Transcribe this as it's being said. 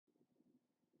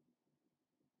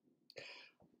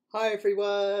Hi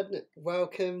everyone,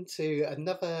 welcome to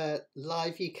another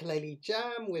live ukulele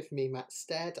jam with me, Matt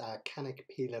Stead, our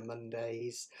Kanikapila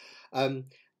Mondays. Um,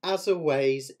 as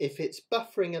always, if it's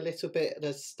buffering a little bit at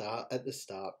the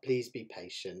start, please be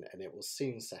patient and it will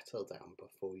soon settle down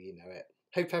before you know it.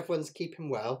 Hope everyone's keeping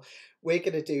well. We're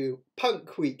going to do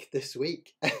Punk Week this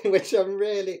week, which I'm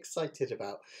really excited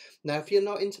about. Now, if you're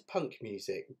not into punk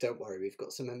music, don't worry, we've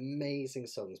got some amazing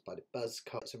songs by the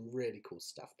Buzzcocks, some really cool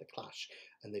stuff, The Clash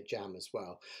and The Jam as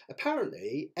well.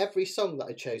 Apparently, every song that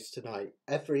I chose tonight,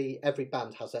 every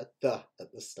band has a "the"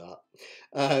 at the start.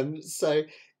 So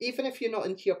even if you're not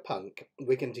into your punk,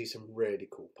 we're going to do some really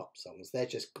cool pop songs. They're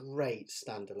just great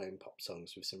standalone pop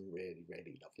songs with some really,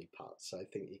 really lovely parts. So I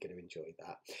think you're going to enjoy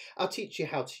that. I'll teach you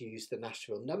how to use the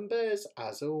Nashville numbers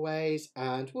as always,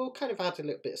 and we'll kind of add a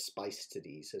little bit of spice to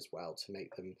these as well to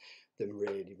make them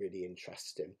really, really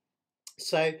interesting.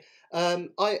 So I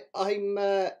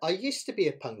used to be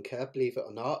a punker, believe it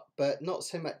or not, but not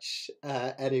so much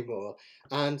anymore.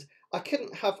 And I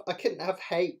couldn't have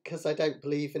hate because I don't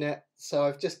believe in it. So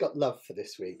I've just got love for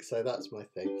this week. So that's my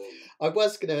thing. I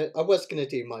was gonna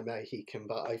do my Mohican,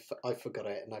 but I forgot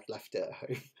it and I've left it at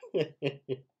home.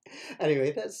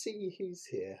 Anyway, let's see who's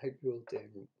here. Hope you're all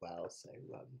doing well. So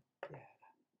yeah,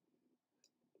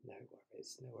 no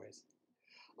worries, no worries.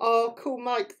 Oh, cool,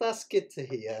 Mike. That's good to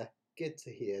hear. Good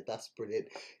to hear. That's brilliant.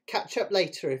 Catch up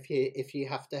later if you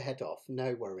have to head off.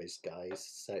 No worries, guys.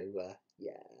 So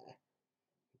yeah,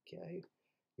 okay.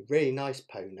 Really nice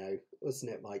Pono,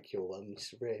 wasn't it, Mike? Your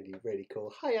one's really really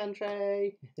cool. Hi,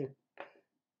 Andre.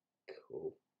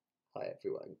 Cool. Hi,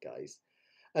 everyone, guys.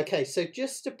 Okay, so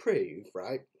just to prove,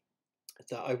 right,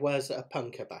 that I was a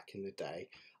punker back in the day,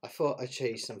 I thought I'd show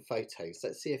you some photos.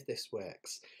 Let's see if this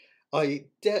works. I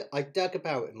dug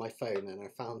about in my phone and I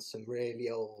found some really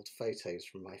old photos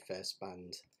from my first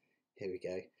band. Here we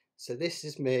go. So this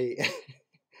is me.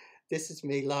 This is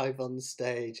me live on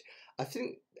stage. I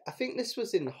think I think this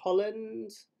was in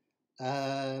Holland.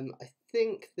 I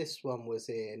think this one was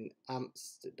in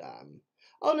Amsterdam.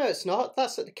 Oh no, it's not.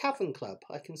 That's at the Cavern Club.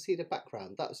 I can see the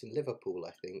background. That was in Liverpool,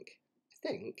 I think. I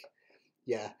think.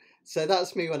 Yeah. So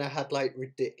that's me when I had like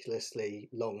ridiculously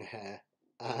long hair.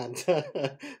 And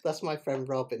that's my friend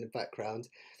Rob in the background.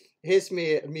 Here's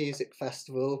me at a music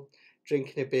festival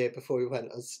drinking a beer before we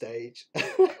went on stage.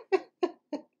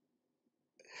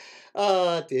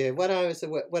 Oh dear, when I was a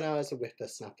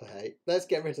whippersnapper, hey, let's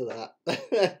get rid of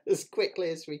that as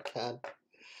quickly as we can.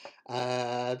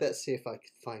 Let's see if I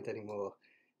can find any more.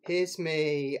 Here's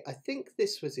me. I think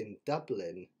this was in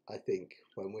Dublin. I think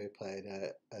when we were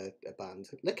playing a band.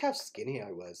 Look how skinny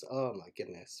I was. Oh my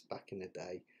goodness, back in the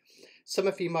day. Some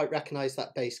of you might recognise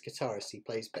that bass guitarist. He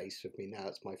plays bass with me now.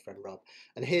 It's my friend Rob.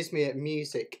 And here's me at a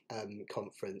music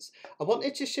conference. I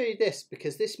wanted to show you this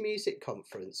because this music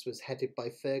conference was headed by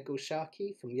Fergal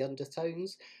Sharkey from the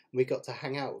Undertones. And we got to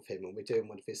hang out with him and we're doing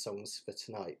one of his songs for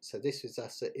tonight. So this was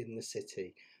us in the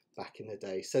city back in the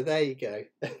day. So there you go.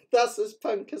 That's as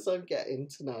punk as I'm getting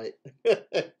tonight.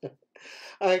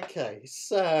 Okay,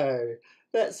 so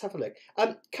let's have a look.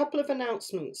 Couple of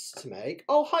announcements to make.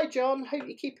 Oh, hi John. Hope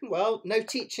you're keeping well. No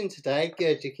teaching today.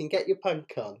 Good. You can get your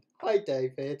punk on. Hi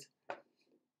David.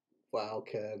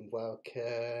 Welcome,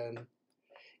 welcome.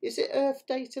 Is it Earth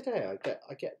Day today?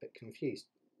 I get a bit confused.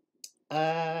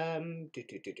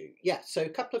 Yeah. So a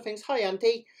couple of things. Hi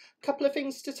Andy. Couple of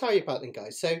things to tell you about them,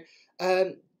 guys. So,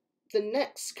 um, the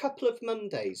next couple of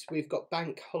Mondays we've got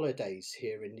bank holidays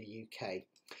here in the UK.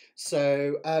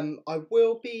 So I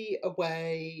will be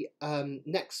away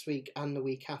next week and the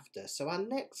week after. So our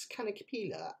next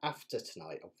Kanikapila after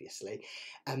tonight, obviously,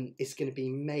 is going to be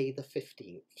May the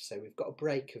 15th. So we've got a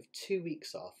break of 2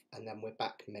 weeks off and then we're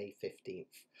back May 15th.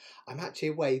 I'm actually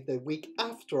away the week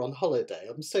after on holiday.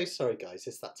 I'm so sorry, guys.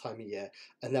 It's that time of year.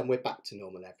 And then we're back to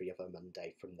normal every other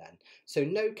Monday from then. So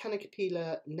no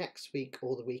Kanikapila next week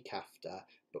or the week after,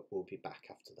 but we'll be back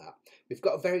after that. We've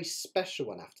got a very special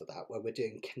one after that where we're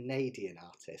doing Canadian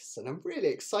artists, and I'm really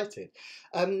excited.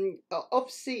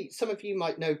 Obviously, some of you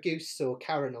might know Goose or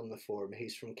Karen on the forum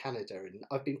who's from Canada, and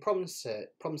I've been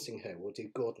promising her we'll do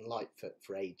Gordon Lightfoot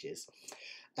for ages.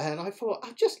 And I thought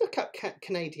I'd just look up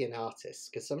Canadian artists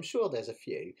because I'm sure there's a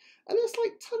few, and there's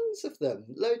like tons of them.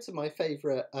 Loads of my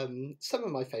favourite, some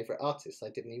of my favourite artists I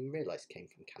didn't even realise came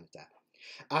from Canada.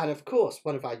 And of course,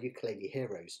 one of our ukulele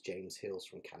heroes, James Hill's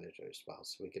from Canada as well.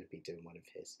 So we're going to be doing one of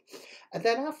his. And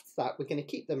then after that, we're going to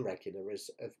keep them regular, as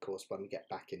of course, when we get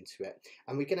back into it.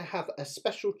 And we're going to have a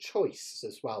special choice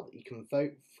as well that you can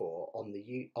vote for on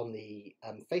the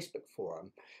Facebook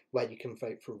forum, where you can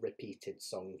vote for a repeated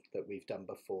song that we've done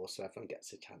before. So everyone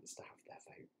gets a chance to have their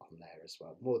vote on there as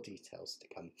well. More details to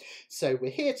come. So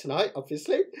we're here tonight,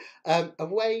 obviously.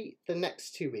 Away the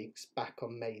next 2 weeks, back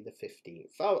on May the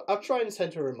 15th. I'll try and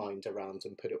send a reminder around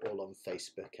and put it all on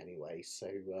Facebook anyway. So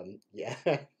yeah.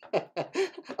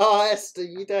 Oh, Esther,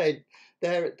 you don't.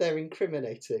 They're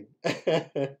incriminating.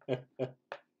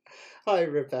 Hi,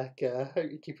 Rebecca.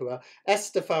 Hope you keep well.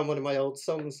 Esther found one of my old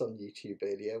songs on YouTube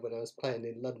earlier when I was playing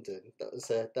in London. That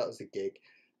was a gig.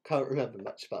 Can't remember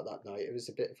much about that night. It was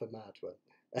a bit of a mad one.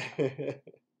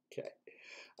 Okay.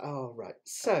 All right.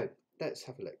 So let's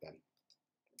have a look then.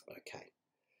 Okay.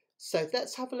 So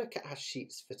let's have a look at our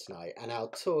sheets for tonight, and I'll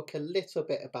talk a little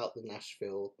bit about the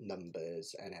Nashville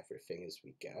numbers and everything as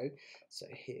we go. So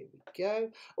here we go.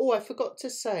 Oh, I forgot to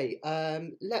say,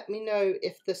 let me know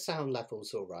if the sound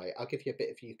level's all right. I'll give you a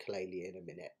bit of ukulele in a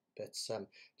minute, but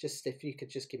just if you could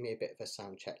just give me a bit of a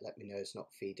sound check, let me know it's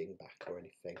not feeding back or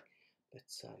anything. But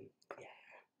yeah.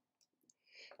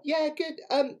 Yeah, good.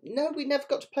 No, we never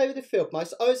got to play with the field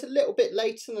mice. I was a little bit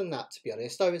later than that, to be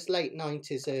honest. I was late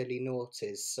 90s, early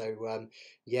noughties. So,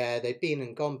 yeah, they've been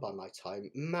and gone by my time.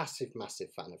 Massive,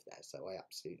 massive fan of theirs. So I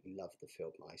absolutely love the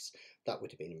field mice. That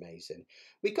would have been amazing.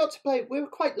 We got to play, we were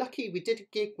quite lucky. We did a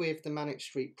gig with the Manic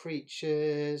Street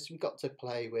Preachers. We got to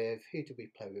play with, who did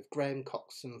we play with? Graham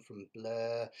Coxon from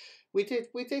Blur. We did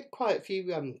quite a few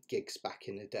gigs back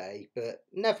in the day, but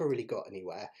never really got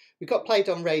anywhere. We got played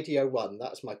on Radio 1,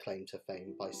 that's my claim to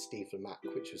fame, by Steve Lamack,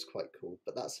 which was quite cool,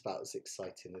 but that's about as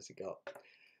exciting as it got.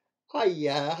 Hi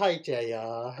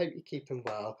JR, hope you're keeping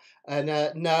well. And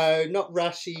no, not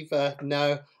Rush either,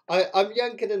 no. I'm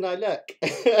younger than I look.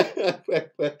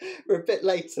 we're a bit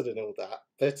later than all that,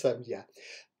 but yeah.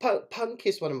 Punk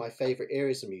is one of my favourite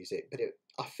eras of music, but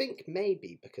I think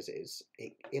maybe because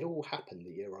it all happened the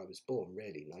year I was born,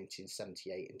 really,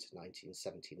 1978 into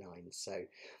 1979. So,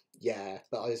 yeah,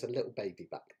 but I was a little baby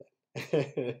back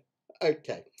then.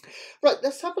 Okay, right.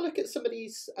 Let's have a look at some of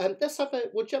these.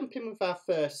 We'll jump in with our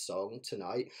first song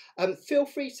tonight. Feel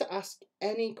free to ask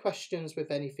any questions with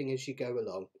anything as you go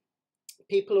along.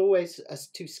 People always are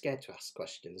too scared to ask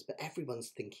questions, but everyone's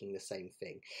thinking the same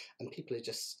thing, and people are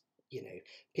just,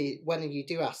 when you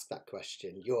do ask that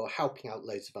question, you're helping out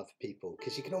loads of other people,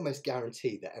 because you can almost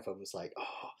guarantee that everyone was like,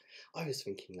 oh, I was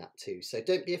thinking that too. So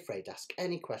don't be afraid, ask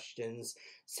any questions,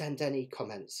 send any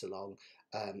comments along,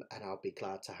 and I'll be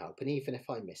glad to help. And even if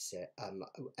I miss it,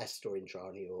 Esther,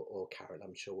 Indrani or Karen,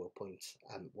 I'm sure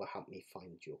will help me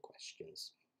find your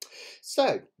questions.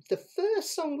 So the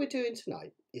first song we're doing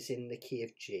tonight is in the key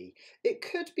of G. It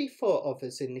could be thought of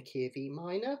as in the key of E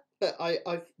minor, but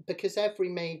because every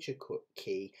major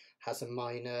key has a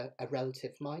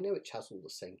relative minor, which has all the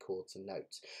same chords and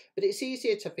notes. But it's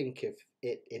easier to think of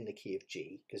it in the key of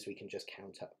G, because we can just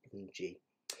count up from G.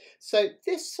 So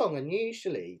this song,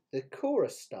 unusually, the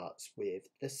chorus starts with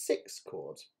the 6th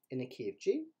chord in the key of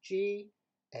G. G,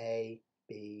 A,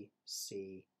 B,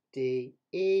 C, D,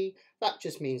 E. That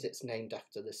just means it's named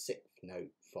after the 6th note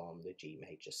from the G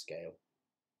major scale.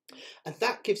 And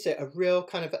that gives it a real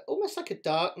kind of, almost like a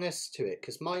darkness to it,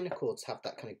 because minor chords have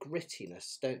that kind of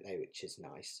grittiness, don't they, which is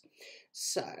nice.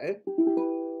 So,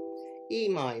 E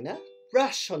minor,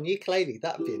 Rush on ukulele,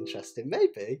 that'd be interesting,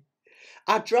 maybe.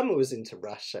 Our drummer was into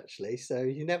Rush, actually, so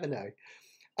you never know.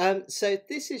 So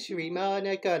this is your E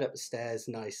minor, going up the stairs,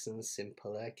 nice and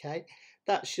simple, okay?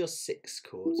 That's your 6th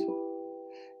chord.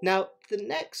 Now, the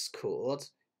next chord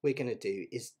we're going to do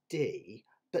is D,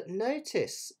 but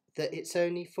notice that it's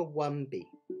only for 1 beat.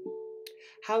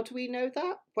 How do we know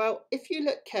that? Well, if you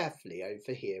look carefully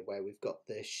over here where we've got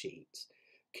the sheet,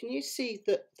 can you see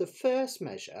that the first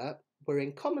measure, we're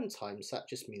in common time, so that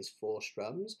just means 4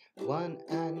 strums. 1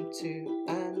 and 2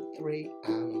 and 3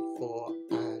 and 4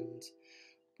 and...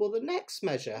 Well, the next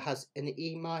measure has an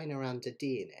E minor and a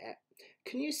D in it.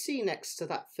 Can you see next to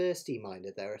that first E minor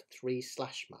there are 3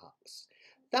 slash marks?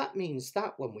 That means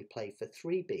that one we play for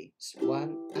 3 beats.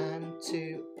 1 and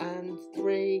 2 and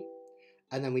 3.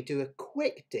 And then we do a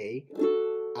quick D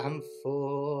and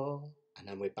 4. And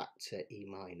then we're back to E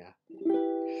minor.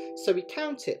 So we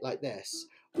count it like this.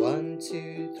 1,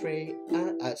 2, 3,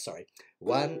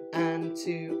 1 and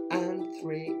 2 and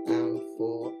 3 and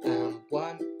 4 and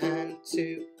 1 and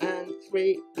 2 and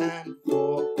 3 and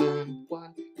 4 and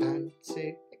 1 and 2.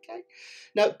 Okay.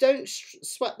 Now don't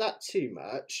sweat that too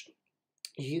much.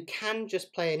 you can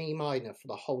just play an E minor for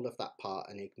the whole of that part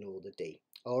and ignore the D.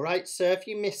 All right, so if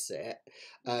you miss it,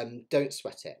 don't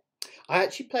sweat it. I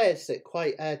actually play this at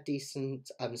quite a decent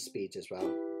speed as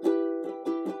well.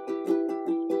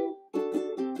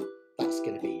 That's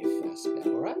going to be your first bit,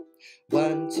 all right?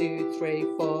 1, 2, 3,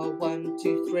 4, 1,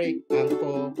 2, 3, and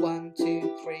 4, 1,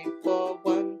 2, 3, 4,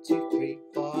 1, 2, 3,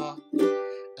 4.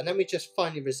 And then we just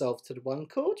finally resolve to the 1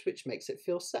 chord, which makes it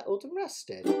feel settled and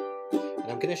rested.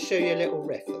 And I'm going to show you a little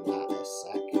riff on that in a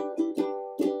sec.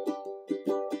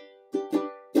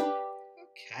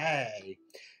 Okay,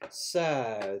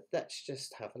 so let's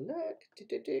just have a look.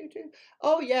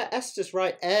 Oh yeah, Esther's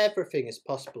right. Everything is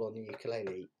possible on the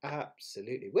ukulele.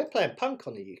 Absolutely. We're playing punk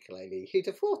on the ukulele. Who'd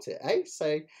have thought it, eh?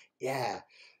 So yeah.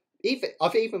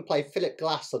 I've even played Philip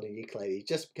Glass on the ukulele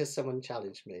just because someone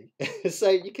challenged me. So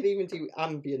you can even do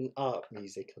ambient art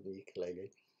music on the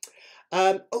ukulele.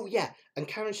 Oh yeah, and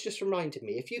Karen's just reminded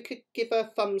me, if you could give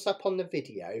a thumbs up on the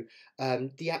video,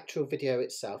 the actual video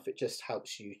itself, it just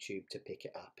helps YouTube to pick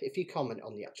it up. If you comment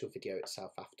on the actual video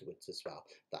itself afterwards as well,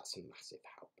 that's a massive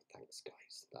help. Thanks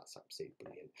guys, that's absolutely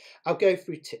brilliant. I'll go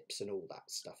through tips and all that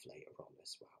stuff later on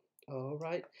as well. All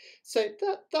right, so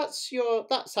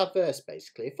that's our verse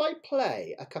basically. If I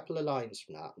play a couple of lines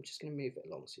from that, I'm just going to move it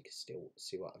along so you can still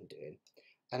see what I'm doing.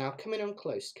 And I'll come in on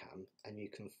close cam and you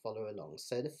can follow along.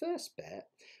 So the first bit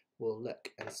will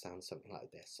look and sound something like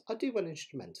this. I'll do one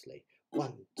instrumentally.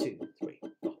 1, 2, 3,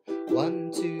 4.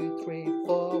 1, 2, 3,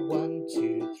 4, 1,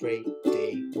 2, 3,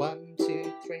 D. 1,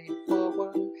 2, 3, 4,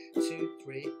 1, 2,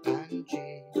 3, and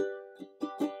G.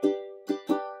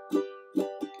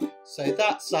 So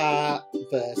that's our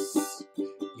verse.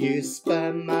 You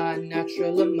spur my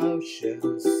natural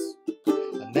emotions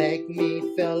and make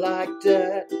me feel like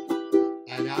dirt.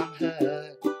 And I'm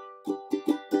hurt.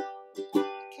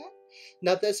 Okay.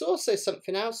 Now there's also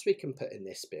something else we can put in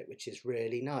this bit which is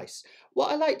really nice.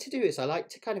 What I like to do is I like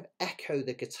to kind of echo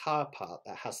the guitar part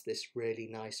that has this really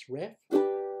nice riff.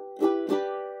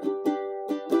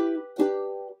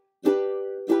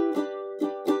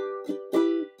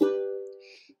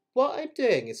 What I'm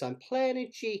doing is I'm playing a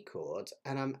G chord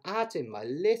and I'm adding my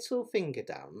little finger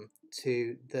down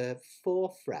to the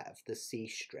 4th fret of the C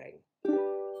string.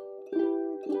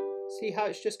 See how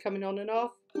it's just coming on and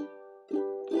off?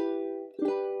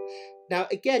 Now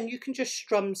again, you can just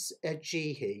strum a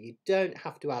G here. You don't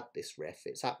have to add this riff.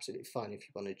 It's absolutely fine if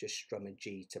you want to just strum a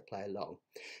G to play along.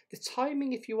 The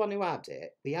timing, if you want to add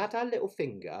it, we add our little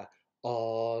finger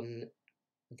on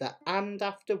the and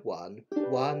after 1,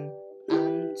 1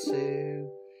 and 2,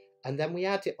 and then we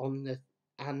add it on the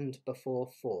and before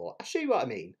 4. I'll show you what I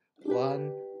mean.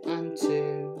 1 and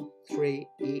 2, 3,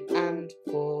 E and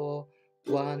 4,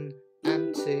 1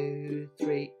 and 2,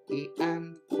 3, E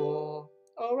and 4.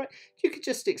 Alright, you could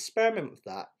just experiment with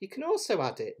that. You can also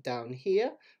add it down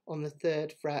here on the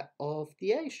 3rd fret of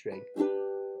the A string.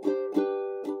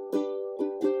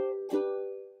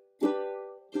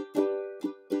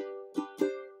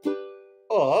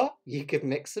 Or you could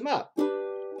mix them up.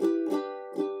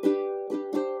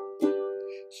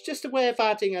 It's just a way of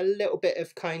adding a little bit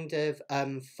of kind of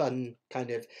fun, kind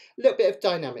of a little bit of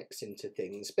dynamics into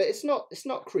things, but it's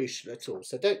not crucial at all,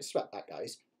 so don't sweat that,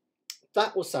 guys.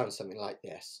 That will sound something like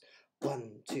this.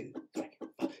 1, 2, 3,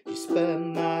 4. You spur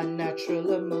my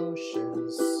natural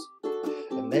emotions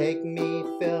and make me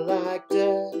feel like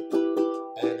dirt,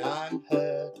 and I'm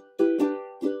hurt.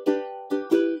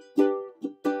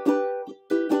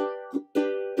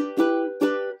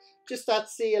 Just add,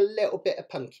 see, a little bit of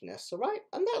punkiness, all right?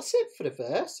 And that's it for the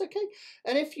verse, okay?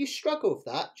 And if you struggle with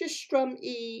that, just strum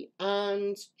E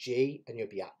and G and you'll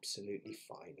be absolutely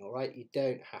fine, all right? You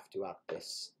don't have to add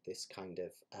this kind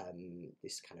of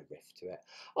riff to it.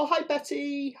 Oh, hi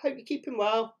Betty, hope you're keeping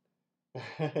well.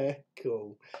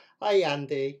 Cool. Hi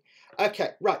Andy. Okay,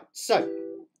 right, so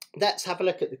let's have a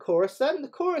look at the chorus then. The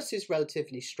chorus is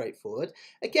relatively straightforward.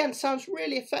 Again, sounds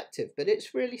really effective, but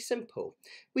it's really simple.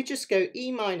 We just go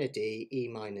E minor D, E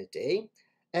minor D.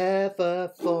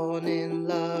 Ever fallen in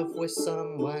love with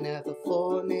someone, ever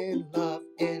fallen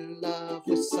in love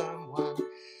with someone.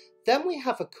 Then we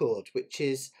have a chord which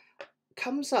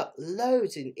comes up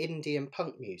loads in Indian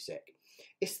punk music.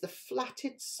 It's the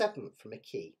flatted 7th from a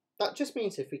key. That just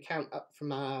means if we count up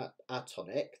from our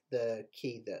tonic, the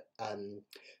key that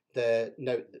the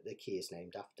note that the key is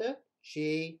named after,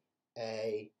 G,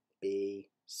 A, B,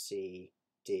 C,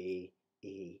 D,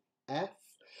 E, F.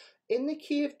 In the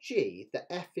key of G,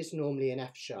 the F is normally an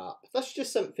F sharp. That's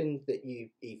just something that you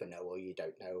either know or you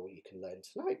don't know or you can learn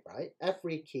tonight, right?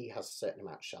 Every key has a certain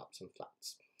amount of sharps and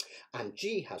flats. And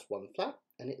G has 1 flat,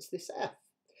 and it's this F.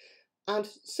 And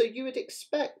so you would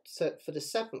expect for the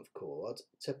 7th chord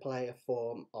to play a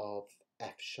form of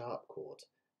F sharp chord.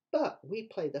 But we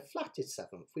play the flatted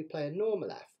 7th, we play a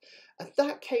normal F. And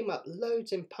that came up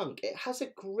loads in punk. It has a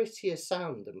grittier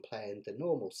sound than playing the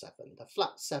normal 7, the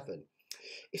flat 7.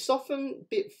 It's often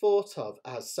been thought of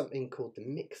as something called the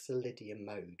Mixolydian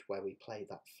mode, where we play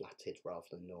that flatted rather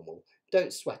than normal.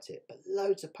 Don't sweat it, but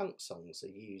loads of punk songs are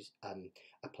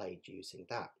played using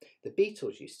that. The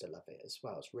Beatles used to love it as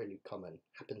well. It's really common,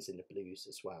 happens in the blues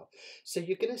as well. So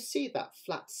you're going to see that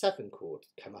flat 7 chord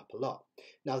come up a lot.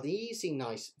 Now the easy,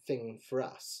 nice thing for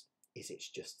us is it's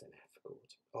just an F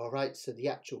chord. All right, so the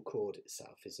actual chord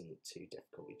itself isn't too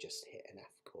difficult. We just hit an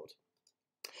F chord.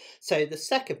 So the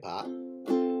second part,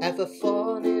 ever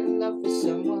fallen in love with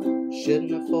someone,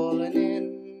 shouldn't have fallen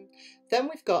in. Then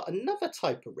we've got another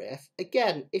type of riff.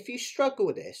 Again, if you struggle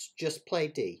with this, just play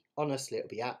D. Honestly, it'll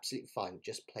be absolutely fine,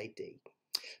 just play D.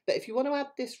 But if you want to add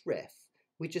this riff,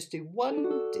 we just do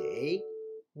 1 D,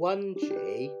 1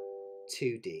 G,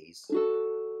 2 Ds.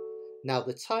 Now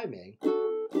the timing,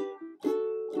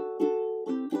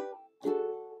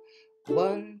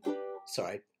 1,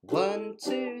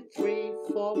 2, 3,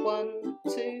 4, 1,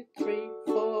 2, 3,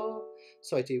 4.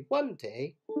 So I do 1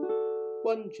 D,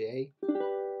 1 G,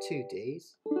 2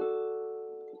 Ds,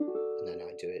 and then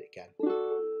I do it again.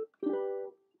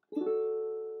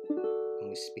 And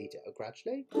we speed it up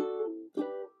gradually. A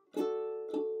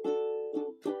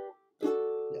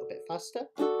little bit faster.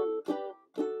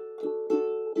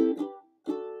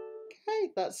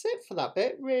 Okay, that's it for that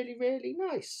bit. Really, really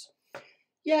nice.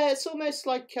 Yeah, it's almost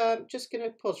like, just going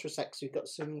to pause for a sec because we've got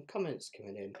some comments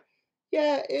coming in.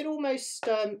 Yeah, it almost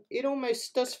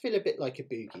does feel a bit like a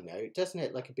boogie note, doesn't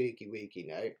it? Like a boogie woogie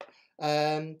note.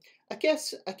 I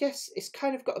guess it's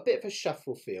kind of got a bit of a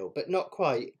shuffle feel, but not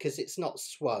quite because it's not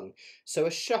swung. So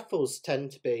a shuffles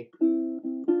tend to be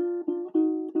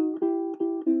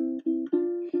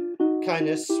kind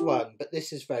of swung, but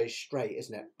this is very straight,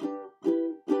 isn't it?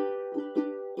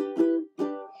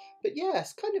 But yeah,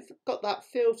 it's kind of got that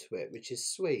feel to it, which is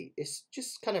sweet. It's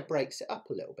just kind of breaks it up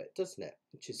a little bit, doesn't it?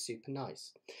 Which is super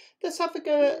nice. Let's have a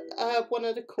go at one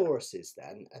of the choruses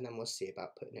then, and then we'll see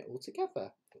about putting it all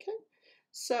together. Okay,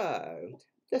 so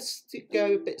let's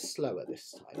go a bit slower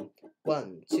this time.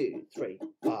 1, 2, 3.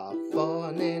 Are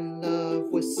falling in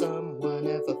love with someone,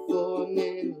 ever falling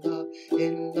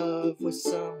in love with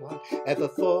someone, ever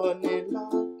falling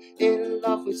in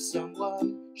love with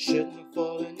someone, shouldn't have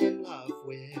fallen in love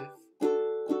with.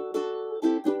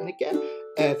 And again,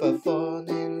 ever fallen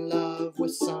in love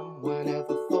with someone,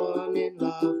 ever fallen in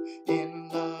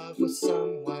love with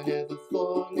someone, ever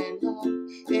fallen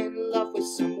in love with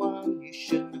someone you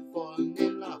shouldn't have fallen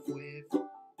in love with.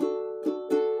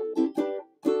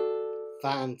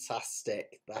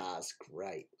 Fantastic, that's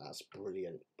great, that's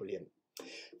brilliant, brilliant.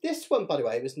 This one, by the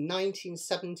way, was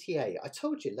 1978. I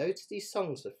told you loads of these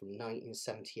songs are from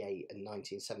 1978 and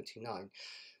 1979.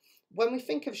 When we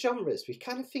think of genres, we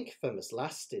kind of think of them as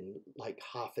lasting like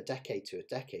half a decade to a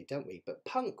decade, don't we? But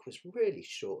punk was really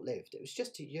short-lived. It was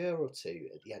just a year or two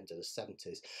at the end of the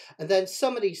 70s. And then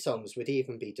some of these songs would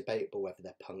even be debatable whether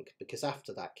they're punk, because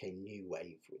after that came new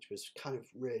wave, which was kind of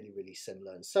really, really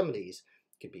similar. And some of these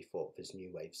could be thought of as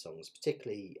new wave songs,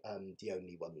 particularly the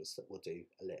only ones that we'll do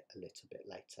a little bit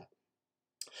later.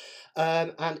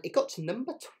 And it got to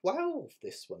number 12,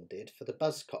 this one did, for the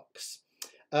Buzzcocks.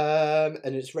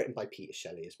 And it's written by Peter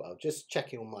Shelley as well. Just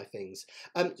checking all my things.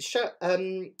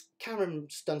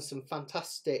 Karen's done some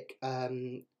fantastic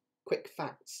quick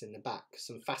facts in the back,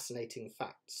 some fascinating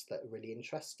facts that are really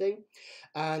interesting.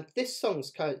 And this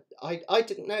song's kind of, I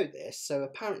didn't know this, so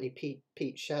apparently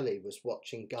Pete Shelley was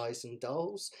watching Guys and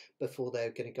Dolls before they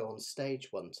were going to go on stage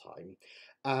one time.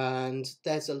 And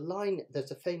there's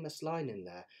a famous line in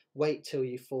there, wait till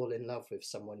you fall in love with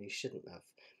someone you shouldn't have.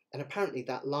 And apparently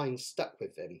that line stuck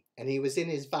with him, and he was in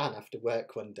his van after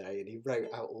work one day and he wrote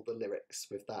out all the lyrics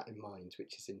with that in mind,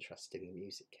 which is interesting. The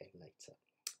music came later.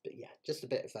 But yeah, just a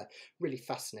bit of a really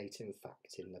fascinating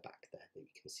fact in the back there that you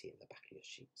can see in the back of your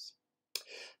sheets.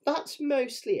 That's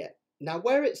mostly it. Now,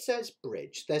 where it says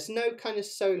bridge, there's no kind of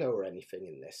solo or anything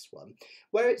in this one.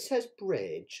 Where it says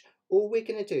bridge, all we're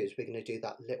going to do is we're going to do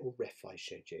that little riff I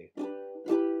showed you.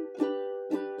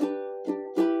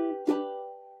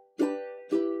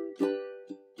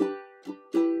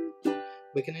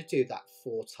 We're going to do that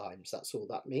 4 times. That's all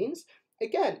that means.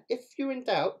 Again, if you're in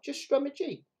doubt, just strum a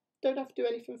G. Don't have to do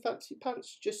anything fancy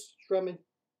pants. Just strum a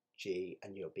G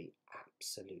and you'll be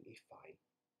absolutely fine.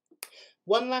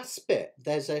 One last bit.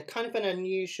 There's a kind of an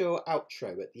unusual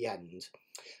outro at the end.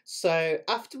 So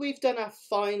after we've done our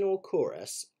final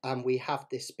chorus, and we have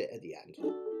this bit at the end.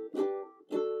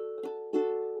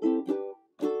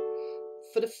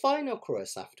 for the final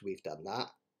chorus, after we've done that,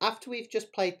 after we've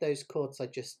just played those chords I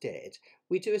just did,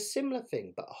 we do a similar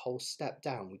thing but a whole step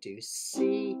down. We do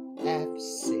C, F,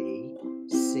 C,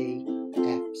 C,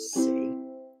 F, C.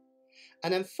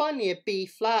 And then finally a B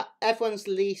flat, everyone's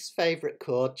least favourite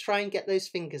chord. Try and get those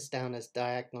fingers down as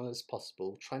diagonal as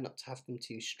possible. Try not to have them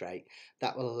too straight.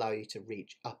 That will allow you to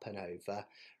reach up and over.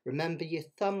 Remember, your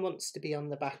thumb wants to be on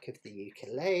the back of the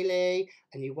ukulele,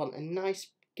 and you want a nice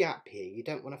gap here. You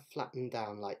don't want to flatten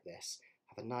down like this.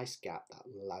 Have a nice gap that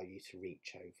will allow you to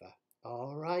reach over.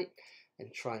 All right,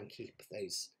 and try and keep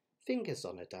those fingers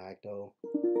on a diagonal.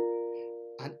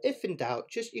 And if in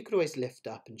doubt, you could always lift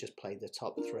up and just play the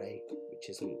top three, which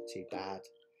isn't too bad.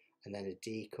 And then a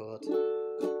D chord.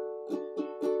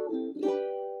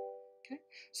 Okay,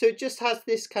 so it just has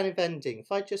this kind of ending.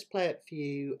 If I just play it for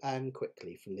you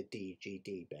quickly from the D, G,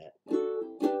 D bit.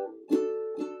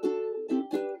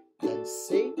 Then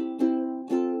C.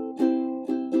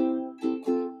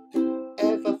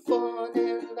 Ever fallen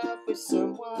in love with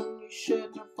someone you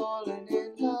shouldn't have fallen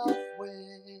in love with?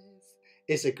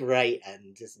 It's a great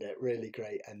end, isn't it? Really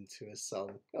great end to a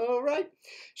song. All right,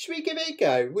 should we give it a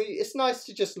go? It's nice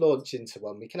to just launch into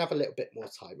one. We can have a little bit more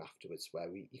time afterwards where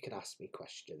you can ask me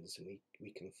questions and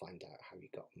we can find out how you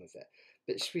got on with it.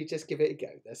 But should we just give it a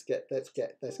go? Let's get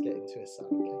into a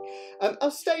song. Okay.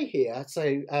 I'll stay here.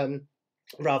 So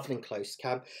rather than close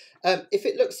cam. If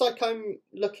it looks like I'm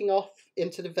looking off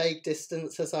into the vague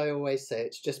distance, as I always say,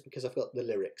 it's just because I've got the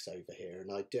lyrics over here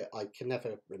and I can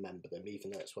never remember them,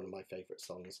 even though it's one of my favourite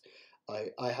songs.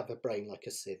 I have a brain like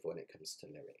a sieve when it comes to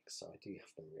lyrics, so I do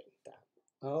have them written down.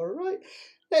 All right,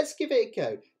 let's give it a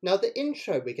go. Now the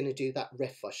intro, we're going to do that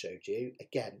riff I showed you.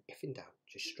 Again, if in doubt,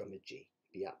 just strum a G.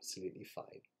 Be absolutely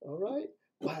fine. All right,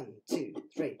 1, 2,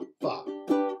 3, 4.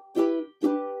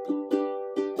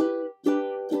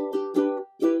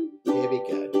 Here we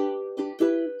go.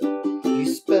 You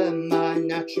spur my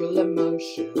natural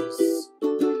emotions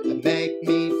and make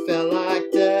me feel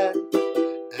like dirt,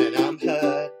 and I'm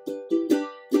hurt.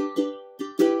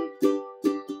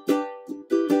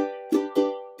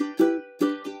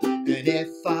 And if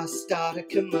I start a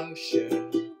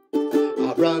commotion,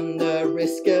 I run the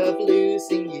risk of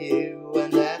losing you,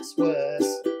 and that's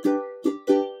worse.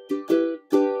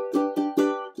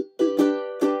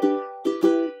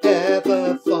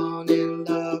 Ever fallen in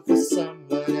love with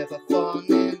someone? Ever fallen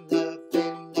in love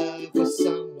with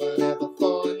someone? Ever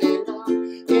fallen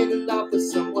in love with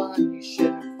someone you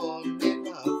shouldn't fall in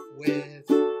love with?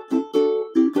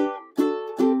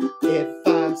 If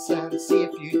I see a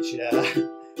future,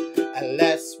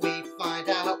 unless we find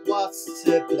out what's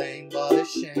to blame, what a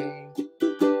shame.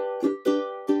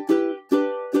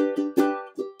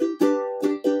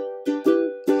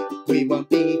 We won't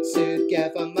be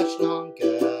together much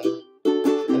longer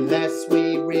unless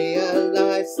we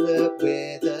realise that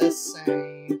we're the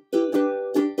same.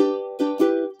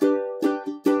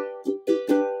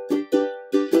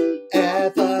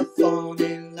 Ever fallen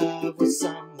in love with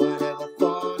someone? Ever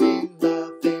fallen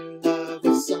in love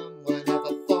with someone?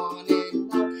 Ever fallen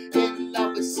in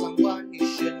love with someone you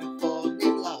shouldn't fall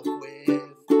in love with?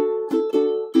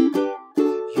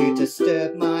 You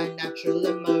disturb my natural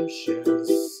emotions.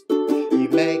 You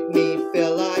make me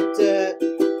feel like dirt,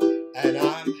 and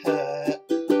I'm hurt.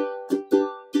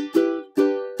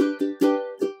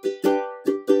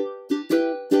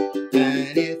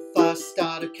 And if I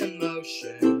start a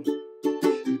commotion,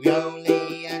 we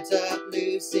only end up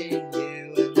losing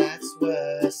you, and that's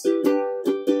worse.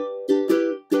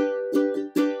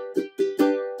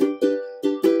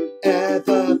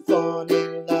 Ever fallen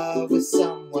in love with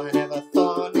someone? Ever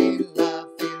fallen in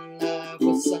love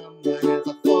with someone?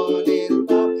 Ever fallen in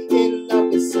love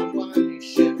with someone you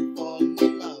shouldn't fall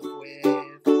in love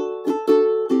with?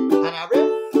 And I riff.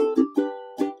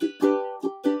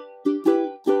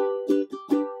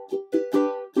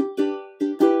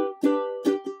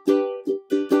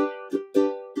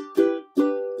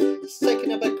 Let's take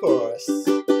another chorus.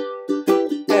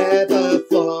 Ever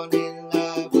fallen in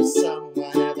love with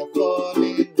someone? Ever fallen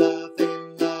in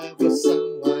love with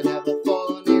someone? Ever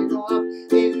fallen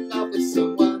in love with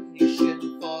someone you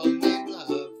shouldn't fall in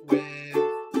love with?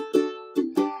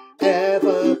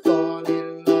 Ever fallen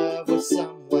in love with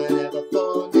someone? Ever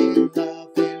fallen in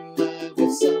love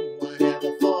with someone?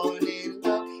 Ever fallen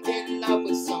in love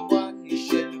with someone you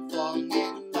shouldn't fall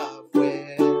in love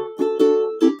with?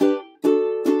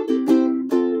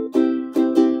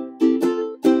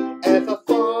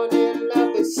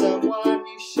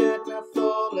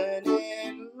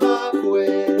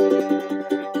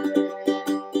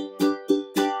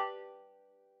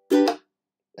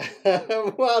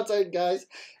 Well done, guys.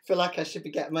 I feel like I should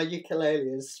be getting my ukulele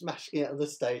and smashing it on the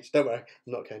stage. Don't worry,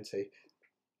 I'm not going to.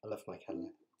 I love my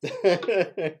Cadillac.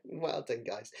 Well done,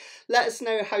 guys. Let us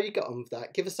know how you got on with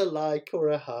that. Give us a like or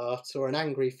a heart or an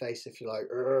angry face if you like.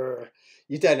 Urgh.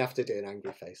 You don't have to do an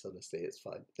angry face, honestly, it's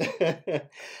fine.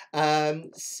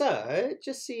 So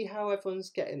just see how everyone's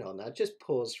getting on. I'll just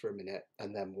pause for a minute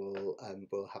and then we'll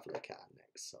have a look at our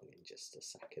next song in just a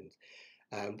second.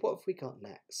 What have we got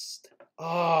next?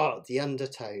 Oh, the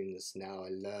Undertones. Now I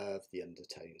love the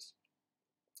Undertones.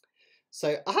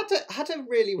 So I had a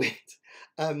really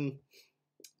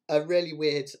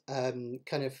weird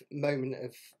kind of moment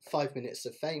of 5 minutes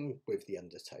of fame with the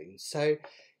Undertones. So,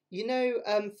 you know,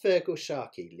 Fergal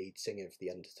Sharkey, lead singer of the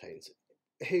Undertones,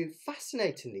 who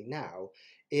fascinatingly now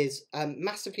is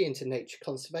massively into nature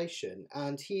conservation,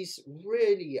 and he's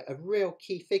really a real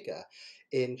key figure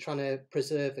in trying to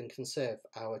preserve and conserve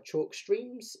our chalk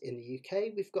streams in the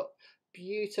UK. We've got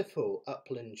beautiful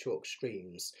upland chalk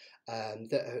streams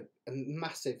that are a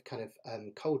massive kind of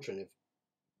cauldron of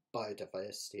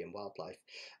biodiversity and wildlife,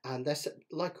 and they're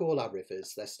like all our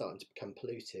rivers, they're starting to become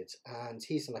polluted, and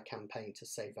he's on a campaign to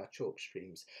save our chalk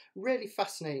streams. Really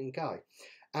fascinating guy.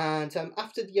 And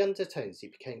after the Undertones, he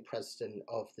became president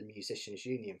of the Musicians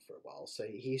Union for a while, so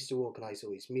he used to organise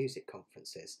all these music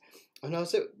conferences. And I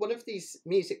was at one of these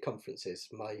music conferences,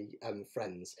 my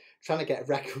friends, trying to get a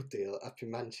record deal up in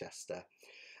Manchester,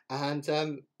 and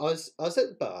I was at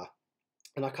the bar,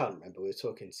 and I can't remember, we were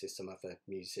talking to some other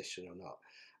musician or not,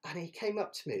 and he came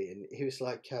up to me and he was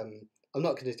like, I'm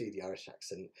not going to do the Irish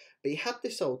accent, but he had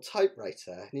this old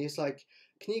typewriter, and he was like,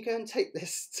 can you go and take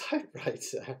this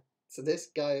typewriter to this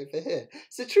guy over here?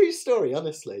 It's a true story,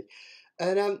 honestly.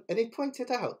 And he pointed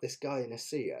out this guy in a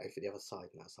suit over the other side,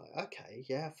 and I was like, okay,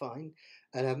 yeah, fine.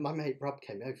 And my mate Rob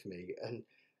came over me, and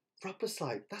Rob was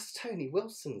like, that's Tony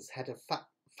Wilson's head of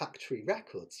Factory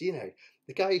Records, you know,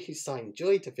 the guy who signed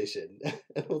Joy Division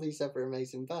and all these other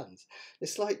amazing bands.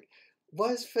 It's like, why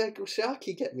does Fergal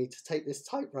Sharkey get me to take this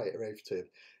typewriter over to him?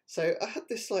 So I had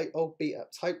this like old beat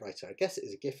up typewriter, I guess it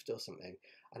was a gift or something,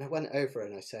 and I went over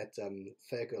and I said,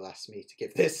 Fergal asked me to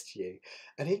give this to you,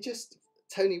 and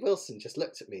Tony Wilson just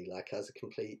looked at me like I was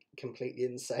completely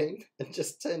insane, and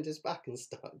just turned his back and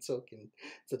started talking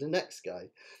to the next guy.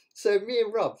 So me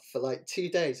and Rob, for like 2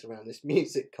 days around this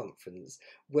music conference,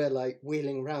 were like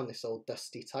wheeling around this old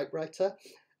dusty typewriter.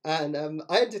 And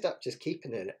I ended up just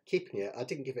keeping it. I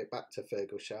didn't give it back to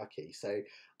Fergal Sharkey. So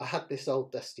I had this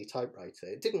old dusty typewriter.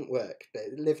 It didn't work, but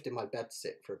it lived in my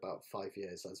bedsit for about 5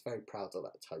 years. I was very proud of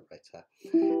that typewriter.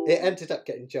 It ended up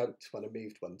getting junked when I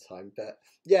moved one time. But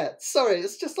yeah, sorry,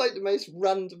 it's just like the most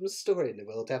random story in the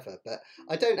world ever. But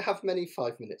I don't have many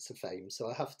 5 minutes of fame, so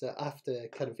I have to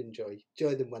kind of enjoy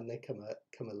them when they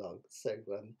come along. So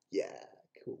yeah,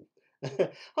 cool.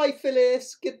 Hi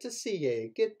Phyllis, good to see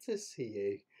you. Good to see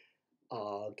you.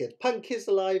 Oh, good. Punk is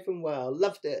alive and well.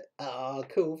 Loved it. Oh,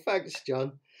 cool. Thanks,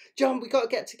 John. John, we got to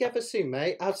get together soon,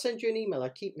 mate. I'll send you an email. I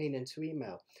keep meaning to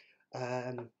email.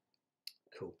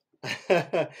 Cool.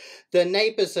 The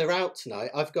neighbours are out tonight.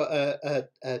 I've got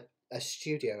a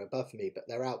studio above me, but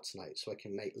they're out tonight, so I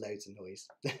can make loads of noise.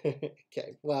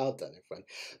 Okay, well done, everyone.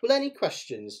 Well, any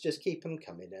questions, just keep them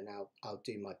coming, and I'll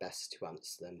do my best to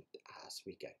answer them as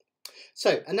we go.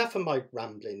 So, enough of my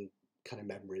rambling kind of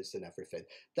memories and everything.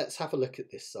 Let's have a look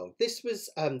at this song. This was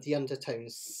the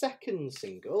Undertones' second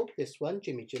single, this one,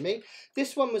 Jimmy Jimmy.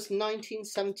 This one was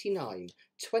 1979,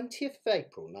 20th of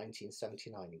April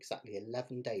 1979, exactly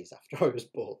 11 days after I was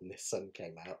born, this song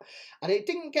came out. And it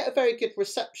didn't get a very good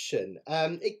reception.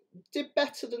 It did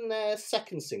better than their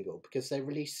second single because they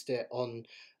released it on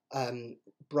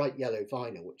bright yellow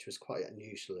vinyl, which was quite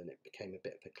unusual, and it became a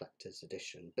bit of a collector's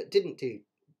edition, but didn't do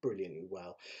brilliantly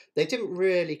well. They didn't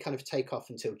really kind of take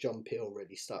off until John Peel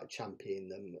really started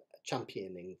championing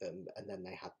them, and then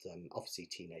they had obviously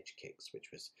Teenage Kicks,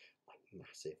 which was like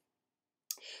massive.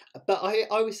 But I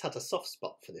always had a soft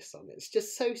spot for this song. It's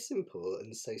just so simple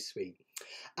and so sweet.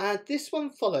 And this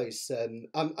one follows.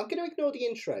 I'm going to ignore the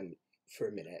intro for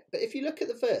a minute, but if you look at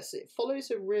the verse, it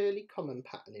follows a really common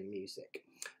pattern in music,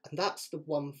 and that's the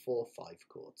 1-4-5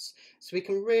 chords. So we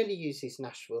can really use these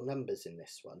Nashville numbers in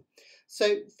this one.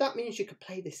 So that means you could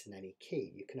play this in any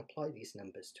key. You can apply these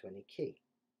numbers to any key.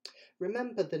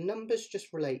 Remember, the numbers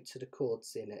just relate to the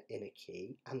chords in a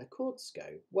key, and the chords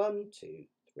go 1, 2,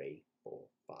 3, 4,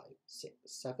 5, 6,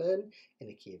 7 in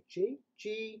the key of G,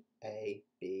 G, A,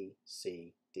 B,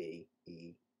 C, D,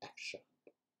 E, F sharp.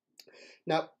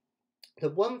 Now, the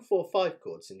 1-4-5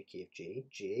 chords in the key of G,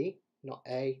 G, not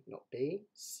A, not B,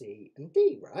 C and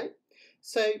D, right?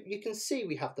 So you can see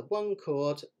we have the one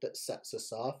chord that sets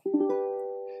us off.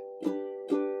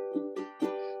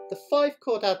 The 5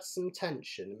 chord adds some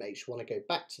tension and makes you want to go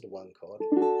back to the 1 chord.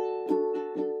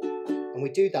 And we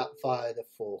do that via the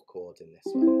 4 chord in this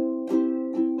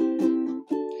one.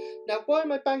 Now, why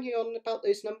am I banging on about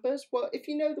those numbers? Well, if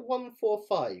you know the 1, 4,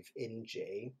 5 in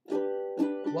G,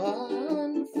 1, 5,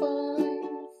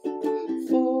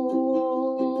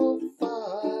 4,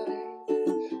 5,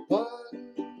 1,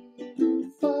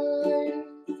 5,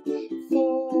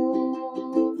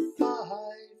 4, 5.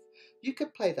 You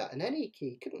could play that in any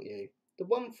key, couldn't you? The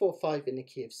 1, 4, 5 in the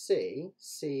key of C,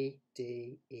 C,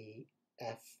 D, E,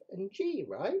 F and G,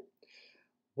 right?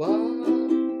 1,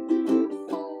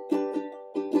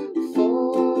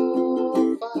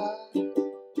 4, 5,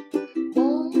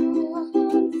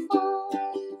 1,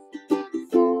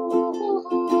 5,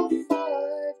 4,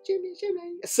 5, Jimmy,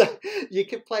 Jimmy. So you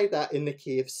could play that in the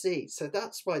key of C. So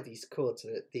that's why these chords,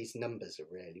 these numbers are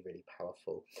really, really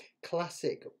powerful.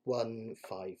 Classic 1,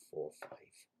 5, 4, 5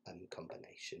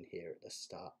 combination here at the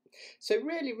start. So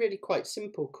really, really quite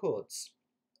simple chords.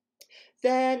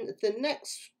 Then the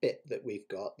next bit that we've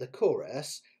got, the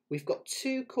chorus, we've got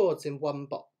 2 chords in 1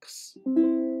 box.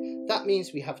 That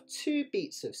means we have 2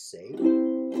 beats of C,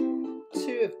 2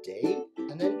 of D,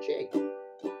 and then G.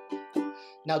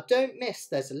 Now don't miss,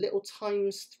 there's a little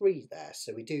times 3 there,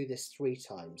 so we do this 3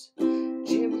 times.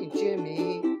 Jimmy,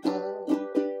 Jimmy, oh,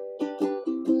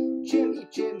 Jimmy,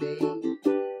 Jimmy,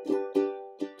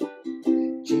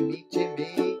 Jimmy,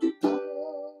 Jimmy,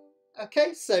 oh.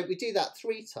 Okay, so we do that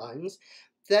 3 times.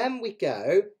 Then we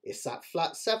go, it's that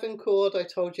flat 7 chord I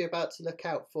told you about to look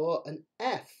out for, an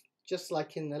F, just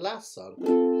like in the last song.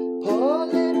 Poor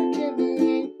little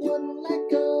Jimmy wouldn't let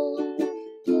go,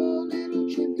 poor little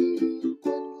Jimmy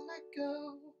wouldn't let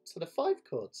go. So the 5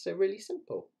 chords, so really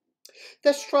simple.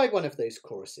 Let's try one of those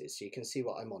choruses so you can see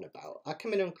what I'm on about. I'll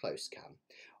come in on close cam.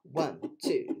 1,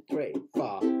 2, 3,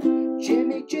 4.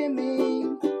 Jimmy,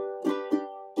 Jimmy,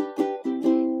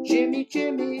 Jimmy,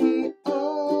 Jimmy,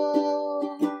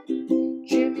 oh,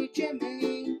 Jimmy,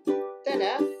 Jimmy, then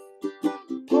F.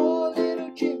 Poor little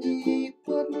Jimmy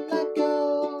wouldn't let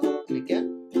go. And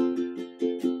again.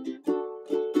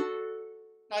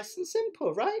 Nice and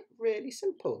simple, right? Really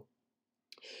simple.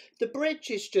 The bridge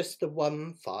is just the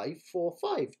 1, 5, 4,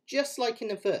 5, just like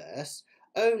in a verse,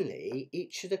 only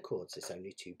each of the chords is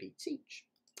only 2 beats each.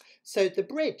 So the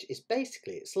bridge is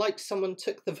basically, it's like someone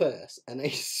took the verse and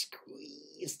they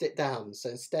squeezed it down.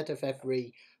 So instead of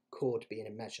every chord being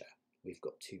a measure, we've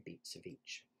got 2 beats of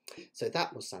each. So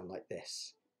that will sound like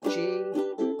this. G,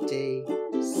 D,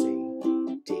 C,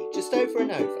 D. Just over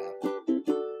and over.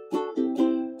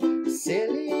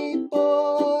 Silly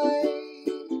boy,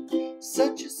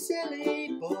 such a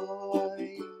silly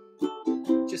boy.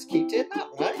 Just keep doing that,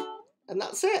 right? And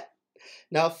that's it.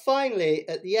 Now finally,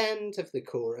 at the end of the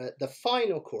chorus, the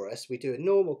final chorus, we do a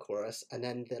normal chorus, and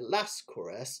then the last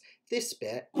chorus, this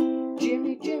bit,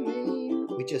 Jimmy, Jimmy,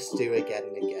 we just do again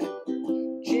and again.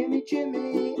 Jimmy,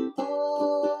 Jimmy,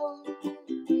 oh,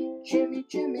 Jimmy,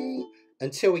 Jimmy,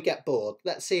 until we get bored.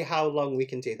 Let's see how long we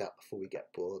can do that before we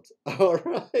get bored. All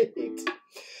right.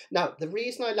 Now, the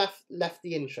reason I left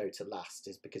the intro to last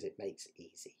is because it makes it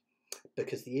easy,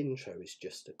 because the intro is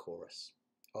just a chorus.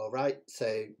 All right,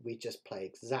 so we just play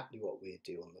exactly what we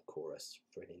do on the chorus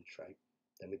for an intro.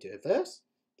 Then we do a verse.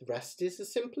 The rest is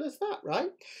as simple as that,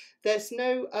 right? There's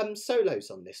no solos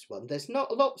on this one. There's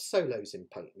not a lot of solos in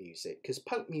punk music, because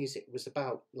punk music was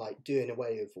about like doing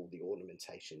away with all the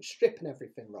ornamentation, stripping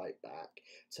everything right back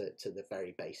to the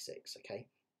very basics, okay?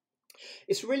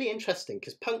 It's really interesting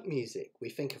because punk music, we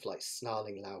think of like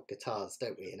snarling loud guitars,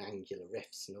 don't we, and angular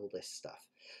riffs and all this stuff.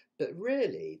 But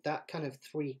really, that kind of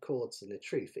 3 chords and the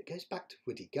truth, it goes back to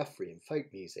Woody Guthrie and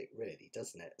folk music, really,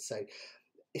 doesn't it? So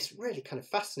it's really kind of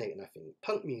fascinating, I think.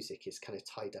 Punk music is kind of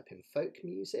tied up in folk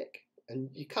music,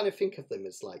 and you kind of think of them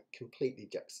as like completely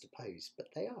juxtaposed,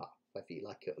 but they are, whether you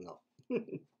like it or not.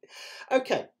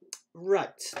 Okay,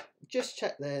 right. Just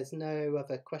check there's no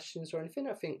other questions or anything.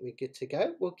 I think we're good to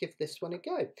go. We'll give this one a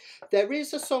go. There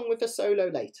is a song with a solo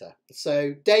later.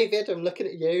 So David, I'm looking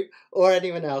at you, or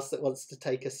anyone else that wants to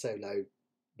take a solo.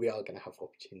 We are going to have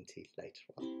opportunity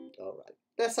later on. All right,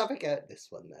 let's have a go at this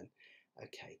one then.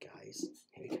 Okay, guys,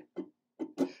 here we go.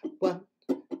 1,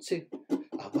 2,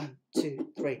 1,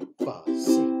 2, 3, 4,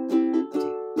 C.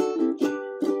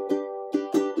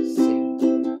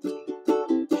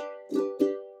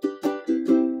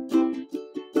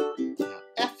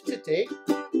 D.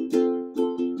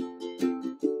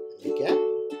 Again.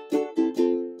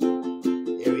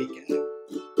 Here we go.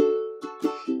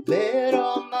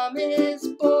 Little mummy's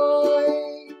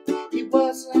boy, he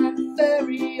wasn't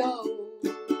very old,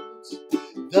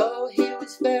 though he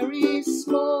was very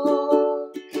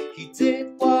small. He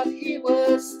did what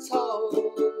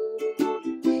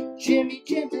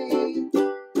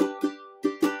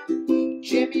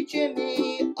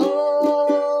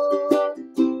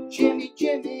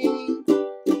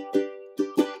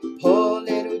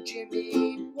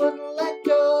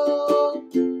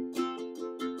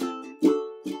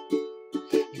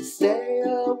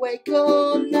awake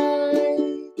all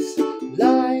night,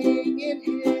 lying in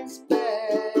his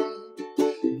bed.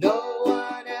 No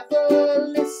one ever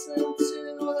listened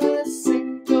to a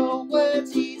single word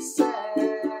he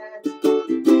said.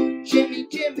 Jimmy,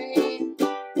 Jimmy,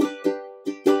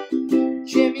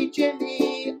 Jimmy,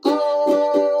 Jimmy,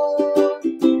 oh,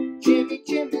 Jimmy,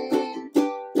 Jimmy.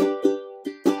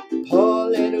 Poor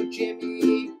little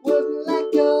Jimmy wouldn't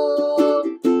let go.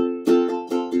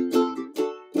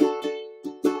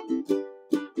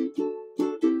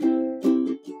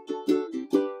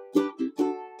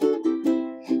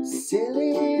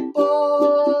 Silly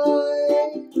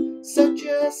boy, such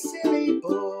a silly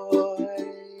boy.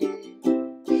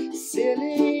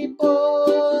 Silly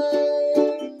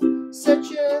boy,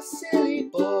 such a silly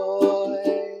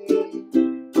boy.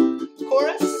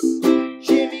 Chorus.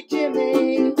 Jimmy,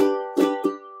 Jimmy,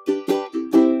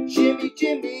 Jimmy,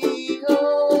 Jimmy,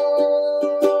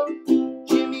 oh,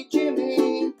 Jimmy,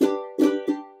 Jimmy.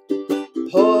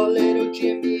 Poor little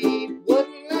Jimmy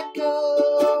wouldn't let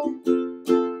go.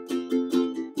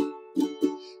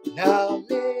 Now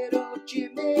little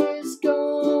Jimmy's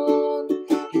gone,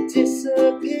 he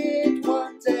disappeared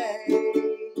one day.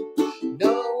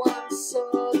 No one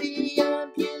saw the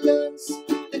ambulance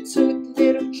that took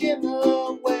little Jim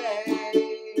away.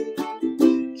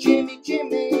 Jimmy,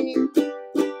 Jimmy,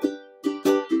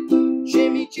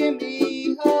 Jimmy,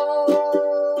 Jimmy,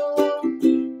 oh,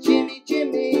 Jimmy,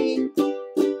 Jimmy.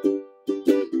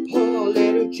 Poor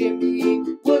little Jimmy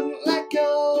wouldn't let go.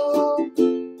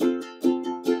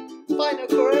 Final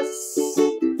chorus.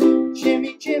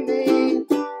 Jimmy, Jimmy,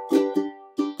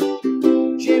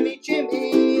 Jimmy,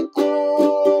 Jimmy,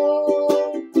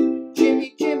 oh,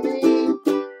 Jimmy, Jimmy,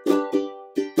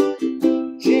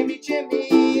 Jimmy,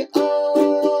 Jimmy,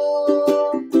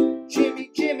 oh, Jimmy,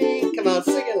 Jimmy. Come on,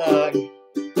 sing along.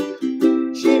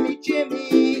 Jimmy,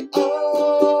 Jimmy,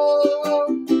 oh,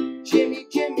 Jimmy,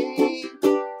 Jimmy,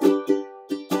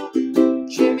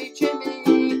 Jimmy,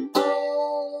 Jimmy,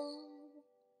 oh.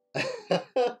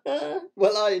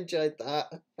 Well, I enjoyed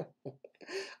that.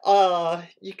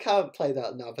 You can't play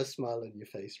that and have a smile on your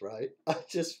face, right? I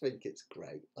just think it's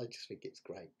great. I just think it's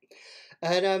great.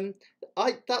 And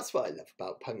that's what I love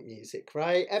about punk music,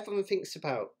 right? Everyone thinks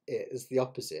about it as the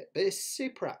opposite, but it's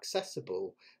super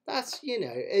accessible. That's, you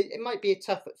know, it might be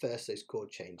tough at first, those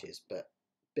chord changes, but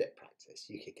bit of practice,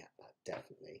 you could get that,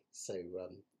 definitely. So,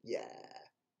 yeah.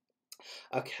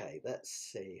 Okay, let's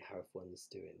see how everyone's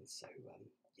doing. So,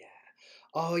 yeah.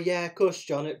 Oh yeah, of course,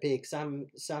 John. It'll be exam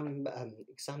time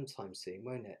soon,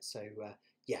 won't it? So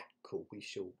yeah, cool. We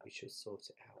shall sort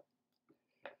it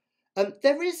out.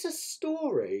 There is a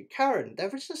story, Karen.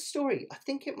 There is a story. I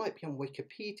think it might be on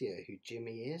Wikipedia who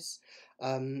Jimmy is.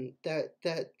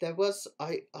 There was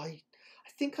I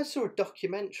think I saw a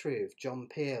documentary of John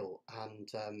Peel and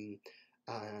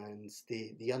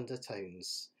the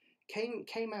Undertones.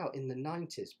 Came out in the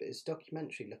 90s, but it's a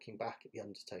documentary looking back at the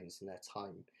Undertones and their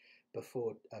time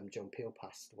before John Peel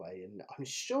passed away, and I'm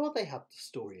sure they had the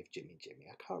story of Jimmy Jimmy.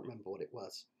 I can't remember what it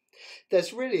was.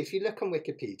 There's really, if you look on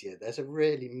Wikipedia, there's a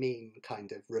really mean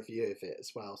kind of review of it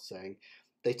as well, saying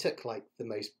they took like the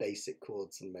most basic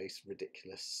chords and most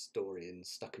ridiculous story and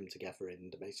stuck them together in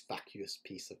the most vacuous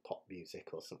piece of pop music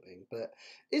or something. But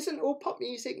isn't all pop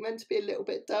music meant to be a little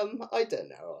bit dumb? I don't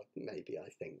know. Maybe I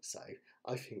think so.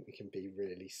 I think we can be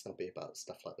really snobby about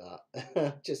stuff like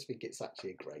that. Just think it's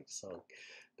actually a great song.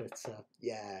 But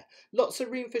yeah, lots of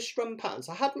room for strum patterns.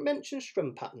 I hadn't mentioned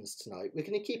strum patterns tonight. We're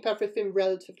going to keep everything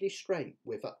relatively straight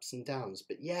with ups and downs.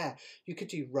 But yeah, you could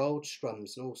do rolled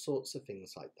strums and all sorts of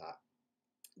things like that.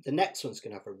 The next one's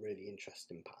going to have a really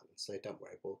interesting pattern, so don't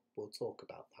worry, we'll talk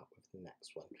about that with the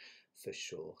next one for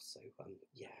sure. So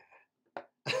yeah.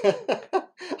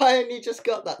 I only just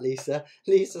got that, Lisa.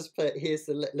 Lisa's put, here's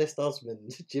the list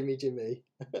Osmond, Jimmy Jimmy.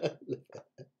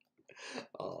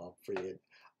 Oh, brilliant.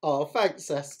 Oh,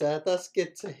 thanks, Esther. That's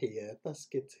good to hear. That's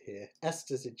good to hear.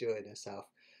 Esther's enjoying herself.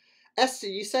 Esther,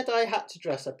 you said I had to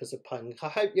dress up as a punk. I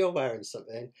hope you're wearing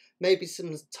something. Maybe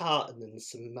some tartan and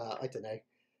some, I don't know,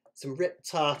 some ripped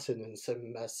tartan and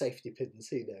some safety pins,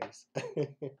 who knows.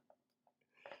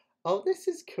 Oh, this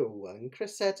is a cool one.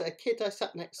 Chris said, a kid I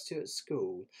sat next to at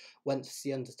school went to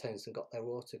see Undertones and got their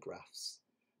autographs.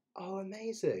 Oh,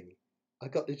 amazing. I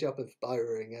got the job of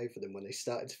burrowing over them when they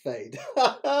started to fade.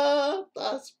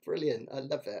 That's brilliant. I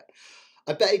love it.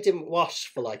 I bet he didn't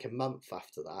wash for like a month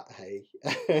after that, hey.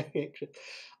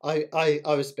 I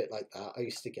was a bit like that. I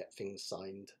used to get things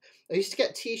signed. I used to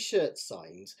get t-shirts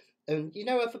signed And you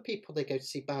know, other people, they go to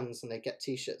see bands and they get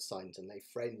t-shirts signed and they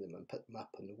frame them and put them up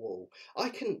on the wall. I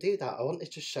couldn't do that. I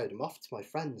wanted to show them off to my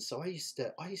friends, so I used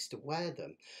to wear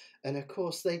them, and of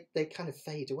course they kind of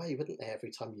fade away, wouldn't they,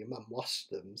 every time your mum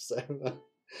washed them. So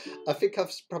I think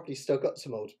I've probably still got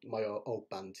some my old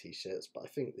band t-shirts, but I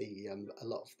think a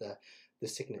lot of the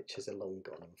signatures are long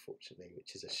gone, unfortunately,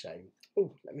 which is a shame.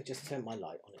 Oh, let me just turn my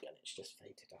light on again. It's just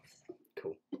faded off.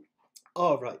 Cool.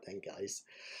 All right then, guys.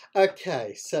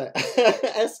 Okay, so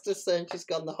Esther's saying she's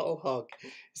gone the whole hog.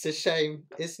 It's a shame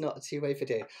it's not a two-way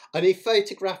video. I need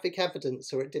photographic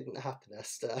evidence or it didn't happen,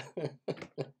 Esther.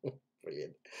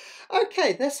 Brilliant.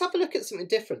 Okay, let's have a look at something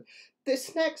different.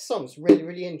 This next song's really,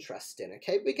 really interesting.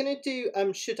 Okay, we're going to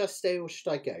do Should I Stay or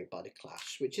Should I Go by The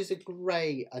Clash, which is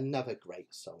another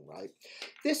great song, right?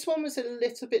 This one was a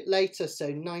little bit later, so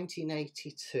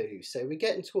 1982. So we're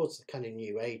getting towards the kind of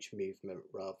new age movement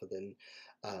rather than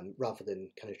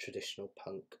kind of traditional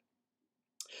punk.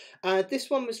 This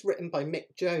one was written by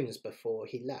Mick Jones before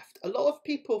he left. A lot of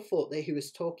people thought that he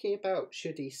was talking about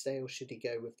should he stay or should he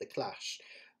go with The Clash.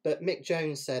 But Mick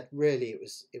Jones said really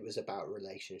it was about a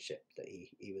relationship that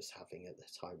he was having at the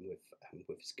time with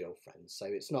his girlfriend. So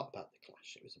it's not about The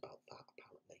Clash, it was about that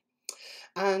apparently.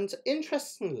 And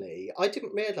interestingly, I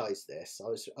didn't realise this. I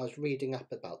was reading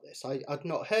up about this. I'd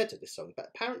not heard of this song, but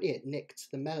apparently it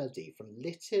nicked the melody from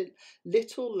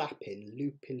Little Latin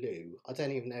Loopiloo. I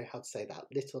don't even know how to say that.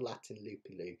 Little Latin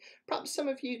Loopiloo. Perhaps some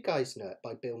of you guys know it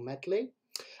by Bill Medley.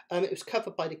 It was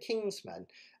covered by the Kingsmen.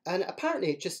 And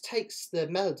apparently it just takes the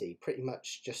melody pretty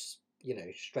much just, you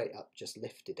know, straight up just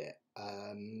lifted it.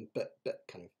 But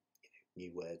kind of, you know,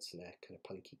 new words and kind of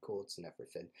punky chords and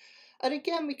everything. And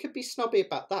again, we could be snobby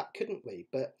about that, couldn't we?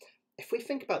 But if we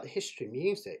think about the history of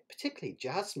music, particularly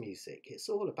jazz music, it's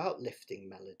all about lifting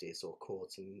melodies or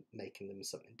chords and making them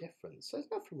something different. So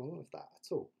there's nothing wrong with that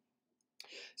at all.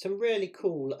 Some really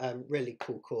cool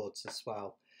chords as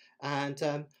well.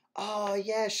 And oh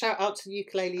yeah, shout out to the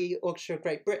Ukulele Orchestra of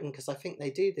Great Britain, because I think they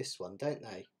do this one, don't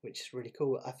they? Which is really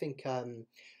cool. I think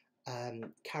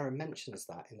Karen mentions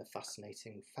that in the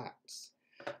Fascinating Facts.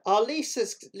 Oh,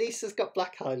 Lisa's got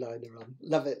black eyeliner on.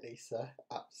 Love it, Lisa.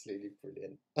 Absolutely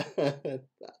brilliant.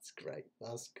 That's great.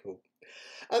 That's cool.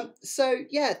 So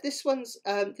yeah, this one's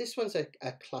a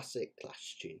classic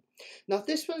Clash tune. Now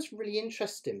this one's really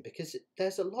interesting because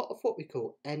there's a lot of what we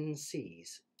call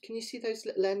NCs. Can you see those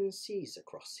little NCs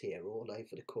across here all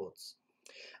over the chords?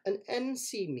 An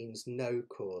NC means no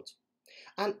chord.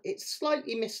 And it's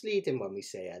slightly misleading when we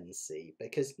say NC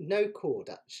because no chord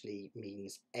actually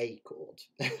means a chord.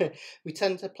 We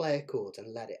tend to play a chord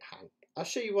and let it hang. I'll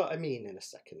show you what I mean in a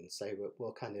second, so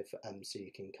we'll kind of so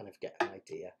you can kind of get an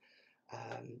idea.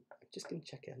 I'm just going to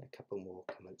check in a couple more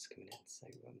comments coming in. So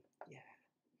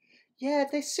yeah,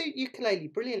 they suit ukulele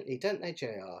brilliantly, don't they,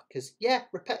 JR? Because yeah,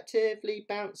 repetitively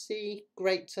bouncy,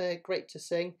 great to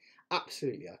sing.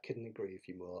 Absolutely, I couldn't agree with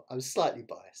you more. I'm slightly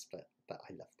biased, but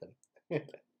I love them.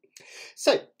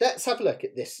 So let's have a look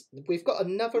at this. We've got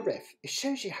another riff. It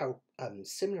shows you how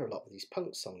similar a lot of these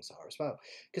punk songs are as well,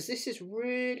 because this is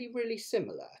really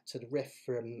similar to the riff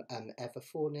from Ever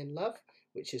Fallen in Love,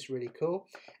 which is really cool.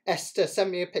 Esther,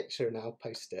 send me a picture and I'll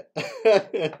post it.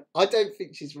 I don't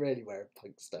think she's really wearing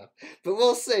punk stuff, but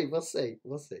we'll see.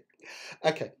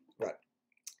 Okay, right.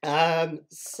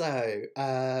 Let's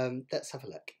have a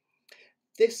look.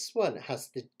 This one has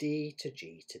the D to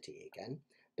G to D again.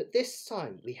 But this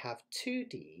time we have two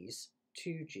Ds,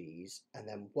 two Gs, and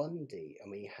then one D,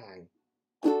 and we hang.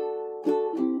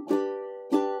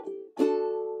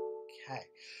 Okay,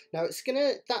 now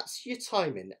that's your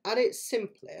timing. At its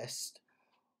simplest,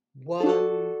 1,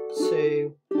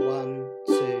 2, 1,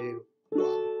 2,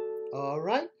 1. All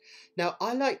right. Now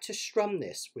I like to strum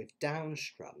this with down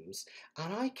strums,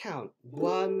 and I count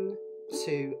 1,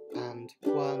 2, and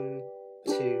 1,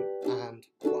 2, and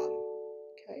 1.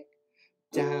 Okay.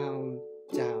 Down,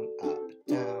 down, up,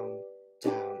 down,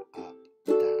 down, up,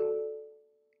 down.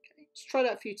 Okay, let's try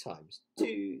that a few times.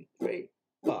 2, 3,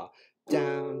 bar.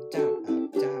 Down, down,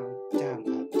 up, down, down,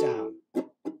 up, down.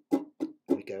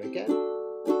 Here we go again.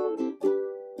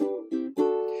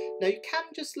 Now you can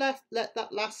just let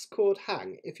that last chord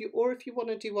hang. If you want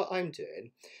to do what I'm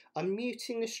doing, I'm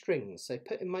muting the strings, so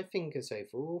putting my fingers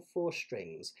over all 4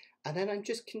 strings, and then I'm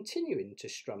just continuing to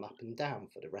strum up and down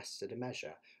for the rest of the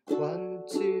measure. 1,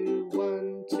 2,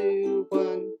 1, 2,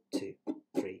 1, 2,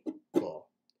 3, 4.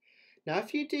 Now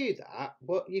if you do that,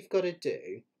 what you've got to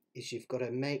do is you've got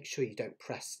to make sure you don't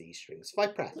press these strings. If I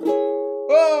press,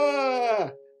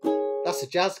 ah! That's a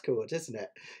jazz chord, isn't it?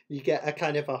 You get a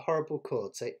kind of a horrible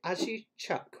chord. So as you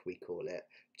chuck, we call it,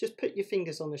 just put your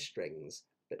fingers on the strings,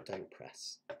 but don't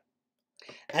press.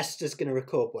 Esther's going to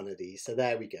record one of these, so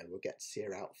there we go. We'll get to see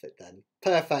her outfit then.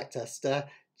 Perfect, Esther.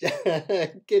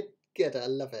 Good, good. I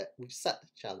love it. We've set the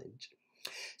challenge.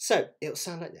 So it'll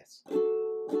sound like this.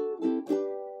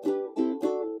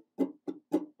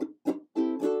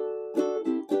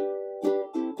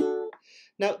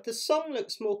 Now, the song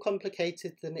looks more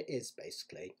complicated than it is,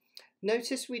 basically.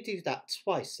 Notice we do that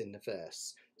twice in the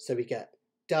verse. So we get,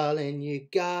 darling, you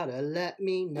gotta let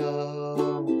me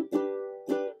know.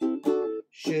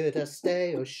 Should I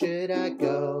stay or should I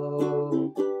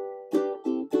go?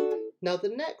 Now, the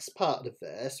next part of the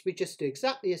verse, we just do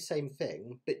exactly the same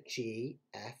thing, but G,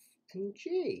 F, and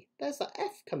G. There's that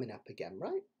F coming up again,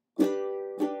 right?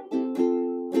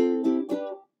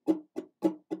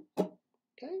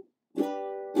 Okay.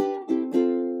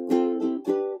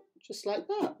 Just like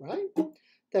that, right?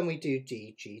 Then we do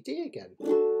D, G, D again.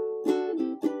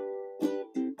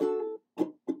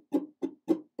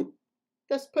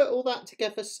 Let's put all that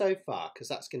together so far, because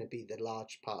that's going to be the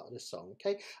large part of the song,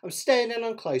 okay? I'm staying in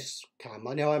on close cam.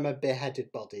 I know I'm a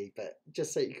beheaded body, but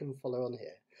just so you can follow on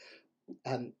here.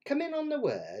 Come in on the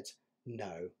word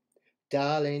no.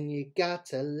 Darling, you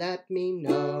gotta let me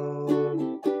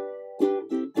know.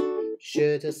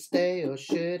 Should I stay or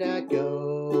should I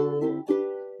go?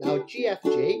 Now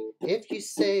GFG, if you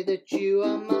say that you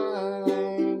are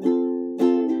mine,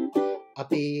 I'll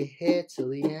be here till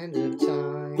the end of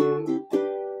time.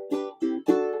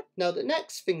 Now the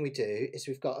next thing we do is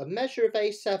we've got a measure of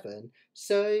A7,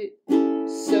 so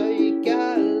you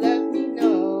gotta let me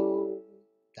know.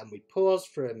 Then we pause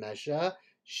for a measure.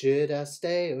 Should I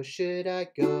stay or should I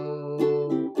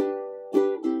go?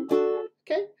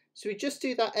 Okay, so we just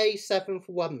do that A7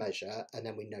 for one measure and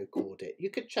then we no chord it. You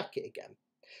could chuck it again.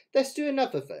 Let's do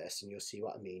another verse and you'll see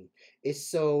what I mean.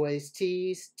 It's always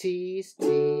tease, tease,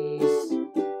 tease.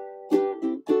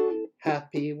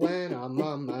 Happy when I'm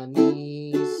on my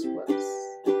knees. Whoops.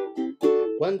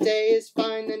 One day is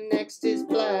fine, the next is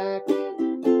black.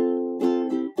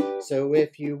 So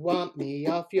if you want me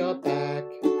off your back,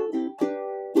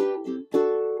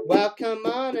 well, come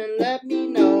on and let me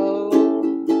know.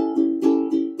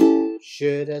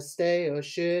 Should I stay or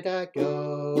should I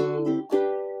go?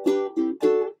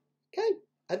 Okay,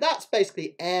 and that's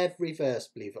basically every verse,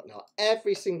 believe it or not.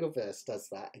 Every single verse does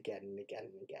that again and again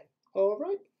and again. All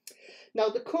right. Now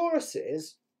the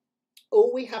choruses,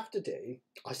 all we have to do,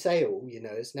 I say all, you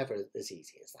know, it's never as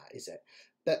easy as that, is it?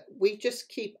 But we just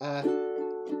keep a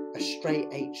straight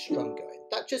H strum going.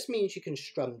 That just means you can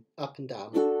strum up and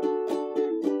down.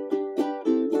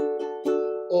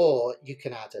 Or you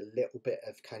can add a little bit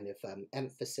of kind of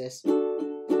emphasis with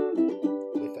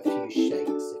a few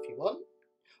shakes if you want.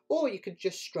 Or you could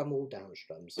just strum all down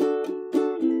strums.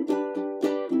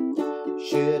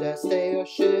 Should I stay or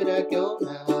should I go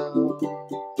now?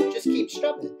 Just keep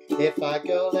strumming. If I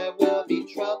go, there will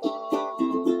be trouble.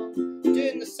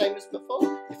 Doing the same as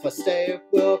before. If I stay, it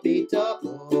will be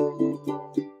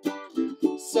double.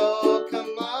 So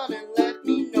come on and let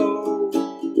me know.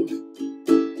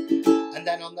 And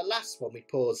then on the last one, we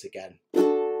pause again.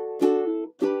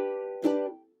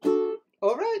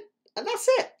 All right, and that's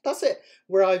it. That's it.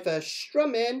 We're either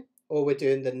strumming or we're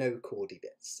doing the no chordy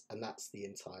bits, and that's the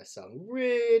entire song.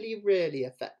 Really, really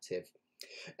effective.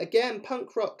 Again,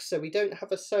 punk rock, so we don't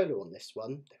have a solo on this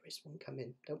one. There is one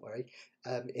coming, don't worry,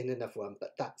 in another one,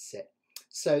 but that's it.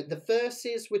 So the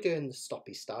verses, we're doing the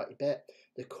stoppy starty bit.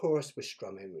 The chorus we're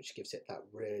strumming, which gives it that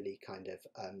really kind of,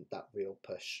 that real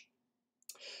push.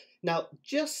 Now,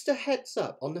 just a heads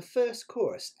up, on the first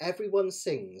chorus, everyone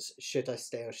sings Should I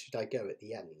Stay or Should I Go at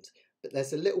the end. But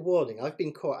there's a little warning. I've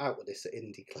been caught out with this at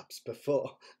indie clubs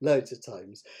before, loads of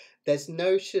times. There's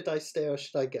no Should I Stay or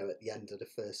Should I Go at the end of the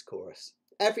first chorus.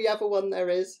 Every other one there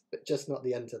is, but just not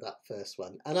the end of that first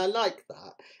one. And I like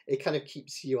that. It kind of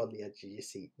keeps you on the edge of your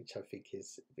seat, which I think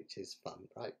is fun,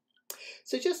 right?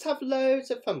 So just have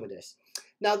loads of fun with this.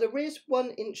 Now, there is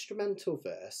one instrumental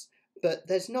verse, but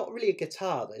there's not really a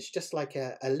guitar. There's just like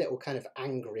a little kind of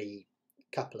angry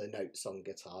couple of notes on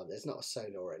guitar. There's not a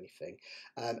solo or anything.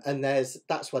 And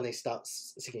that's when they start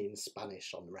singing in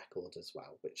Spanish on the record as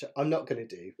well, which I'm not going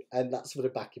to do. And that's for the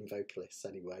backing vocalists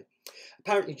anyway.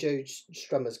 Apparently Joe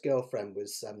Strummer's girlfriend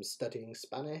was studying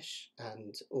Spanish,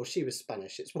 or she was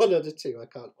Spanish. It's one of the two, I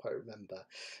can't quite remember.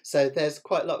 So there's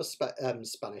quite a lot of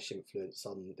Spanish influence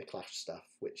on the Clash stuff,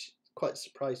 which quite a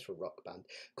surprise for a rock band.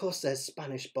 Of course, there's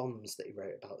Spanish Bombs that he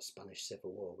wrote about the Spanish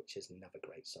Civil War, which is another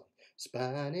great song.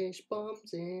 Spanish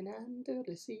bombs in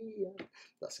Andalusia.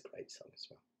 That's a great song as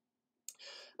well.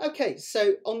 Okay,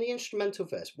 so on the instrumental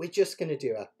verse, we're just going to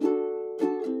do a...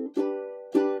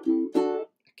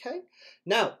 Okay,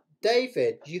 now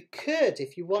David, you could,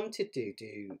 if you wanted to,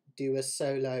 do a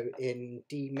solo in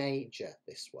D major,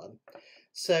 this one.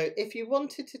 So if you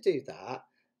wanted to do that,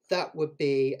 that would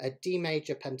be a D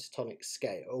major pentatonic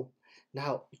scale.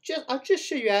 Now, I'll just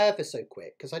show you ever so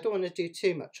quick, because I don't want to do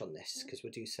too much on this, because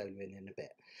we'll do soloing in a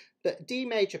bit. But D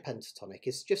major pentatonic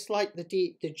is just like the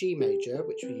G major,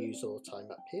 which we use all the time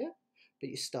up here, but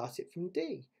you start it from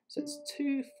D. So it's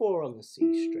 2-4 on the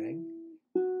C string,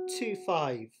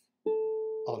 2-5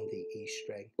 on the E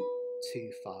string,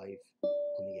 2-5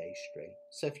 on the A string.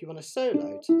 So if you want a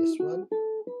solo to this one,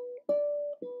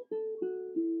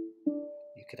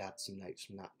 you could add some notes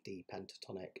from that D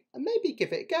pentatonic and maybe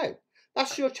give it a go.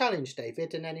 That's your challenge,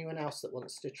 David, and anyone else that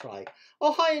wants to try.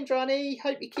 Oh, hi, Indrani.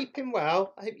 Hope you're keeping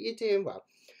well. I hope you're doing well.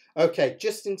 Okay,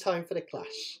 just in time for the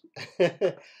clash.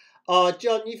 Oh,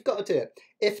 John, you've got to do it.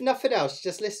 If nothing else,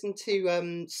 just listen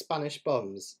to Spanish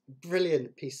Bombs.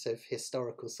 Brilliant piece of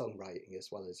historical songwriting as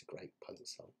well as a great punk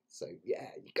song. So, yeah,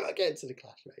 you've got to get into the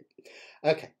clash, mate.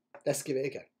 Okay, let's give it a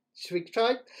go. Should we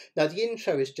try? Now, the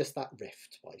intro is just that riff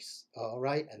twice, all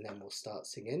right? And then we'll start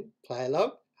singing. Play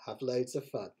along, have loads of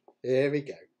fun. Here we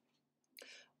go.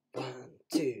 1,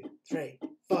 2, 3,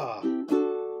 4.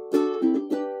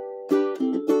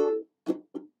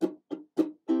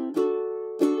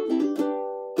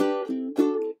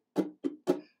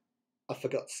 I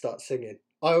forgot to start singing.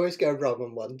 I always go wrong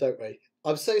on one, don't we?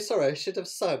 I'm so sorry. I should have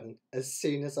sung as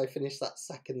soon as I finished that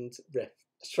second riff.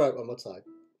 Let's try it one more time.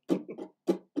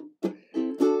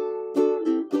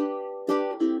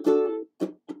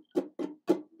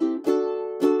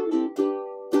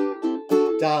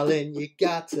 Darling, you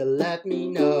got to let me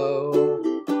know.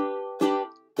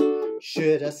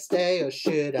 Should I stay or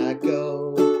should I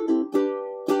go?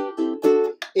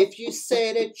 If you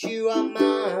say that you are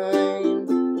mine,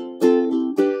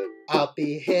 I'll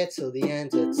be here till the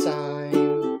end of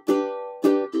time.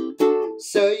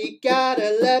 So you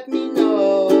gotta let me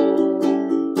know.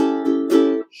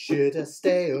 Should I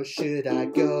stay or should I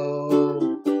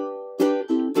go?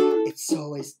 It's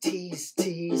always tease,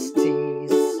 tease,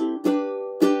 tease.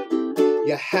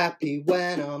 You're happy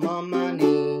when I'm on my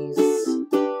knees.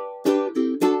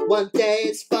 One day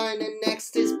it's fine and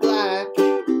next is black.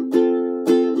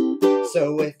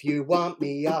 So if you want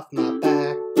me off my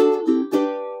back,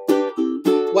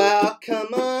 well,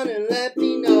 come on and let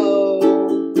me know.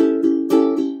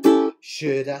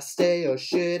 Should I stay or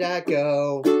should I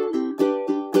go?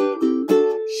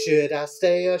 Should I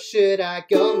stay or should I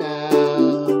go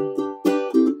now?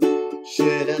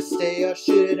 Should I stay or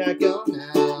should I go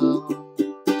now?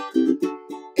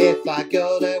 If I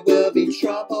go, there will be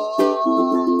trouble.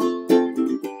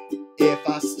 If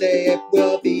I stay, it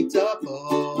will be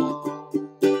double.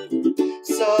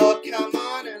 So come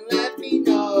on and let me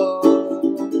know.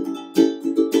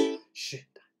 Should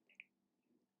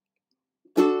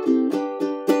I?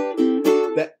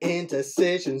 The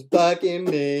indecision's bugging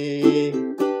me.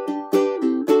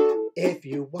 If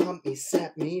you want me,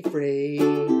 set me free.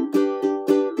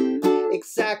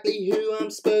 Exactly who I'm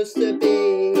supposed to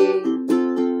be.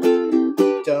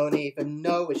 Don't even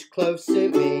know which close to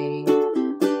me.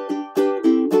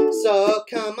 So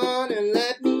come on and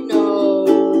let me know.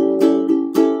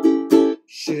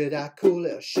 Should I cool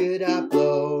it or should I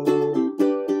blow?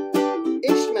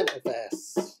 Instrumental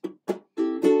verse.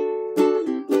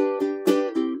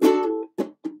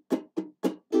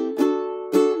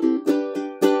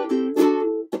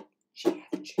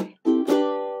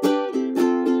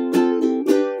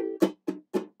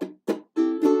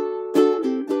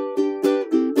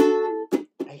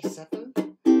 A7.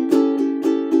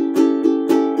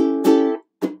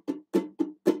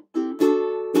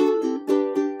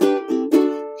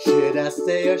 Should I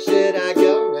stay or should I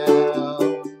go now?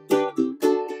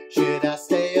 Should I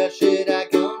stay or should I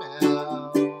go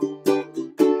now?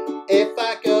 If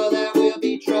I go, there will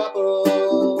be trouble.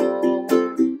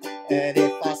 And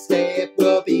if I stay, it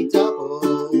will be double.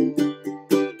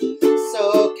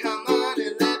 So come on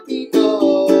and let me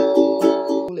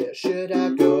know. Should I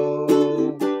go?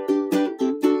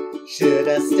 Should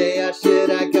I stay or should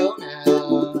I go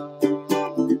now?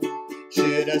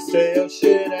 Should I stay or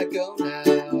should I go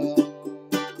now?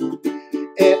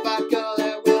 If I go,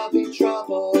 there will be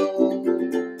trouble.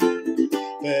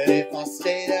 But if I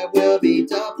stay, there will be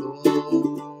double.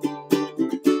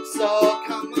 So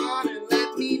come on and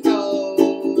let me know.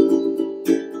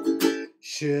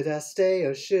 Should I stay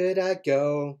or should I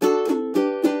go?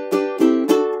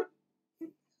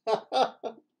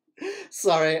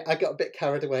 Sorry, I got a bit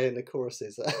carried away in the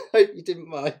choruses. I hope you didn't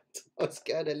mind. I was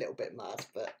going a little bit mad,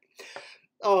 but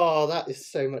oh, that is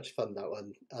so much fun, that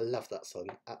one. I love that song.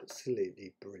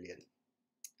 Absolutely brilliant.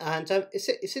 And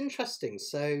it's interesting.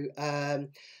 So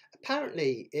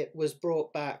apparently it was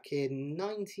brought back in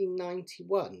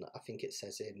 1991. I think it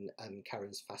says in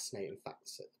Karen's fascinating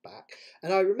facts at the back,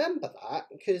 and I remember that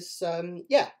because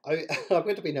yeah, I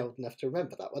would have been old enough to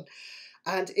remember that one.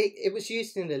 And it was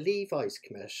used in a Levi's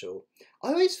commercial. I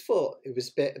always thought it was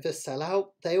a bit of a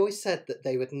sellout. They always said that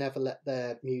they would never let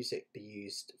their music be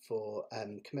used for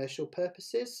commercial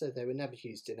purposes, so they were never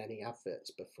used in any adverts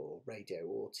before, radio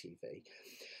or TV.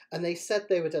 And they said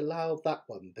they would allow that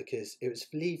one because it was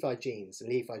for Levi jeans, and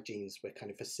Levi jeans were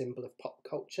kind of a symbol of pop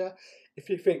culture.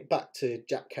 If you think back to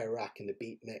Jack Kerouac and the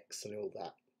Beat Mix and all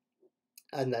that,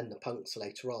 and then the punks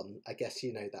later on, I guess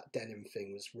that denim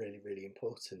thing was really, really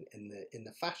important in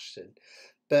the fashion.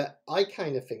 But I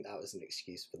kind of think that was an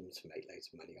excuse for them to make loads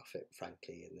of money off it,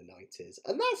 frankly, in the 90s.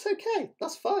 And that's okay.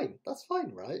 That's fine. That's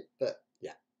fine, right? But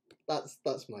yeah,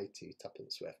 that's my two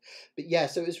tuppence worth. But yeah,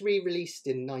 so it was re-released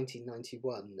in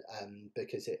 1991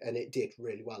 because it did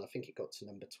really well. I think it got to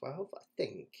number 12. I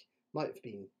think might have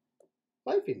even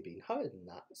been higher than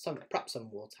that. Perhaps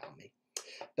someone will tell me.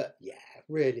 But yeah,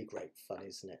 really great fun,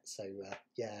 isn't it? So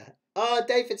yeah. Oh,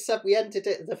 David said we ended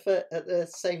it at the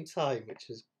same time, which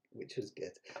was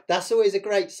good. That's always a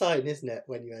great sign, isn't it?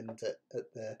 When you end it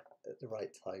at the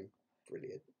right time.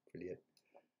 Brilliant, brilliant.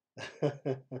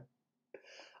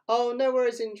 Oh, no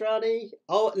worries, Indrani.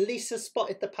 Oh, Lisa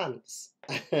spotted the pants.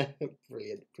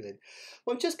 Brilliant, brilliant.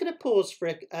 Well, I'm just going to pause for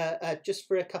just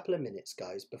for a couple of minutes,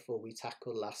 guys, before we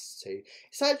tackle the last two.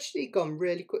 It's actually gone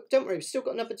really quick. Don't worry, we've still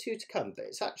got another two to come, but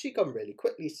it's actually gone really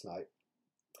quickly tonight.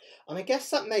 And I guess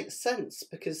that makes sense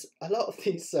because a lot of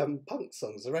these punk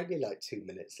songs are only like 2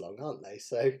 minutes long, aren't they?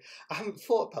 So I haven't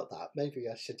thought about that. Maybe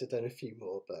I should have done a few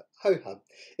more, but ho hum.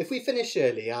 If we finish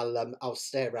early, I'll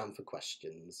stay around for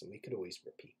questions, and we could always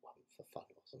repeat one for fun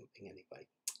or something anyway.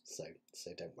 So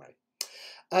don't worry.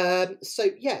 So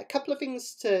yeah, a couple of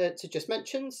things to just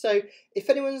mention. So if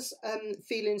anyone's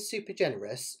feeling super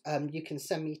generous, you can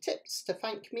send me tips to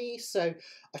thank me. So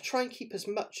I try and keep as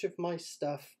much of my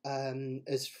stuff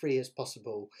as free as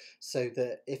possible, so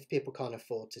that if people can't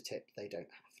afford to tip, they don't have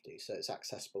to. So it's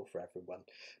accessible for everyone.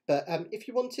 But if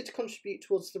you wanted to contribute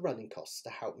towards the running costs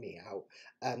to help me out,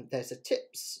 there's a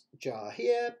tips jar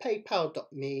here,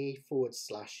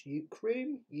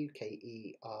 paypal.me/Ukeroom,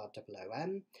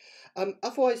 UKEROOM.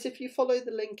 Otherwise, if you follow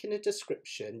the link in the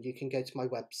description, you can go to my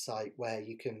website where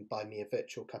you can buy me a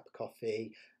virtual cup of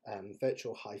coffee,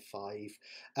 virtual high five.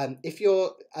 If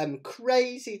you're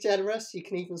crazy generous, you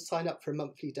can even sign up for a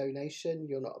monthly donation.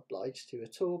 You're not obliged to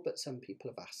at all, but some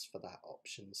people have asked for that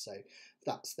option, so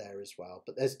that's there as well.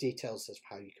 But there's details of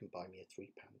how you can buy me a £3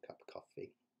 cup of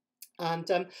coffee.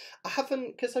 And I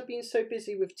haven't, because I've been so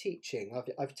busy with teaching,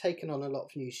 I've taken on a lot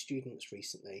of new students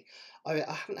recently. I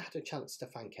haven't had a chance to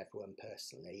thank everyone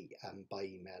personally by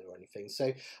email or anything.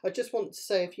 So I just want to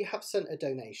say, if you have sent a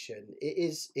donation, it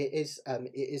is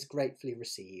gratefully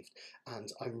received,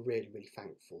 and I'm really, really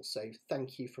thankful. So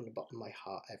thank you from the bottom of my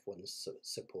heart, everyone that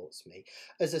supports me.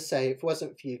 As I say, if it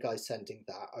wasn't for you guys sending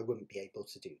that, I wouldn't be able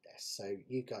to do this. So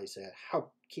you guys are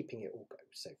keeping it all go.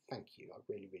 So thank you. I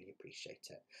really, really appreciate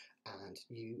it. And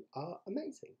you are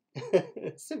amazing.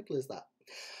 Simple as that.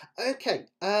 Okay,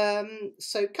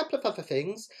 so a couple of other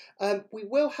things. We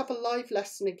will have a live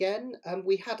lesson again.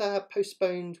 We had a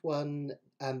postponed one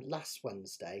last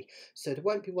Wednesday, so there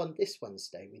won't be one this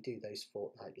Wednesday. We do those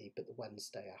fortnightly, but the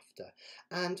Wednesday after.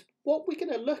 And what we're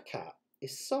going to look at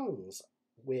is songs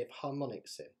with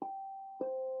harmonics in,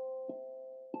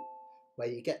 where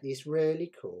you get these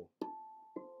really cool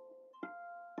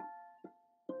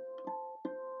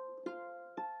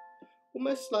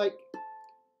almost like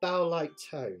bow-like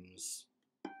tones.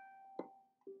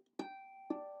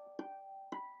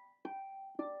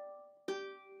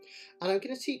 And I'm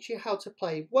going to teach you how to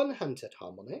play one-handed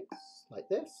harmonics, like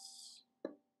this,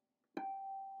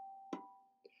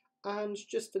 and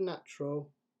just a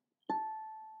natural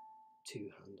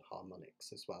two-hand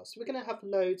harmonics as well. So we're going to have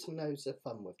loads and loads of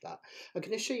fun with that. I'm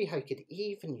going to show you how you could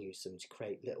even use them to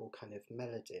create little kind of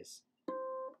melodies.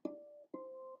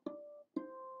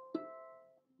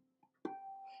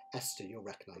 Esther, you'll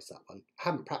recognise that one. I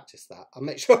haven't practised that. I'll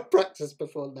make sure I practice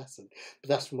before lesson, but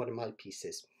that's from one of my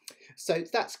pieces. So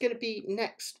that's going to be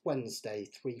next Wednesday,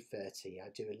 3:30. I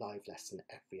do a live lesson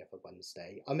every other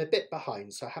Wednesday. I'm a bit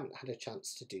behind, so I haven't had a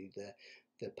chance to do the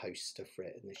poster for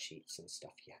it and the sheets and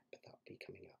stuff yet, but that'll be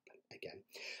coming up again.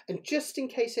 And just in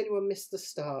case anyone missed the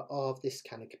start of this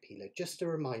Kanikapila, just a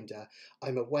reminder,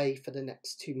 I'm away for the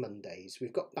next 2 Mondays.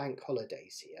 We've got bank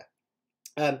holidays here.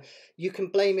 You can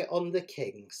blame it on the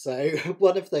king. So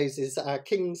one of those is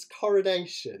King's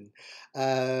coronation.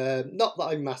 Not that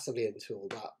I'm massively into all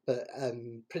that, but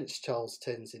Prince Charles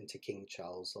turns into King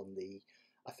Charles on the,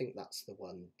 I think that's the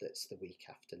one that's the week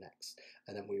after next.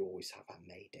 And then we always have our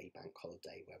May Day bank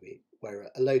holiday where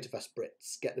a load of us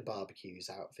Brits get the barbecues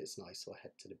out if it's nice or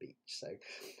head to the beach.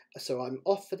 So I'm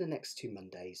off for the next 2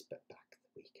 Mondays, but back the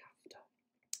week after.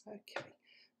 Okay,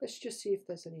 let's just see if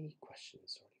there's any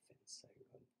questions or anything. So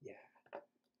yeah.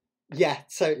 Yeah,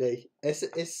 totally.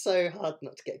 It's so hard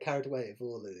not to get carried away with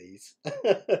all of these.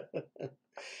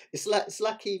 It's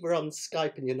lucky we're on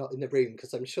Skype and you're not in the room,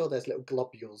 because I'm sure there's little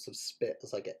globules of spit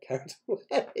as I get carried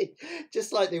away,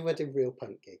 just like they would in real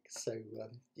punk gigs. So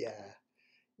yeah,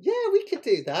 we could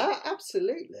do that.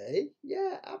 Absolutely.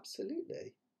 Yeah,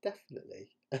 absolutely, definitely.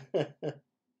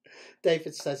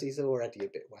 David says he's already a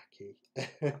bit wacky.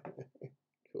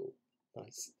 Cool,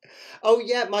 nice. Oh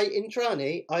yeah, my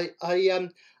Indrani. I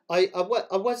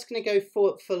was going to go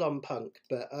full on punk,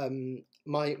 but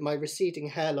my receding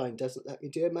hairline doesn't let me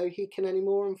do a Mohican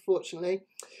anymore, unfortunately.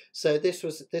 So this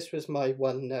was my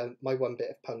one bit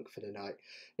of punk for the night.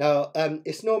 Now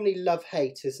it's normally love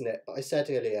hate, isn't it? But I said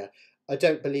earlier I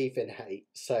don't believe in hate,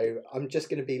 so I'm just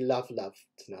going to be love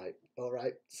tonight. All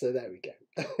right. So there we go.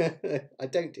 I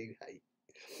don't do hate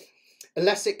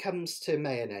unless it comes to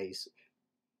mayonnaise.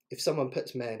 If someone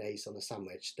puts mayonnaise on a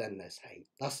sandwich, then there's hate.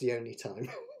 That's the only time.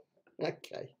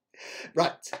 Okay,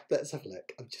 right, let's have a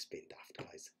look. I'm just being daft,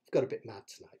 guys. I've got a bit mad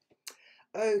tonight.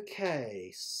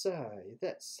 Okay, so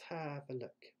let's have a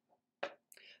look.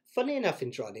 Funny enough,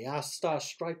 Indrani, our star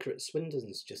striker at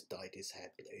Swindon's just dyed his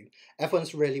hair blue.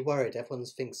 Everyone's really worried. Everyone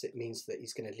thinks it means that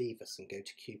he's going to leave us and go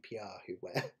to QPR, who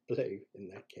wear blue in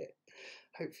their kit.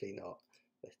 Hopefully not.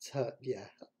 But yeah.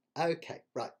 Okay,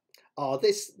 right. Oh,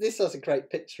 this has a great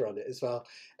picture on it as well.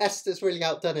 Esther's really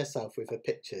outdone herself with her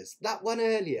pictures. That one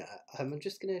earlier, I'm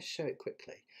just going to show it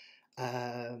quickly.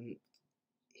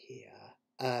 Here.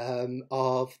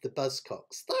 Of the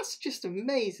Buzzcocks. That's just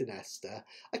amazing, Esther.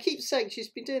 I keep saying she's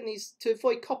been doing these to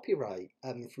avoid copyright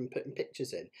from putting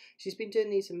pictures in. She's been doing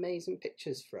these amazing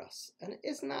pictures for us. And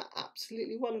isn't that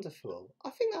absolutely wonderful? I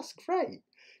think that's great.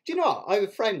 Do you know what? I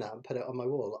would frame that and put it on my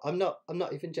wall. I'm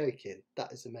not even joking.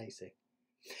 That is amazing.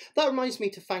 That reminds me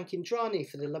to thank Indrani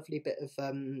for the lovely bit of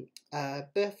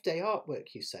birthday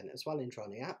artwork you sent as well,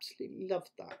 Indrani. I absolutely loved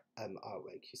that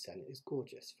artwork you sent. It was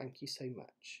gorgeous. Thank you so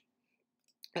much.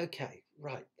 Okay,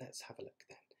 right, let's have a look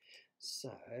then.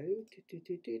 So, here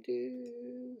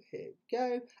we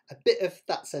go. A bit of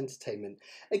That's Entertainment.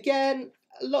 Again,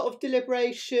 a lot of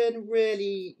deliberation.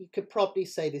 Really, you could probably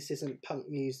say this isn't punk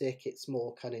music. It's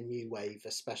more kind of new wave,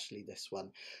 especially this one.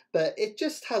 But it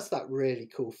just has that really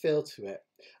cool feel to it.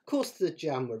 Of course, the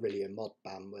Jam were really a mod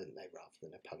band, weren't they, rather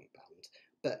than a punk band.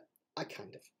 But I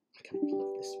kind of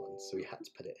love this one, so we had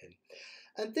to put it in.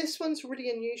 And this one's really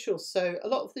unusual. So a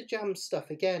lot of the Jam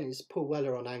stuff, again, is Paul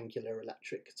Weller on angular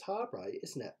electric guitar, right,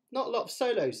 isn't it? Not a lot of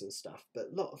solos and stuff, but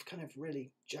a lot of kind of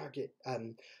really jagged,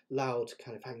 loud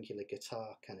kind of angular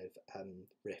guitar kind of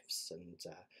riffs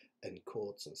and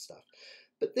chords and stuff.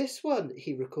 But this one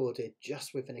he recorded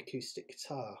just with an acoustic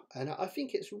guitar, and I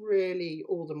think it's really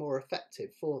all the more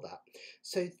effective for that.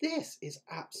 So this is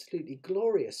absolutely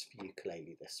glorious for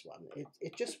ukulele, this one.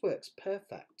 It just works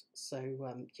perfect. So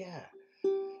yeah.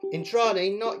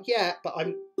 Indrani, not yet, but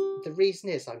the reason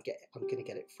is I'm going to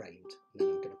get it framed, and then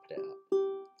I'm going to put it up.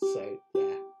 So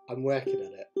yeah, I'm working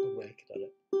on it.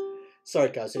 Sorry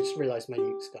guys, I just realised my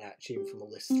uke's gone out of tune from all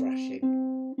this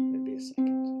thrashing. Maybe a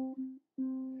second.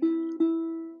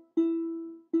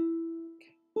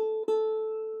 Okay.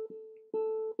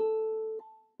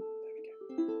 There we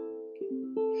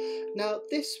go. Now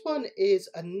this one is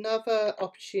another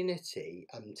opportunity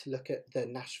to look at the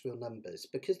Nashville numbers,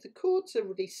 because the chords are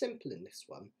really simple in this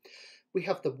one. We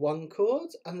have the one chord,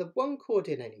 and the one chord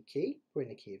in any key, we're in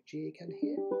the key of G again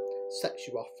here, sets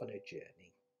you off on a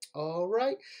journey. All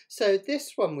right, so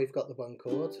this one we've got the one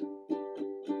chord,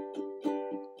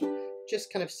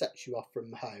 just kind of sets you off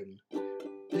from home.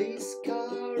 Police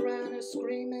car and a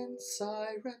screaming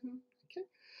siren. Okay.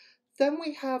 Then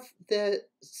we have the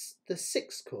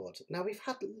sixth chord. Now we've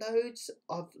had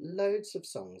loads of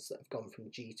songs that have gone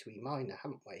from G to E minor,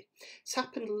 haven't we? It's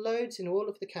happened loads in all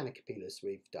of the Kanikapilas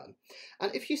we've done.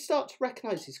 And if you start to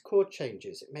recognise these chord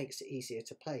changes, it makes it easier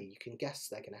to play. You can guess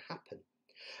they're going to happen.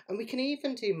 And we can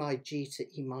even do my G to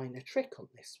E minor trick on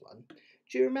this one.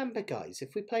 Do you remember, guys,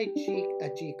 if we played a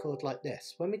G chord like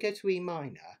this, when we go to E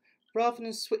minor, rather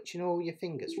than switching all your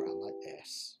fingers around like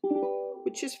this,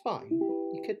 which is fine,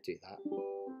 you could do that.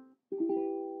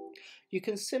 You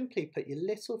can simply put your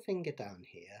little finger down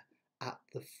here at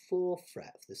the 4th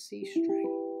fret of the C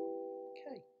string.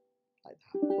 Okay, like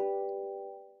that.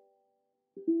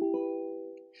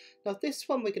 Now this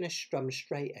one we're going to strum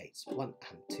straight 8s. 1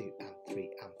 and 2 and 3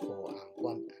 and 4 and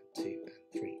 1 and 2 and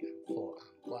 3 and 4 and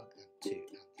 1 and 2 and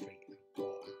 3 and 4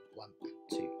 and 1 and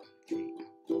 2 and 3 and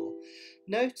 4.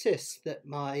 Notice that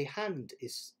my hand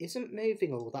isn't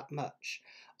moving all that much.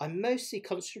 I'm mostly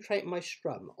concentrating my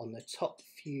strum on the top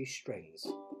few strings.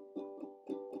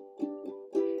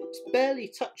 It's barely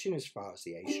touching as far as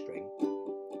the A string.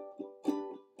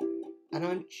 And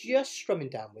I'm just strumming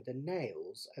down with the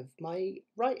nails of my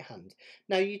right hand.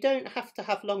 Now you don't have to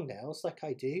have long nails like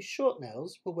I do. Short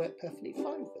nails will work perfectly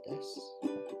fine for this.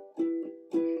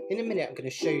 In a minute I'm going to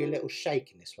show you a little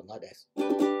shake in this one like this.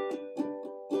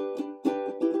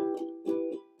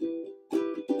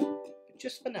 But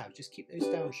just for now, just keep those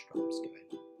down strums going.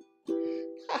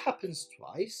 That happens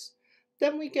twice.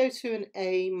 Then we go to an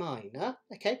A minor.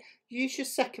 Okay, use your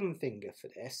second finger for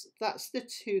this. That's the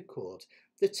 2 chord.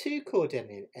 The 2 chord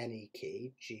in any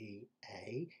key, G,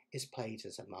 A, is played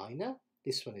as a minor.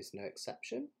 This one is no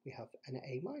exception. We have an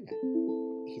A minor.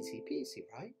 Easy peasy,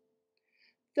 right?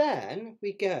 Then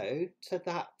we go to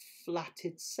that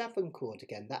flatted 7 chord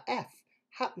again, that F,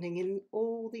 happening in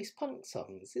all these punk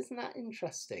songs. Isn't that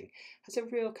interesting? Has a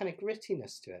real kind of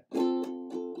grittiness to it.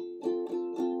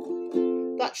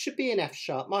 That should be an F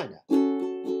sharp minor.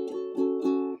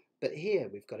 But here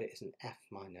we've got it as an F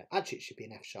minor. Actually, it should be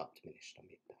an F sharp diminished.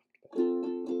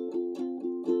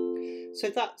 So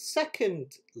that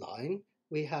second line,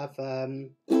 we have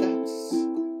that's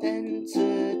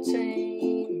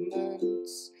entertainment.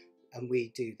 And we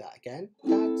do that again.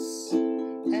 That's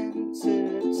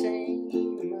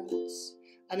entertainment.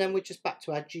 And then we're just back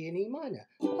to our G and E minor.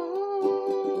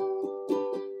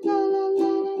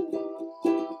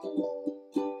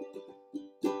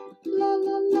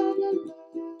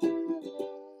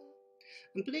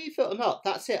 And believe it or not,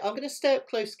 that's it. I'm going to stay up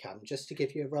close cam just to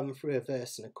give you a run through a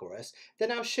verse and a chorus. Then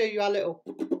I'll show you our little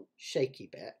shaky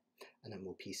bit and then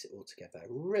we'll piece it all together.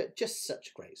 Just such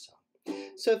a great song.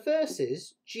 So verse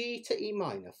is G to E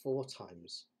minor 4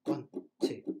 times. 1,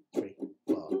 2, 3,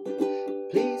 4.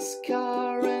 Police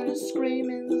car and a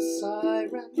screaming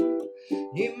siren,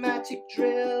 pneumatic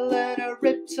drill and a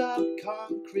ripped up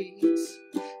concrete,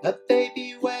 a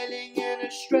baby wailing and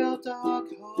a stray dog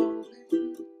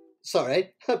howling.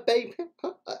 Sorry,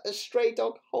 a stray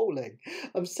dog howling.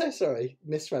 I'm so sorry,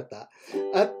 misread that.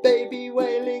 A baby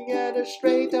wailing and a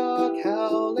stray dog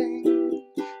howling.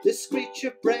 The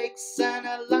screecher breaks and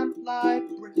a lamplight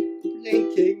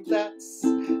blinking. That's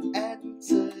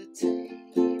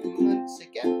entertainment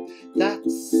again.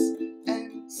 That's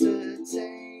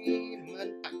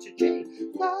entertainment. Back to J.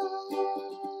 La, la,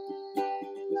 la,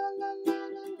 la, la,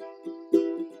 la.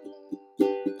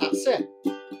 That's it.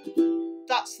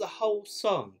 That's the whole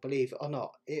song, believe it or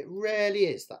not. It really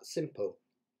is that simple.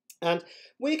 And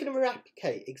we're going to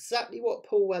replicate exactly what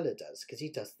Paul Weller does, because he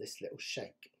does this little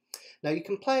shake. Now you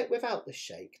can play it without the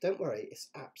shake. Don't worry, it's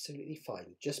absolutely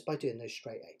fine, just by doing those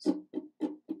straight 8s.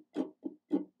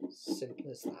 Simple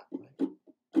as that, right?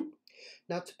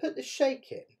 Now to put the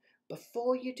shake in,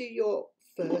 before you do your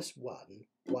first 1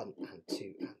 and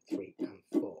 2 and 3 and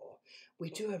 4,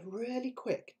 we do a really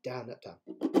quick down, up, down.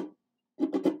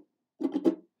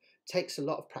 Takes a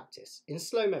lot of practice. In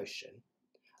slow motion,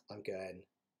 I'm going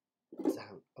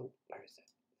down. Oh, where is it?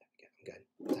 There we go.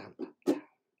 I'm going down, up, down.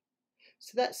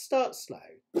 So let's start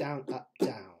slow. Down, up,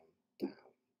 down, down,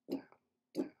 down,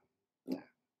 down, down,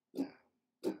 down, down,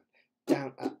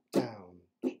 down, up, down,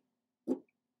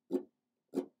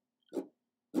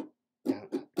 down,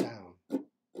 up, down,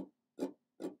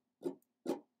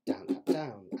 down, up,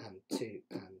 down, and 2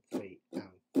 and 3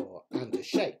 and 4, and a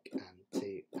shake, and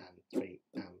 2 and 3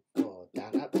 and 4,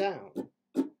 down, up, down.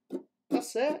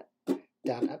 That's it.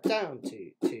 Down, up, down,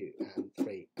 2, 2 and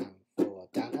 3 and 4,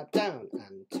 down, up, down,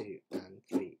 and 2 and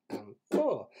 3 and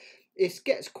 4. It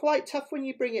gets quite tough when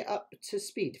you bring it up to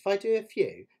speed. If I do a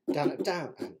few, down, up,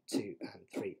 down, and 2 and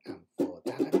 3 and 4,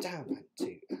 down, up, down, and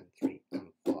 2 and 3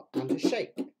 and 4, and a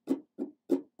shake,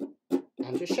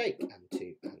 and a shake, and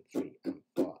 2 and 3 and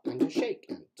 4, and a shake,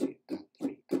 and 2 and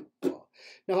 3 and 4.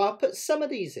 Now I'll put some of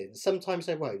these in, sometimes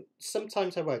I won't.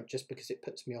 Sometimes I won't, just because it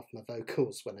puts me off my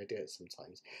vocals when I do it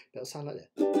sometimes. But it'll sound like this.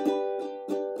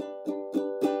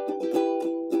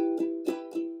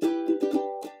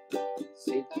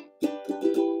 See that?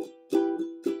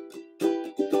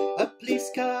 A police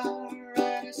car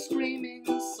and a screaming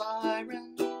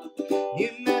siren,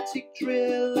 pneumatic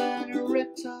drill and a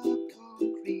ripped up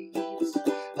concrete,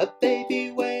 a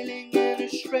baby wailing and a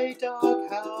stray dog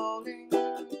howling.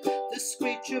 The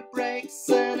screecher breaks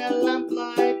and a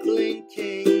lamplight blinks.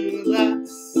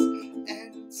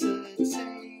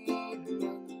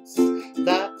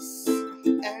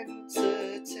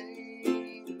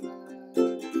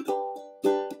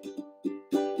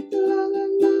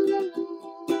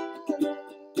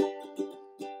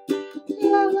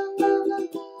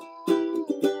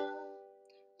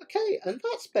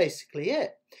 basically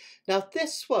it. Now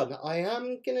this one, I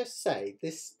am going to say,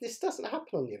 this doesn't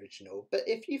happen on the original, but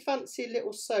if you fancy a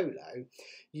little solo,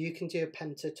 you can do a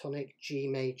pentatonic G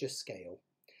major scale.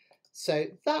 So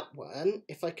that one,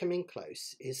 if I come in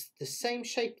close, is the same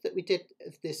shape that we did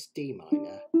of this D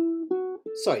major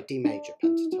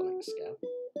pentatonic scale.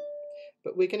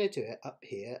 But we're going to do it up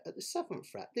here at the 7th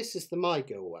fret. This is the My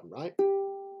Girl one, right?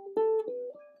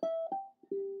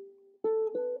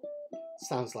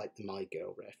 Sounds like the My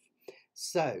Girl riff.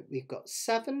 So we've got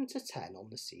 7 to 10 on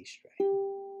the C string.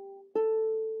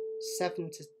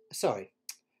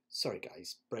 Sorry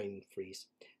guys, brain freeze.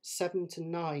 7 to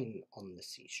 9 on the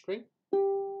C string.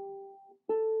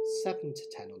 7 to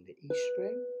 10 on the E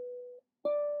string.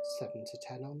 7 to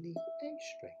 10 on the A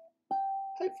string.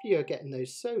 Hopefully you're getting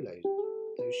those solos,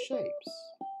 those shapes.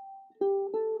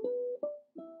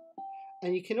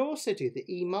 And you can also do the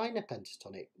E minor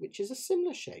pentatonic, which is a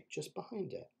similar shape just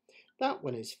behind it. That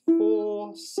one is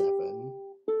 4, 7,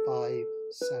 5,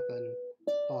 7,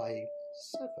 5,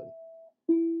 7.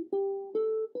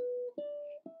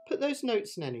 Put those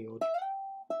notes in any order.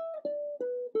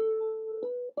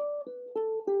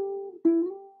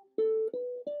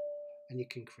 And you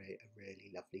can create a really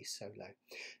lovely solo.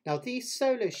 Now these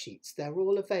solo sheets, they're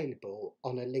all available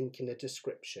on a link in the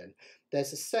description.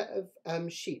 There's a set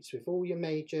of sheets with all your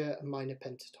major and minor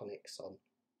pentatonics on,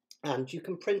 and you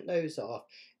can print those off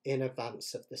in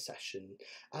advance of the session.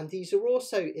 And these are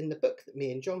also in the book that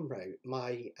me and John wrote,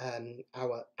 my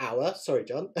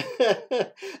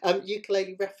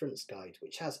ukulele reference guide,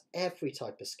 which has every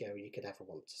type of scale you could ever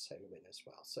want to solo in as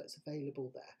well. So it's available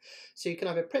there. So you can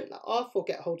either print that off or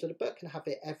get hold of the book and have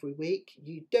it every week.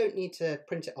 You don't need to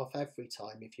print it off every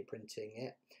time if you're printing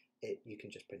it. You can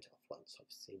just print it off once,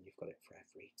 obviously, and you've got it for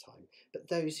every time. But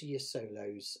those are your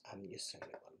solos and your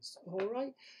solo ones. All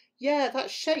right. Yeah,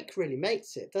 that shake really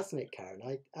makes it, doesn't it, Karen?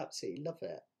 I absolutely love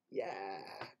it. Yeah,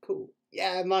 cool.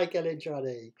 Yeah, my girl and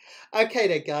Johnny. Okay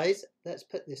then, guys, let's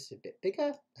put this a bit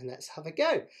bigger and let's have a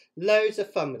go. Loads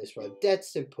of fun with this one. Dead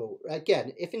simple.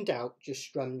 Again, if in doubt, just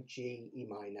strum G, E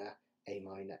minor, A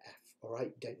minor, F. All right,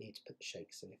 you don't need to put the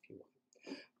shakes in if you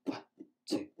want.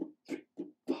 1, 2, 3,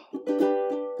 4.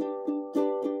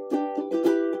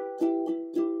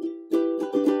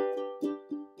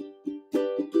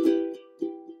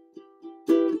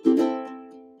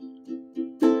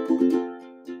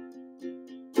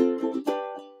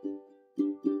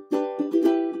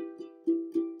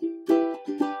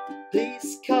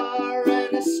 Police car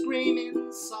and a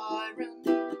screaming siren,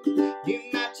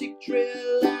 pneumatic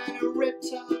drill and a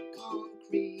ripped up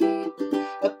concrete,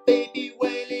 a baby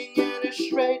wailing and a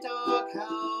stray dog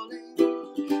howling,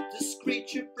 the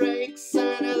screech of brakes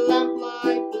and a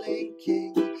lamplight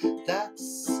blinking.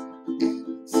 That's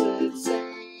entertainment.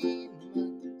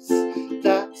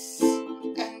 That's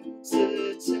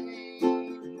entertainment.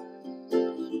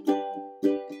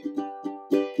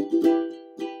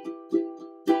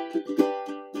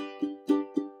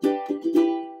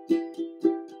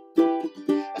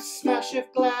 A smash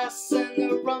of glass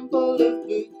and a rumble of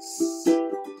boots,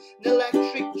 an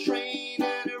electric train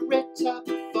and a ripped up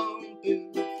phone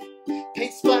booth,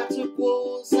 paint splattered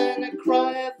walls and a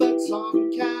cry of a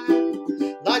tomcat,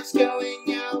 lights going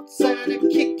out and a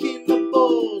kick in the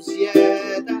balls.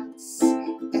 Yeah, that's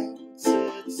entertainment.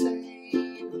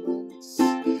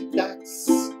 That's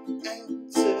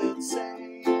entertainment.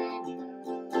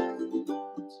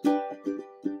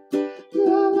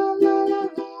 La la la la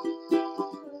la.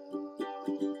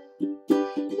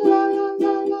 La la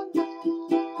la la la.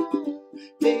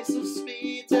 Days of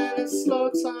speed and a slow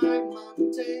time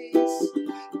Mondays,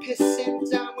 pissing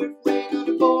down with rain on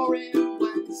a boring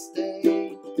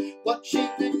Wednesday, watching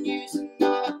the news and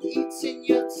not eating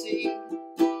your tea,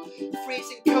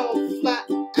 freezing cold flat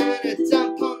and a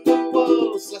damp on the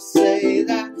walls. I say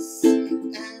that's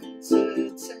entertainment.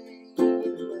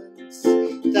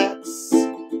 That's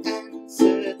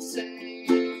entertainment.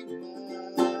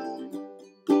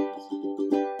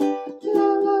 La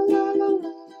la la la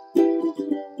la.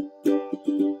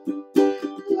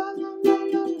 La la la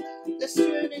la la. Let's do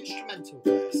an instrumental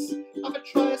verse. Have a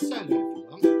try a solo if you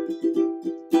want.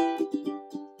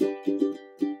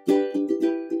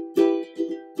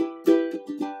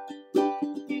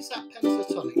 Use that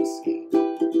pentatonic scale.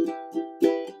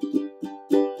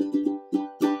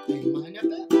 A minor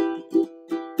bit.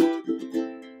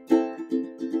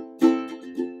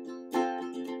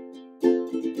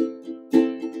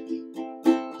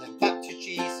 Then back to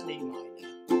G's and E minor.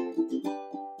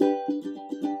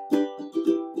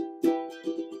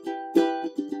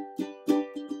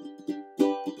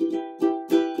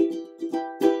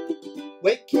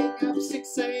 Waking up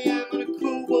 6 AM on a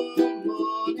cool warm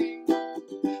morning,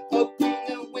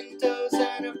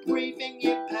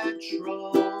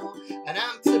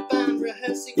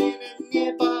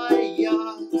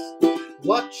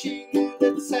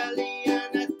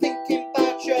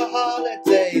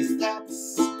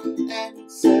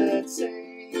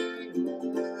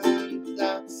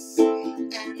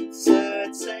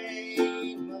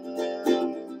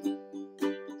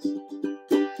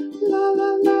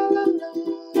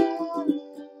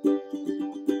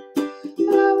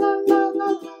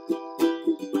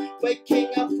 waking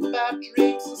up from bad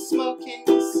dreams and smoking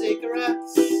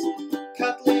cigarettes,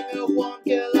 cuddling a warm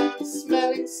girl and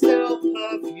smelling stale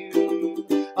perfume.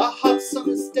 A hot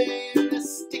summer's day in a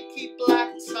sticky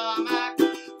black tarmac,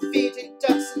 feeding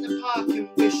ducks in the park and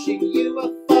wishing you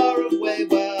were far away.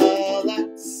 Well,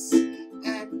 that's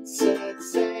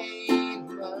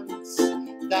entertainment.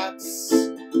 That's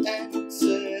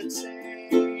entertainment.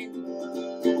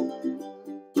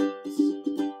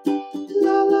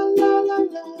 La la la la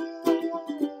la.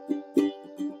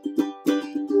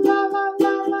 La la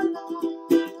la la la.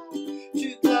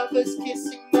 Two lovers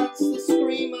kissing, that's the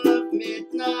scream of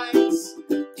midnight.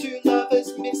 Two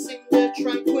lovers missing the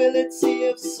tranquility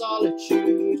of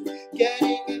solitude,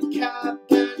 getting a cab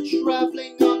and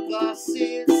travelling on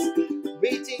buses,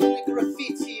 reading the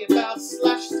graffiti about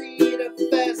slash seed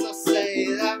affairs. I say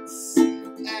that's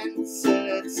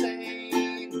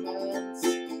entertainment.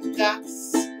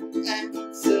 That's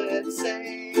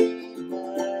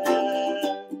entertainment.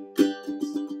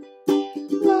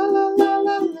 La la la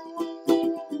la la.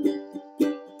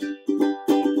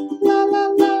 La la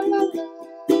la la la.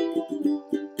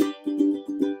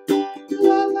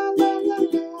 La la la la la. La la la la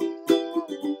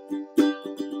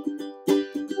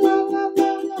la. La la la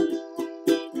la la.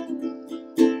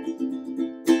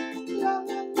 La la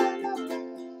la la la.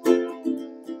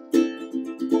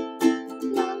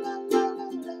 La la la la la.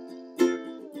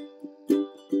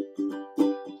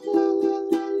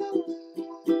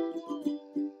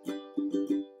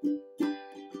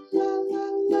 La la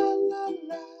la la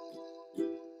la.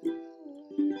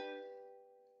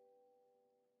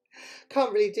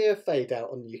 Can't really do a fade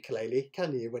out on the ukulele,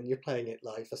 can you, when you're playing it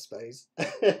live, I suppose?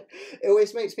 It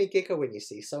always makes me giggle when you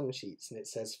see song sheets and it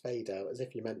says fade out, as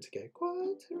if you're meant to go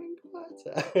quieter and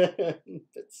quieter.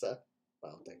 But,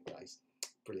 well done, guys.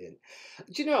 Brilliant.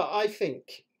 Do you know what I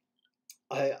think?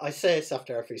 I say this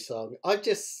after every song. I'm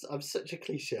such a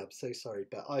cliche, I'm so sorry,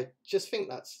 but I just think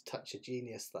that's a touch of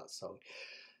genius, that song.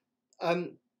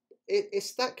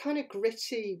 It's that kind of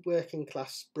gritty working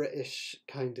class British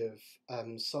kind of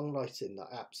songwriting that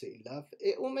I absolutely love.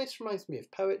 It almost reminds me of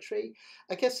poetry.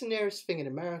 I guess the nearest thing in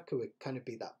America would kind of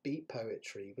be that beat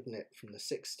poetry, wouldn't it, from the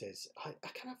 60s. I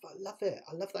love it.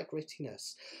 I love that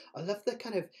grittiness. I love the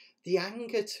kind of the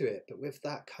anger to it, but with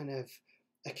that kind of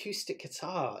acoustic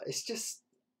guitar. It's just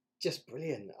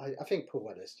brilliant. I think Paul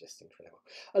Weller's just incredible.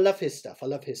 I love his stuff. I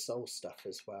love his soul stuff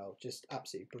as well. Just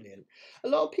absolutely brilliant. A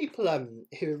lot of people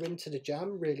who are into the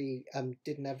Jam really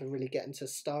didn't ever really get into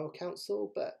Style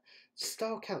Council, but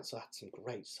Style Council had some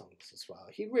great songs as well.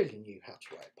 He really knew how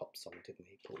to write a pop song, didn't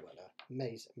he, Paul Weller?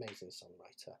 Amazing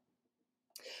songwriter.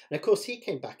 And of course, he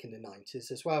came back in the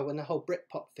 90s as well. When the whole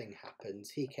Britpop thing happened,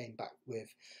 he came back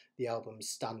with the album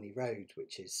Stanley Road,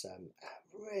 which is a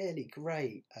really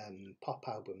great pop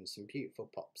album, some beautiful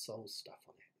pop soul stuff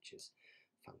on it, which is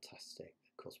fantastic.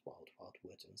 Of course, Wild Wild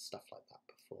Wood and stuff like that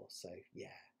before. So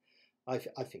yeah, I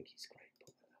think he's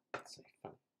great. So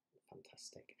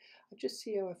fantastic. I just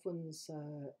see how everyone's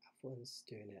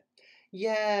doing it.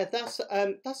 Yeah, that's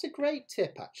a great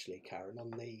tip actually, Karen,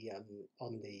 on the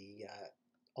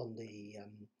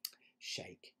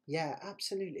shake. Yeah,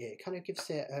 absolutely. It kind of gives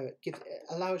it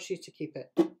allows you to keep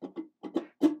it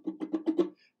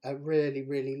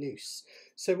really loose.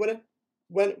 So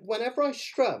whenever I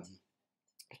strum,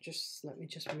 let me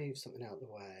just move something out of the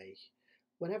way.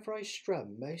 Whenever I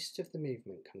strum, most of the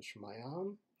movement comes from my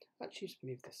arm. Actually, just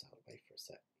move this out of the way for a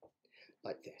sec,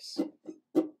 like this.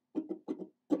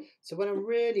 So when I'm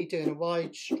really doing a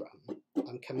wide strum,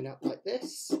 I'm coming up like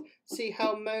this. See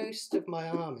how most of my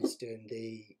arm is doing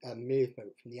the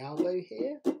movement from the elbow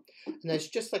here? And there's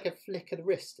just like a flick of the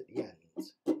wrist at the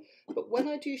end. But when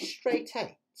I do straight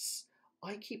eights,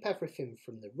 I keep everything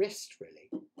from the wrist, really.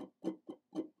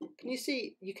 Can you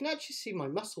see? You can actually see my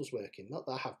muscles working. Not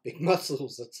that I have big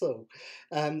muscles at all.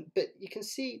 But you can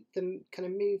see them kind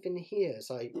of moving here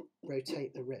as I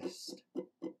rotate the wrist.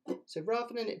 So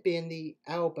rather than it being the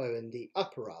elbow and the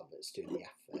upper arm that's doing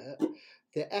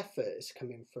the effort is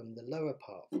coming from the lower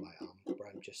part of my arm, where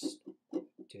I'm just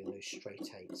doing those straight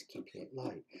eights, keeping it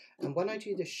light. And when I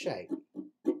do the shake,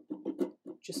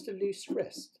 just a loose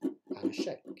wrist and a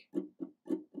shake, and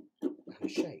a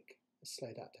shake. Let's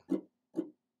slow that down.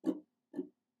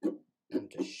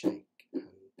 And a shake, and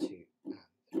 2, and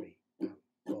 3, and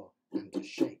 4, and a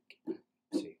shake, and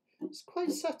 2. It's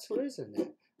quite subtle, isn't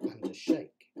it? And a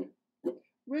shake.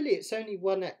 Really, it's only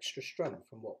one extra strum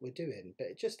from what we're doing, but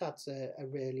it just adds a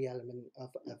really element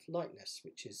of lightness,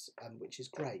 which is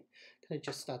great. Kind of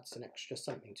just adds an extra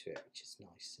something to it, which is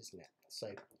nice, isn't it?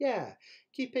 So yeah,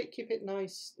 keep it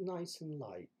nice and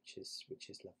light, which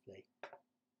is lovely.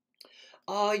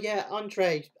 Oh yeah,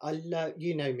 Andre, I love,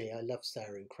 you know me, I love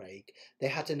Sarah and Craig. They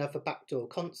had another backdoor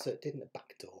concert, didn't it?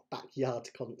 Backyard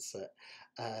concert,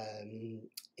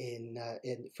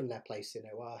 in from their place in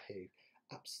Oahu.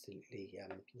 Absolutely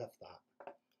love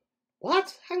that.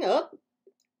 What? Hang up.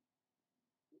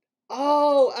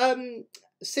 Oh,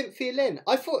 Cynthia Lynn.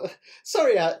 I thought,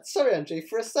 sorry, Andrew.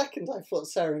 For a second, I thought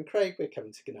Sarah and Craig were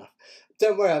coming to Gnuff.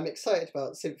 Don't worry, I'm excited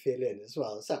about Cynthia Lynn as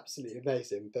well. It's absolutely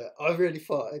amazing. But I really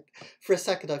thought, for a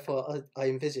second, I thought I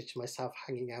envisaged myself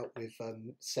hanging out with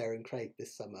Sarah and Craig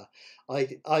this summer.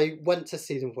 I went to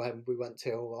see them when we went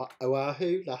to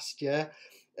Oahu last year.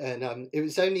 And it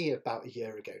was only about a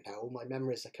year ago now. All my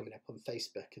memories are coming up on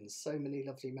Facebook, and so many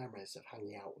lovely memories of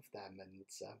hanging out with them and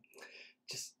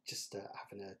just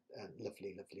having a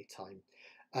lovely time.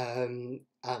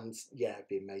 And yeah, it'd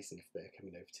be amazing if they're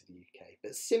coming over to the UK.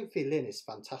 But Cynthia Lynn is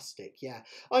fantastic. Yeah,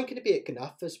 I'm going to be at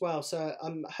Gnuff as well, so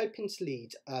I'm hoping to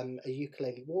lead a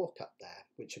ukulele walk up there,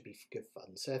 which would be good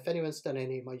fun. So if anyone's done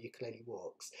any of my ukulele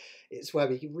walks, it's where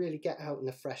we really get out in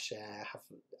the fresh air, have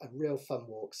a real fun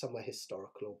walk somewhere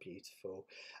historical or beautiful,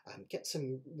 get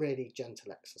some really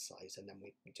gentle exercise, and then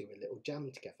we do a little jam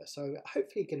together. So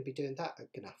hopefully going to be doing that at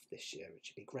Gnuff this year,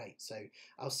 which would be great. So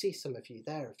I'll see some of you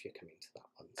there if you're coming to that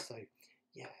one. So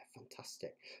yeah,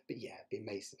 fantastic. But yeah, it'd be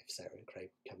amazing if Sarah and Craig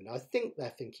were coming. I think they're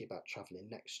thinking about travelling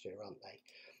next year, aren't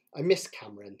they? I miss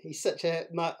Cameron. He's such a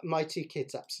my two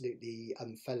kids absolutely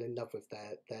fell in love with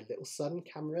their little son,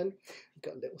 Cameron. We've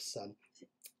got a little son,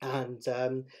 and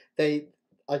they.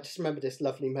 I just remember this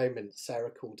lovely moment.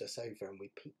 Sarah called us over, and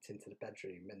we peeked into the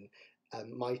bedroom, and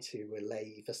my two were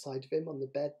lay either side of him on the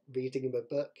bed, reading him a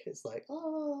book. It's like,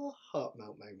 oh, heart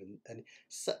melt moment, and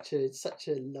such a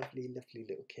lovely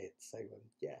little kid. So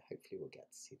yeah, hopefully we'll get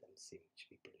to see them soon, which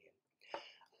would be brilliant.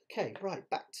 Okay, right,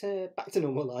 back to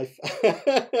normal life.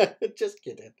 Just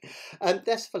kidding.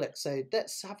 Let's have a look. So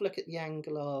let's have a look at the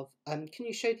angle of. Can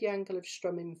you show the angle of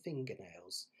strumming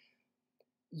fingernails?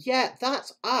 Yeah,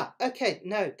 that's okay.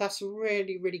 No, that's a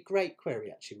really great query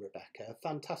actually, Rebecca.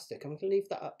 Fantastic. I'm going to leave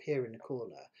that up here in the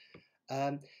corner.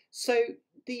 So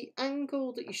the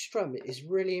angle that you strum it is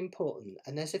really important,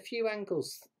 and there's a few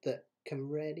angles that can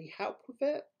really help with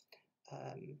it.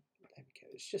 There we go.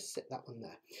 Let's just sit that one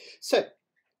there. So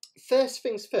first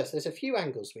things first, there's a few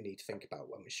angles we need to think about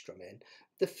when we're strumming.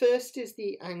 The first is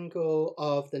the angle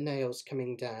of the nails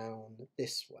coming down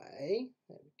this way.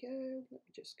 There we go. Let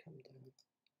me just come down.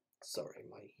 Sorry,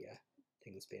 my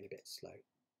thing's being a bit slow.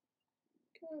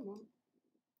 Come on.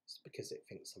 It's because it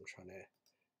thinks I'm trying to...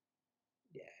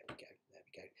 Yeah, there we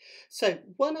go. So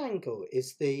one angle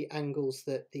is the angles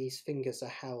that these fingers are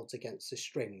held against the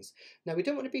strings. Now we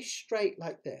don't want to be straight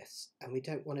like this, and we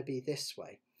don't want to be this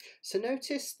way. So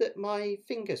notice that my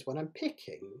fingers, when I'm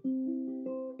picking,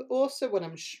 but also when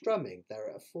I'm strumming,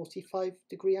 they're at a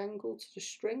 45-degree angle to the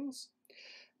strings.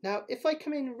 Now if I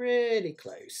come in really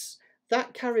close,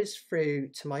 that carries through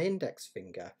to my index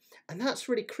finger, and that's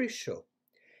really crucial.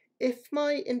 If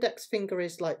my index finger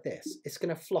is like this, it's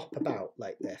going to flop about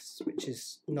like this, which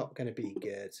is not going to be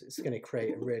good. It's going to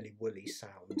create a really woolly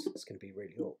sound. It's going to be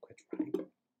really awkward, right?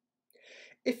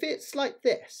 If it's like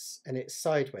this and it's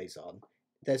sideways on,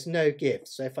 there's no give.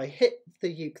 So if I hit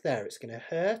the uke there, it's going to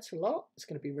hurt a lot. It's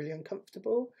going to be really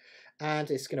uncomfortable,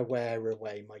 and it's going to wear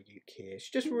away my uke here. It's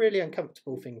just a really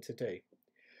uncomfortable thing to do.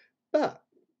 But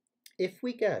if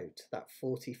we go to that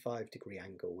 45-degree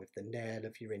angle with the nail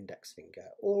of your index finger,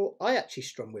 or I actually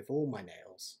strum with all my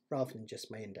nails rather than just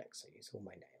my index, I use all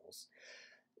my nails.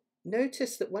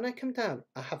 Notice that when I come down,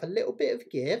 I have a little bit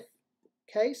of give.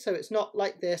 Okay, so it's not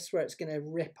like this where it's going to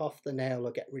rip off the nail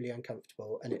or get really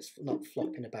uncomfortable, and it's not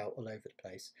flopping about all over the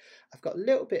place. I've got a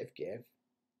little bit of give,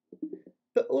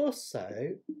 but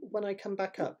also when I come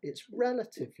back up, it's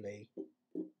relatively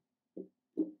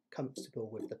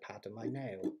comfortable with the pad of my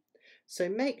nail. So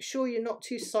make sure you're not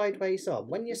too sideways on.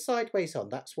 When you're sideways on,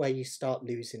 that's where you start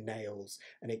losing nails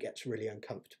and it gets really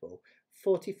uncomfortable.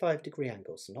 45-degree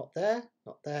angles, not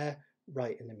there,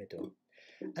 right in the middle.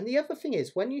 And the other thing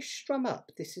is, when you strum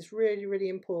up, this is really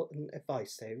important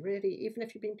advice. So really, even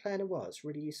if you've been playing a while, it's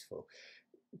really useful.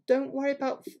 Don't worry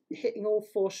about hitting all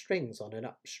 4 strings on an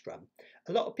up strum.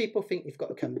 A lot of people think you've got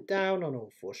to come down on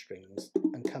all 4 strings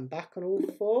and come back on all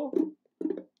 4,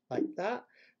 like that.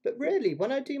 But really,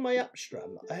 when I do my up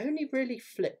strum, I only really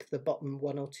flick the bottom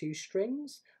 1 or 2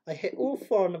 strings. I hit all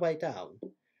 4 on the way down,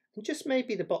 and just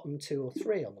maybe the bottom 2 or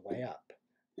 3 on the way up.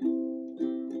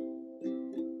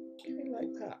 Okay,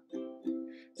 like that.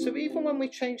 So even when we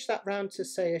change that round to,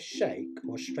 say, a shake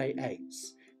or straight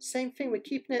 8s, same thing, we're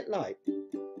keeping it light.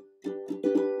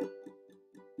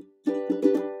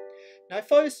 Now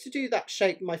if I was to do that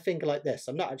shape with my finger like this,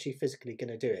 I'm not actually physically going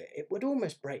to do it. It would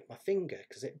almost break my finger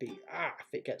because it'd be,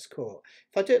 if it gets caught.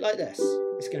 If I do it like this,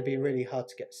 it's going to be really hard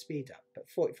to get the speed up. But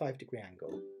 45-degree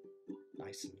angle,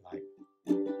 nice and light.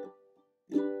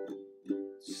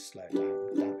 Slow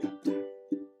down, down, up, down.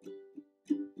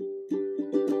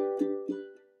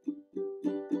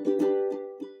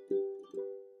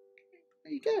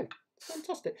 There you go.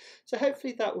 Fantastic. So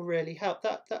hopefully that will really help.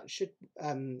 That should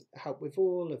help with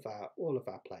all of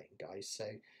our playing, guys. So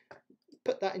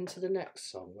put that into the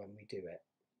next song when we do it.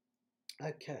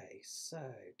 Okay, so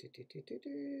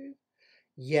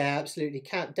yeah, absolutely.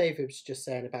 David was just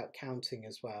saying about counting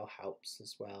as well helps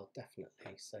as well,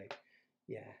 definitely. So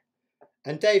yeah.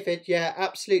 And David, yeah,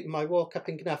 absolutely. My walk up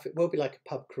in Gnuff, it will be like a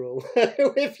pub crawl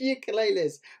with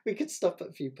ukuleles. We could stop at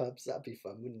a few pubs. That'd be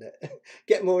fun, wouldn't it?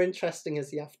 Get more interesting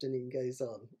as the afternoon goes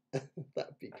on.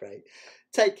 That'd be great.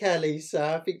 Take care,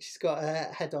 Lisa. I think she's got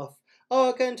her head off.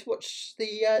 Oh, going to watch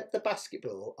the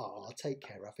basketball. Oh, take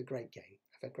care. Have a great game.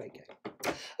 Have a great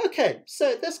game. Okay,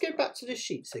 so let's go back to the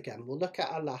sheets again. We'll look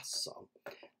at our last song.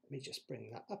 Let me just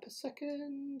bring that up a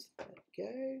second. There we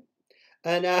go.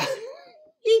 And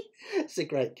it's a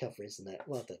great cover, isn't it?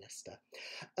 Well done, Esther.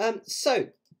 So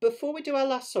before we do our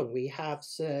last song, we have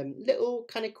some little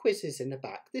kind of quizzes in the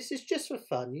back. This is just for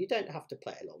fun. You don't have to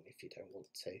play along if you don't want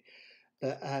to.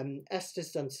 But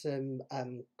Esther's done some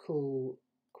cool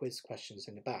quiz questions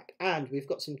in the back. And we've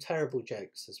got some terrible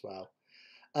jokes as well.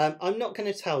 I'm not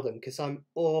going to tell them because I'm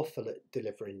awful at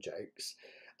delivering jokes.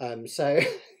 So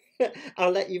I'll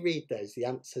let you read those. The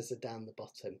answers are down the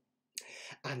bottom.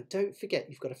 And don't forget,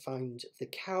 you've got to find the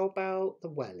cowbell, the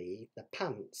welly, the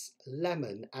pants,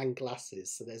 lemon and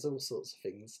glasses. So there's all sorts of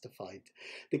things to find.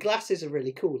 The glasses are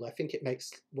really cool. I think it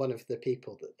makes one of the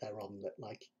people that they're on look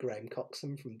like Graham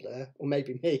Coxon from Blur, or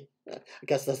maybe me. I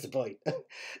guess that's the point.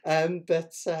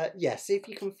 Yeah, see if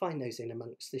you can find those in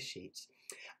amongst the sheets.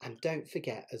 And don't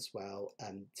forget as well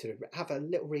to have a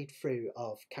little read through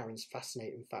of Karen's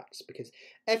fascinating facts, because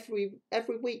every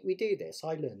week we do this,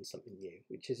 I learn something new,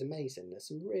 which is amazing. There's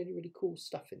some really, really cool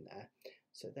stuff in there.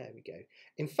 So there we go.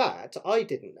 In fact, I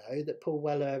didn't know that Paul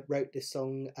Weller wrote this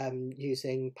song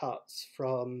using parts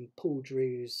from Paul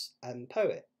Drew's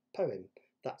poem,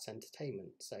 That's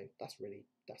Entertainment. So that's really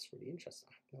interesting.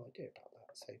 I have no idea about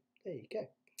that. So there you go.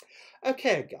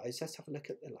 Okay, guys, let's have a look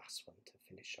at the last one to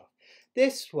finish off.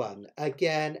 This one,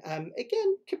 again,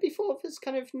 could be thought of as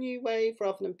kind of new wave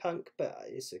rather than punk, but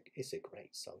it's a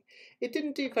great song. It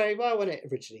didn't do very well when it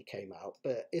originally came out,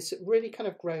 but it's really kind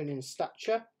of grown in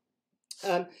stature.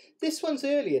 This one's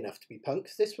early enough to be punk.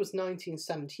 This was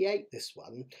 1978, this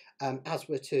one, as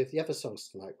were two of the other songs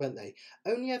tonight, weren't they?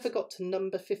 Only ever got to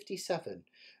number 57.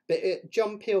 But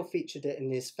John Peel featured it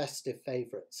in his festive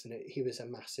favourites, and he was a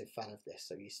massive fan of this,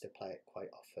 so he used to play it quite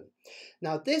often.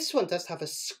 Now, this one does have a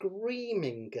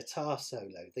screaming guitar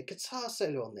solo. The guitar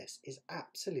solo on this is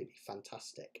absolutely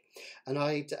fantastic, and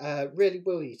I'd really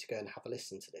will you to go and have a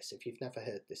listen to this. If you've never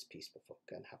heard this piece before,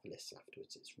 go and have a listen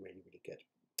afterwards. It's really, really good.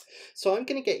 So I'm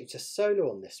going to get you to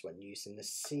solo on this one using the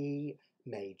C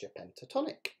major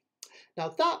pentatonic. Now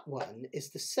that one is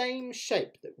the same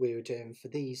shape that we were doing for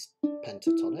these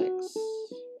pentatonics,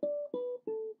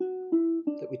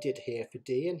 that we did here for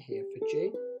D and here for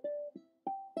G.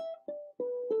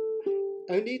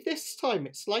 Only this time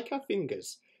it's like our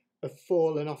fingers have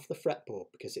fallen off the fretboard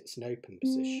because it's an open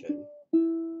position.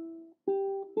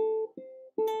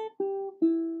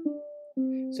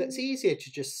 So it's easier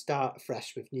to just start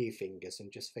afresh with new fingers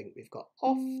and just think we've got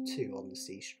off 2 on the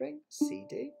C string, C,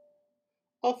 D,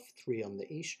 off 3 on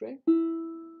the E string,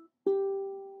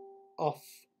 off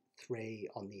 3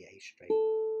 on the A string.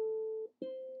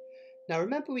 Now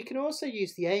remember, we can also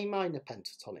use the A minor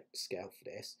pentatonic scale for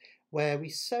this, where we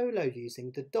solo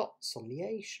using the dots on the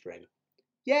A string.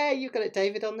 Yeah, you got it,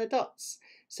 David, on the dots.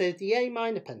 So the A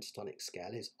minor pentatonic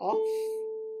scale is off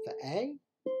for A,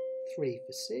 3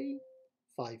 for C,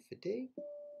 5 for D,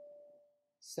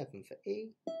 7 for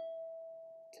E,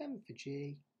 10 for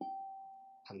G,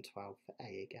 and 12 for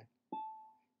A again.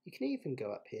 You can even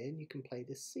go up here and you can play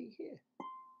this C here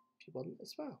if you want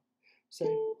as well. So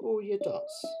all your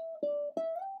dots.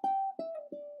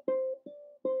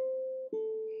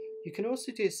 You can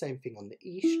also do the same thing on the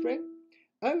E string,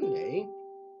 only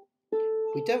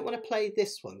we don't want to play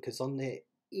this one because on the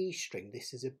E string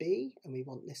this is a B and we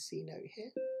want this C note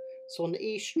here. So on the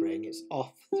E string it's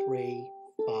off 3,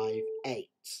 5, 8.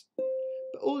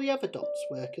 But all the other dots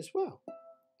work as well.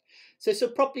 So this will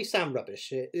probably sound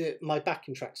rubbish. My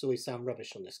backing tracks always sound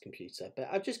rubbish on this computer, but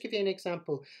I'll just give you an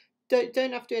example. Don't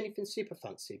have to do anything super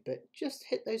fancy, but just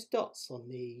hit those dots on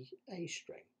the A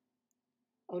string.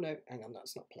 Oh no, hang on,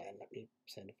 that's not playing. Let me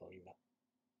turn the volume up.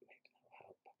 Maybe that'll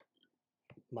help.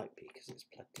 Might be because it's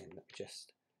plugged in. Let me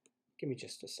just, give me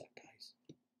just a sec, guys.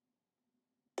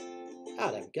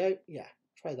 Ah, there we go. Yeah,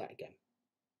 try that again.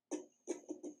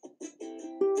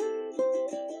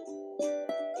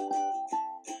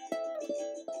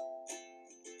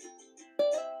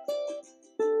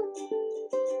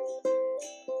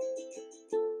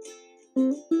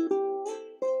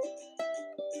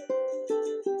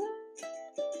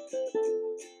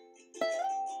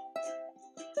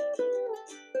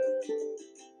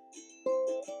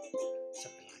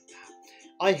 Something like that.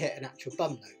 I hit an actual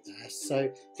bum note there,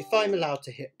 so if I'm allowed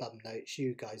to hit bum notes,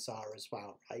 you guys are as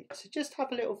well, right? So just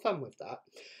have a little fun with that.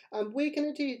 And we're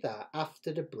going to do that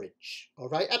after the bridge, all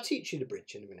right? I'll teach you the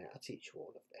bridge in a minute. I'll teach you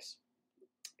all of this.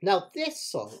 Now, this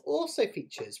song also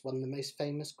features one of the most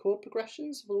famous chord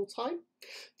progressions of all time,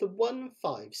 the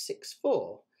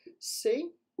 1-5-6-4. C.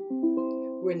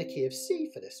 We're in the key of C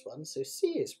for this one, so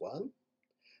C is 1.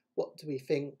 What do we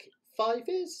think 5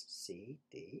 is? C,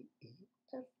 D, E,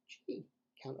 F, G.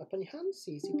 Count up on your hands.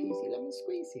 Easy peasy lemon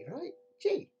squeezy, right?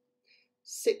 G.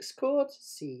 6th chord,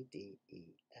 C, D,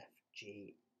 E, F,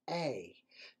 G, A.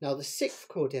 Now the 6th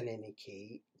chord in any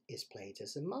key is played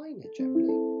as a minor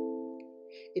generally.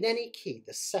 In any key,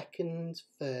 the 2nd,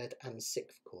 3rd and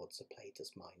 6th chords are played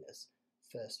as minors.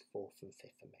 1st, 4th and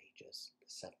 5th are majors. The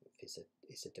 7th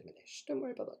is a diminished. Don't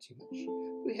worry about that too much.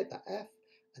 We hit that F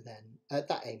and then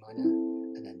that A minor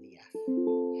and then the F.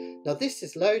 Now this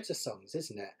is loads of songs,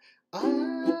 isn't it? I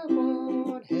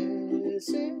won't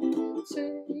hesitate no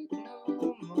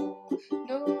more, it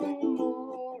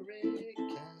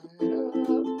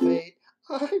cannot wait.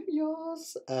 I'm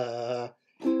yours,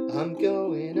 I'm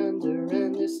going under,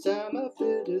 and this time I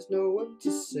feel there's no one to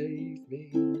save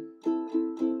me.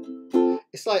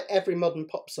 It's like every modern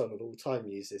pop song of all time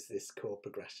uses this chord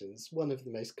progression. It's one of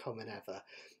the most common ever.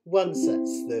 1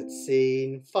 sets the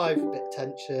scene, 5 a bit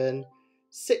tension,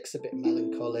 6 a bit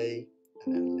melancholy,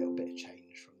 and then a little bit of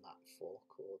change from that 4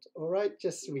 chord. All right,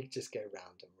 we just go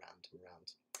round and round and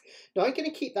round. Now I'm going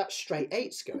to keep that straight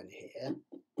 8s going here.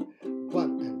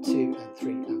 1 and 2 and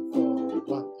 3 and 4.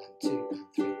 1 and 2 and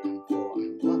 3 and 4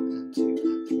 and 1 and 2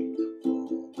 and 3 and 4.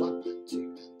 1 and 2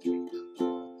 and 3 and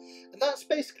 4. And that's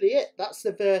basically it. That's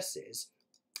the verses.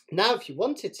 Now, if you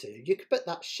wanted to, you could put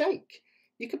that shake.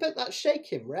 You could put that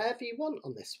shake in wherever you want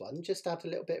on this one. Just add a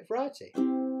little bit of variety.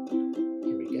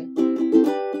 Here we go.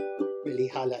 Really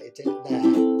highlighted it there.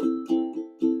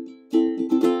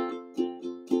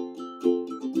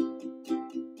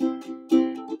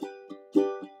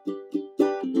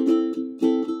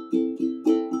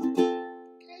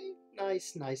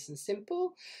 Nice and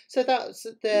simple. So that's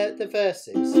the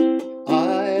verses.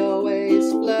 I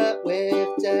always flirt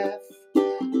with death.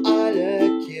 I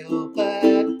look ill,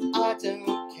 but I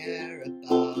don't care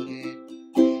about it.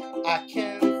 I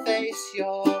can face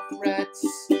your threats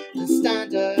and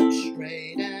stand up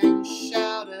straight and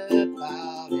shout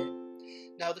about it.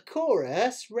 Now the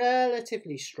chorus,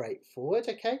 relatively straightforward,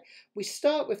 okay? We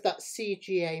start with that C,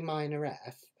 G, A minor,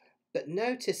 F, but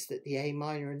notice that the A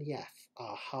minor and the F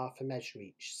are half a measure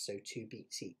each, so 2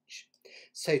 beats each.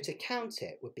 So to count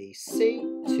it would be C,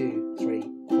 2, 3,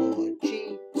 4,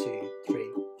 G, 2,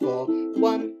 3, 4,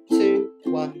 1, 2,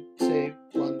 1, 2,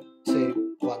 1,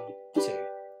 2, 1, 2.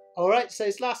 Alright, so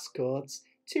those last chords,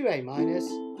 2 A minors,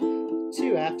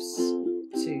 2 Fs,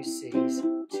 2 Cs,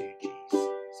 2 Gs.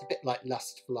 It's a bit like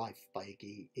Lust for Life by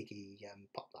Iggy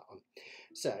Pop, that one.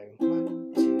 So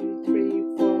 1, 2,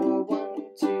 3, 4, 1,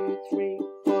 2, 3,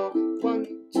 4, 1,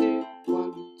 2,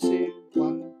 1, 2,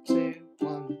 1, 2,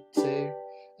 1, 2.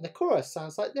 And the chorus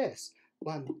sounds like this.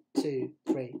 1, 2,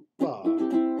 3, 4.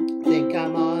 Think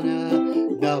I'm on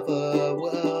another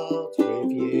world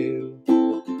with you.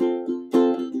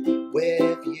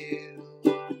 With you.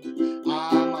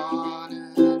 I'm on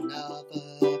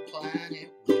another planet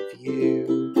with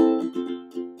you.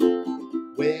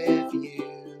 With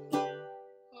you.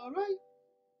 Alright.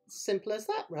 Simple as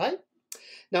that, right?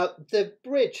 Now, the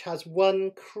bridge has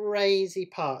one crazy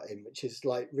part in, which is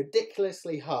like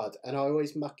ridiculously hard, and I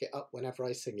always muck it up whenever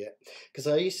I sing it, because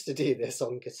I used to do this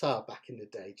on guitar back in the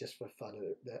day, just for fun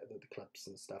at the clubs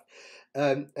and stuff.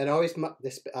 And I always muck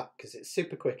this bit up because it's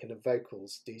super quick and the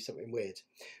vocals do something weird.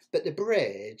 But the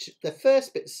bridge, the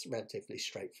first bit's relatively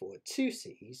straightforward. 2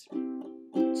 Cs, 2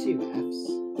 Fs,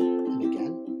 and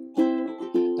again.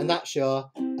 And that's your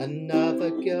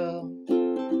another girl,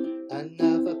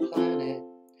 another planet.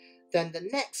 Then the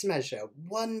next measure,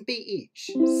 1 beat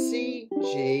each. C,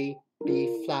 G,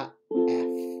 B flat, F.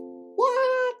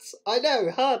 What? I know,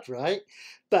 hard, right?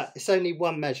 But it's only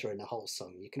 1 measure in the whole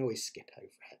song. You can always skip over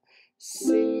it.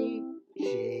 C,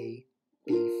 G,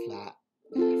 B flat,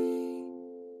 F.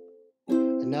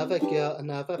 Another girl,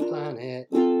 another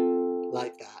planet,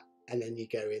 like that. And then you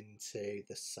go into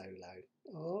the solo,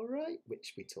 all right,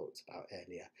 which we talked about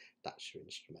earlier. That's your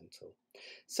instrumental.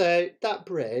 So that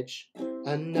bridge,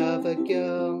 another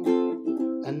girl,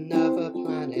 another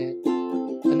planet,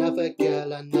 another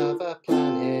girl, another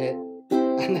planet,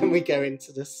 and then we go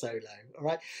into the solo, all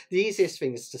right? The easiest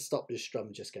thing is to stop the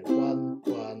strum, just go 1,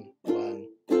 1, 1,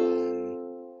 1,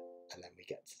 and then we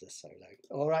get to the solo,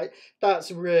 all right?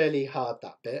 That's really hard,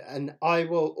 that bit, and I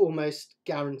will almost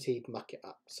guaranteed muck it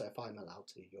up, so if I'm allowed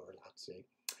to, you're allowed to.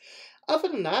 Other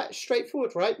than that,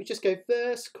 straightforward, right? We just go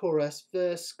verse, chorus,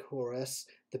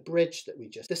 the bridge that we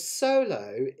just... The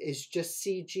solo is just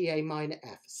C, G, A minor,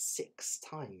 F 6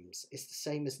 times. It's the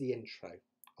same as the intro,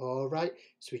 all right?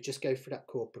 So we just go through that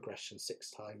chord progression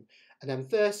 6 times. And then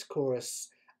verse, chorus,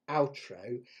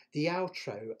 outro. The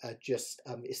outro just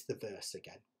is the verse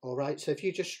again, all right? So if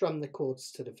you just strum the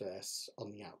chords to the verse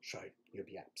on the outro, you'll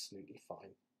be absolutely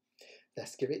fine.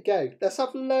 Let's give it a go. Let's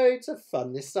have loads of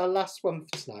fun. This is our last one for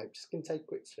tonight. I'm just going to take a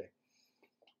quick swig.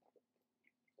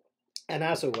 And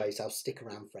as always, I'll stick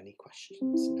around for any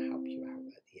questions and help you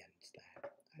out at the end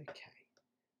there. Okay,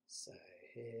 so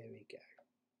here we go.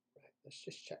 Right, let's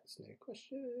just check there's no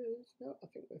questions. No, I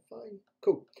think we're fine.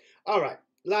 Cool. All right,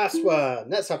 last one.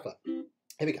 Let's have fun.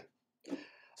 Here we go.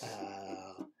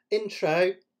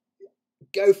 Intro.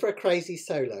 Go for a crazy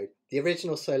solo. The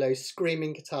original solo,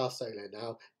 screaming guitar solo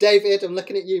now. David, I'm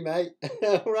looking at you, mate.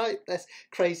 All right, that's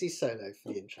crazy solo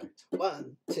for the intro.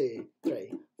 1, 2,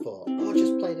 3, 4. Oh,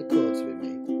 just play the chords with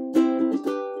me.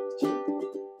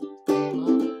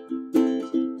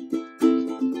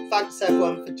 Thanks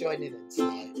everyone for joining in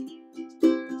tonight.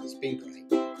 It's been great.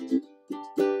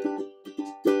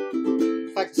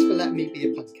 Thanks for letting me be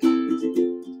a punk cat.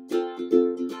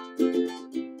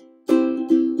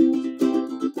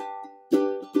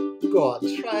 Go on,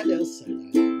 try a little solo.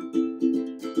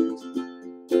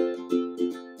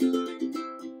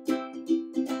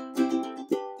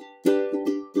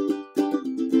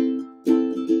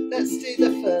 Let's do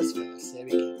the first verse, here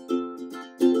we go.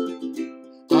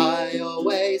 I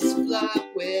always flirt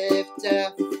with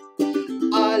death.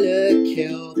 I look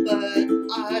ill, but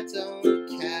I don't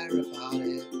care about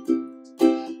it.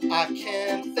 I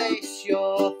can face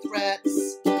your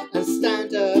threats and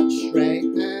stand up straight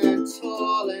and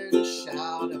tall and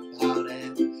shout about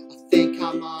it. I think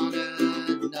I'm on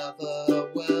another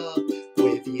world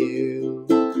with you.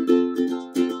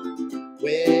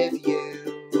 With you.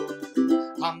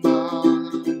 I'm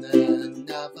on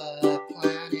another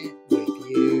planet with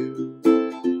you.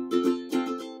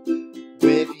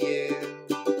 With you.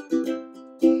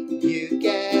 You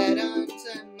get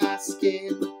under my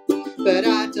skin, but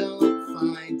I don't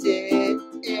find it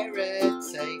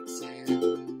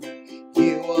irritating.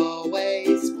 You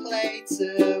always play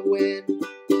to win,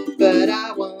 but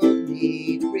I won't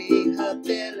need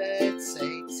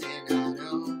rehabilitating. I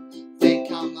don't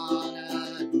think I'm on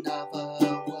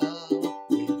another world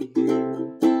with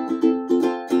you.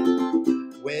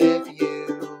 With you,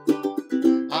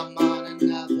 I'm on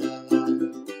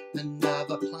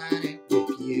another planet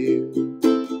with you.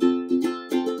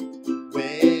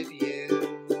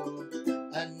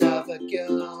 Another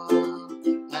girl,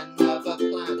 another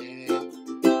planet,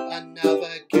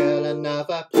 another girl,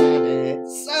 another planet.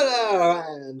 Solo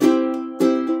and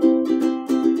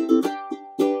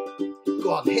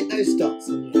go on, hit those dots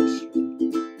on the A string.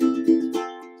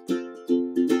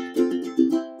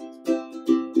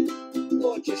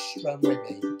 Or just strum with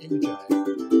me. Enjoy.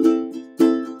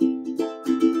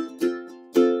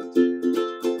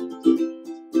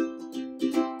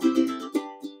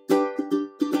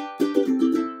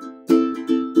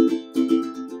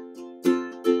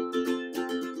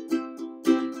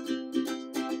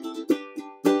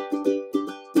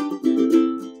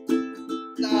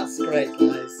 Great,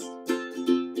 guys.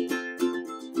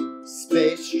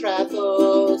 Space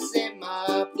travels in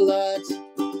my blood.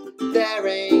 There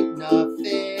ain't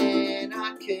nothing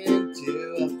I can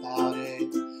do about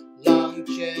it. Long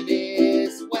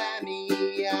journeys wear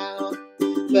me out,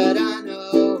 but I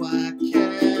know I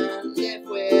can't live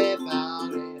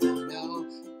without it. I know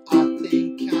I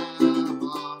think I'm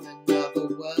on another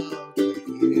world with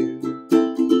you.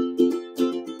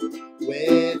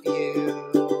 With you.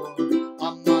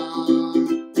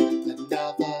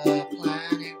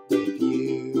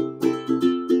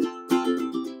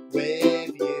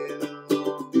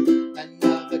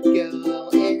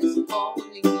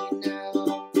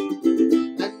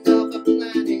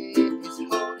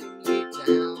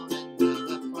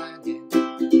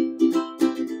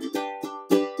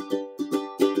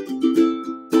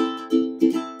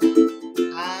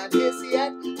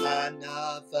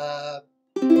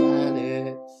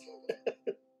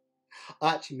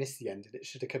 I actually missed the end and it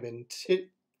should have come in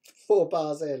 4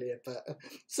 bars earlier, but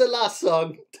it's the last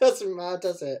song. Doesn't matter,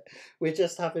 does it? We're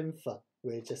just having fun.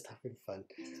 We're just having fun.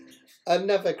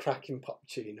 Another cracking pop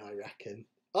tune, I reckon.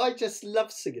 I just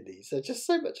love singing these. They're just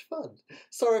so much fun.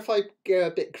 Sorry if I go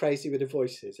a bit crazy with the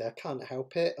voices. I can't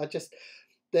help it. I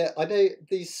know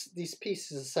these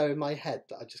pieces are so in my head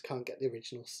that I just can't get the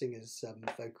original singer's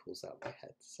vocals out of my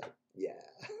head. So yeah,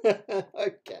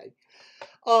 okay.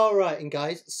 All right, and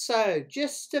guys. So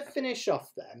just to finish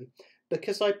off then,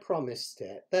 because I promised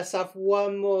it, let's have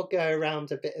one more go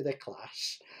around a bit of the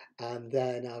Clash, and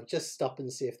then I'll just stop and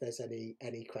see if there's any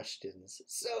questions.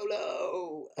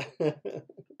 Solo!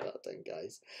 Well done,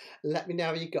 guys. Let me know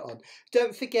how you got on.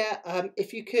 Don't forget,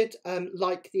 if you could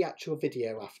like the actual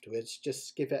video afterwards,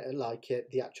 just give it a like,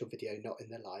 the actual video, not in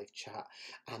the live chat.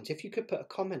 And if you could put a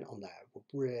comment on there, it would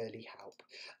really help.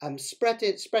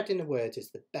 Spreading the word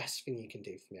is the best thing you can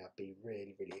do for me. I'd be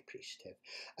really, really appreciative.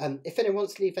 If anyone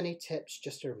wants to leave any tips,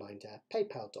 just a reminder,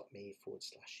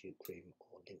 paypal.me/Ukream,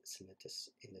 or links in the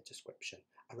description.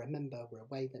 And remember, we're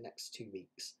away the next 2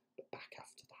 weeks, but back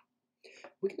after that.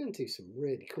 We're going to do some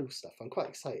really cool stuff. I'm quite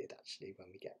excited actually when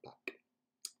we get back.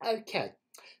 Okay,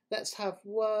 let's have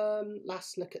one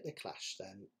last look at the Clash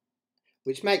then,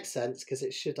 which makes sense because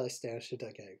it's should I stay or should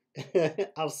I go?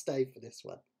 I'll stay for this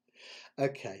one.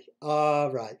 Okay,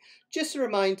 all right. Just a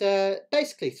reminder,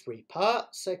 basically 3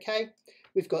 parts, okay?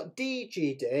 We've got D,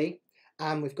 G, D,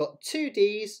 and we've got 2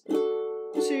 Ds,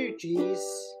 2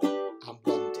 Gs, and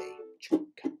 1 D.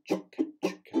 Chunka, chunka,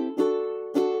 chunka.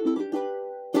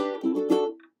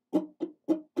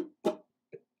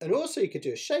 And also you could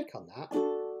do a shake on that.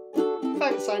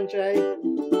 Thanks, Andre.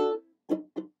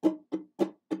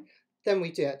 Then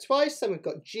we do it twice, then we've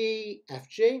got G, F,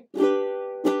 G.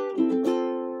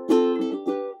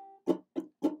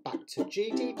 Back to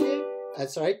G, D, G.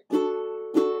 Sorry,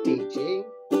 D, G.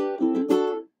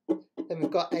 Then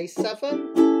we've got A7.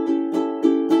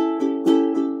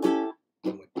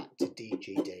 And we're back to D,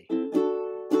 G, D.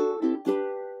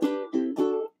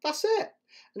 That's it.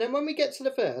 And then when we get to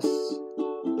the verse,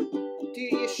 do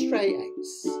your straight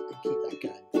 8s and keep that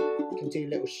going. You can do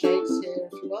little shakes here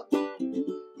if you want.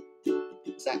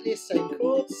 Exactly the same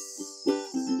chords.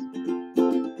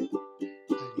 Only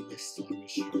this time we're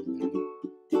strumming.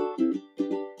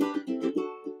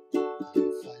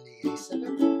 And finally A7.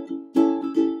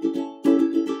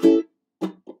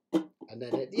 And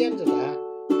then at the end of that,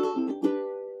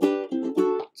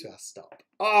 back to our stop.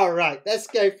 All right, let's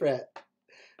go for it.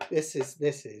 This is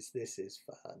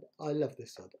fun. I love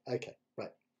this one. Okay,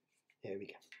 right. Here we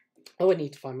go. Oh, I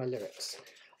need to find my lyrics.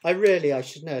 I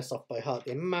should know this off by heart.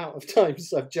 The amount of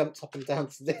times I've jumped up and down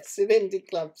to this in indie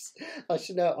clubs, I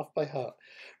should know it off by heart.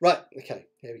 Right, okay,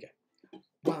 here we go.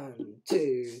 1,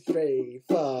 2, 3,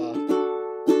 4.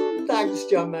 Thanks,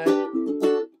 John, mate.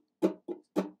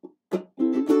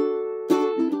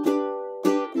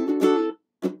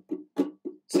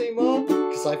 2 more,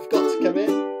 because I forgot to come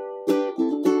in.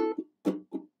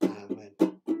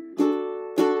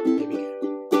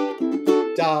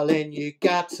 Darling, you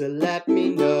got to let me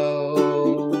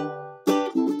know.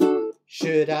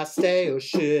 Should I stay or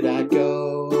should I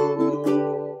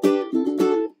go?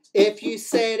 If you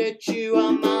say that you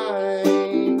are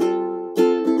mine,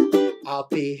 I'll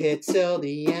be here till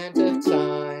the end of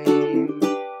time.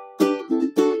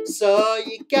 So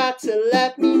you got to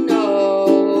let me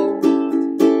know.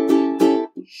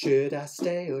 Should I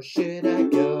stay or should I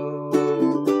go?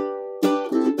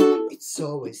 It's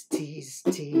always tease,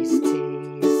 tease, tease.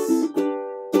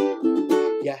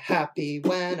 You're happy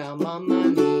when I'm on my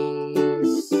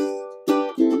knees.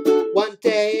 One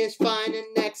day is fine and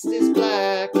next is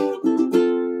black.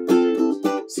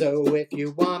 So if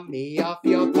you want me off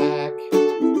your back,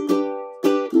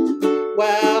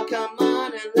 well, come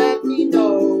on and let me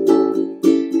know.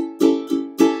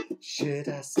 Should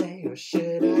I stay or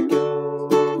should I go?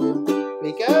 Here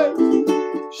we go.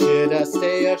 Should I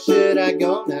stay or should I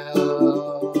go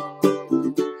now?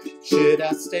 Should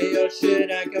I stay or should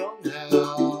I go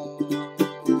now?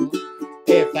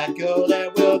 If I go, there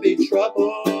will be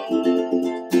trouble.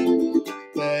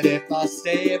 But if I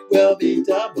stay, it will be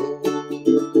double.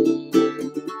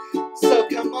 So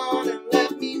come on and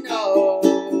let me know.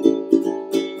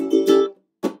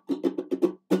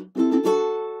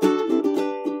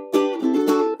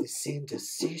 This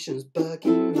indecision's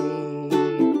bugging me.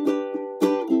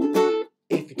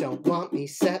 If you don't want me,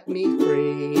 set me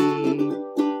free.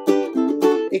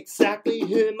 Exactly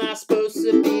who am I supposed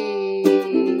to be?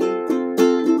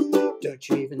 Don't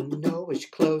you even know which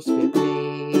clothes fit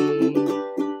me?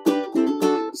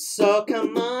 So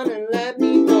come on and let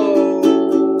me know.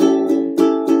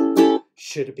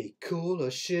 Should it be cool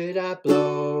or should I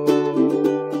blow?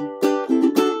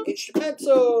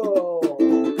 Instrumental!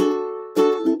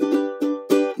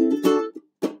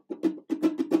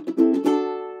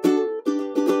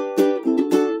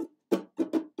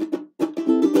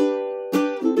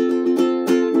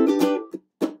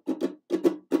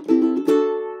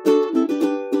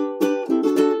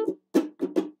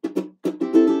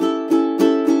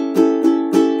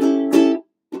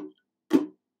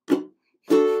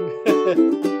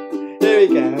 Here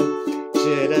we go.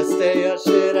 Should I stay or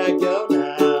should I go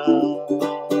now?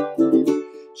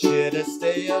 Should I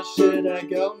stay or should I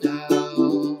go now?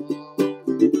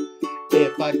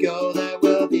 If I go there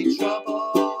will be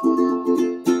trouble.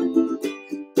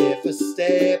 If I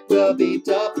stay it will be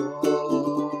double.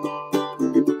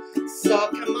 So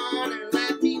come on and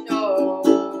let me know.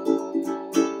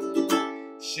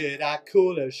 Should I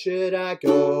cool or should I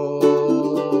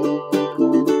go?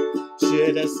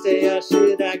 Should I stay or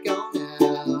should I go now?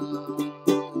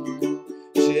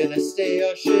 Should I stay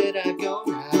or should I go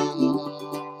now?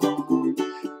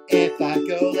 If I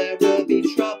go there will be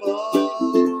trouble,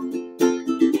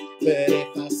 but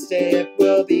if I stay it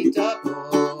will be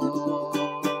double.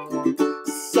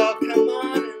 So come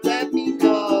on and let me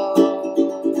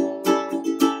know.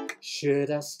 Should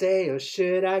I stay or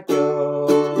should I go?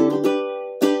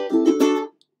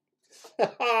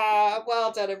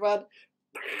 Well done, everyone.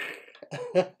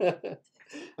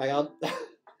 Hang on.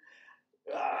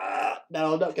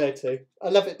 No, I'm not going to. I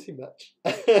love it too much.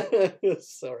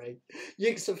 Sorry.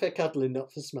 Ukes are for cuddling,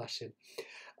 not for smashing.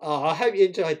 Oh, I hope you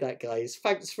enjoyed that, guys.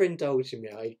 Thanks for indulging me.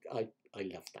 I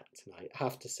love that tonight. I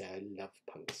have to say, I love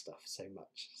punk stuff so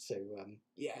much. So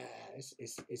yeah, it's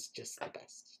just the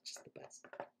best. Just the best.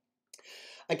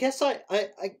 I guess I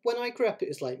when I grew up, it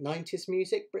was like 90s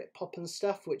music, Britpop and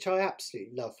stuff, which I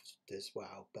absolutely loved as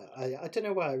well. But I don't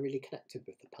know why I really connected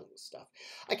with the punk stuff.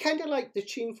 I kind of like the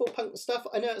tuneful punk stuff.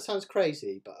 I know it sounds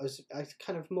crazy, but I was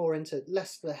kind of more into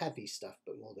less the heavy stuff,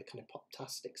 but more the kind of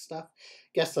pop-tastic stuff.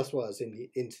 Guess that's why I was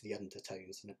into the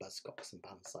Undertones and the Buzzcocks and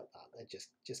bands like that. They're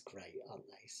just great, aren't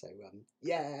they? So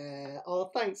yeah.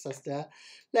 Oh, thanks, Esther.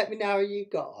 Let me know how you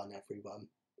got on, everyone.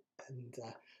 And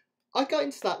I got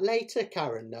into that later,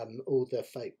 Karen, all the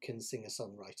folk and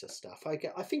singer-songwriter stuff. I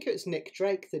think it was Nick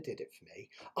Drake that did it for me.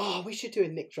 Oh, we should do a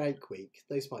Nick Drake week.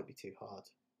 Those might be too hard.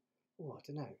 Oh, I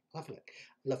don't know. I'll have a look.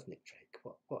 I love Nick Drake.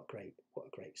 What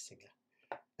a great singer.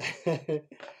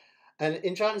 And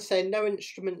in trying to say no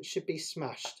instrument should be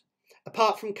smashed.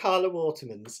 Apart from Carla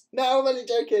Waterman's. No, I'm only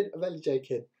joking.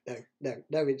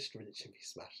 No instrument should be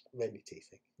smashed. I'm only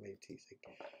teasing.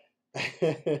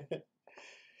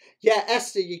 Yeah,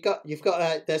 Esther, you've got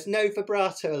there's no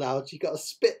vibrato allowed. You've got to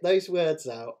spit those words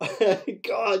out.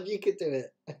 God, you could do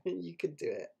it. You could do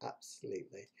it.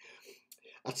 Absolutely.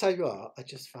 I'll tell you what, I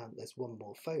just found there's one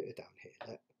more photo down here.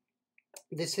 Look.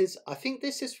 I think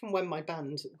this is from when my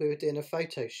band, we were doing a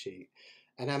photo shoot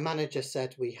and our manager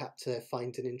said we had to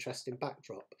find an interesting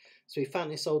backdrop. So we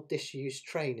found this old disused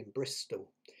train in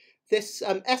Bristol. This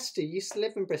Esther, you used to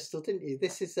live in Bristol, didn't you?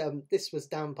 This was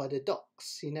down by the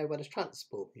docks, you know, where the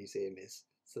Transport Museum is.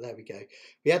 So there we go.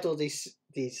 We had all these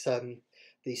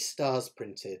stars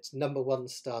printed: number 1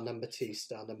 star, number 2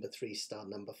 star, number 3 star,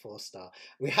 number 4 star.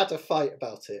 We had a fight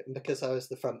about it, and because I was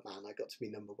the front man, I got to be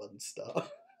number 1 star.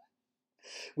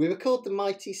 We were called the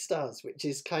Mighty Stars, which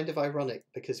is kind of ironic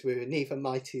because we were neither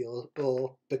mighty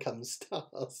or become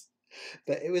stars.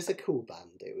 But it was a cool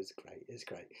band. It was great. It was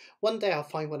great. One day I'll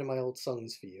find one of my old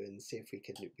songs for you and see if we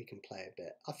can play a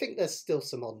bit. I think there's still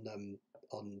some on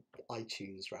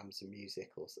iTunes, Amazon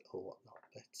Music or whatnot.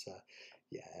 But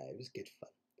yeah, it was good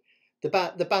fun.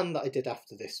 The band that I did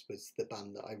after this was the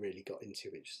band that I really got into,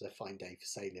 which was A Fine Day for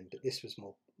Sailing. But this was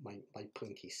more my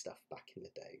punky stuff back in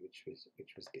the day, which was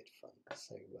good fun.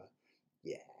 So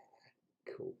yeah,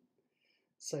 cool.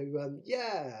 So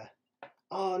yeah.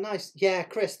 Oh, nice. Yeah,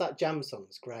 Chris, that Jam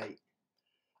song's great.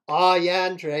 Oh, yeah,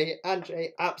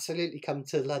 Andre, absolutely come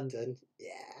to London.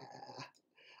 Yeah.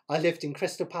 I lived in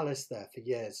Crystal Palace there for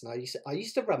years, and I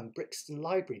used to run Brixton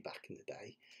Library back in the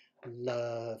day. I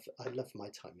love my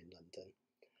time in London.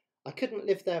 I couldn't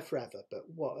live there forever, but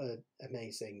what an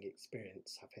amazing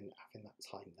experience having that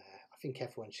time there. I think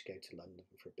everyone should go to London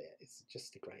for a bit. It's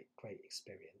just a great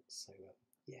experience. So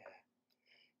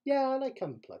yeah, I like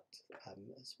Unplugged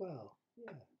as well.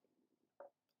 Yeah.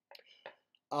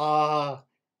 Ah,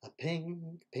 a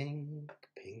pink moon.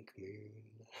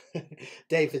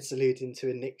 David's alluding to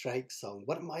a Nick Drake song.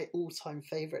 One of my all-time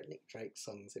favourite Nick Drake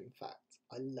songs, in fact.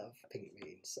 I love Pink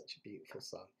Moon. Such a beautiful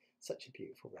song. Such a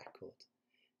beautiful record.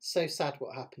 So sad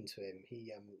what happened to him.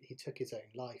 He took his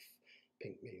own life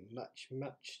Pink Moon, much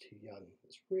too young.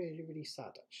 It's really, really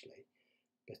sad actually,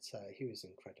 but he was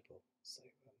incredible. So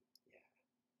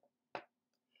yeah.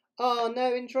 Oh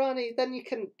no, Indrani, then you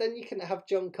can have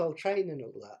John Coltrane and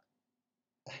all that.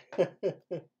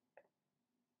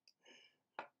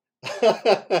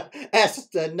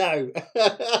 Esther, no.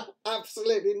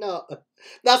 Absolutely not.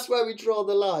 That's where we draw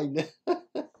the line.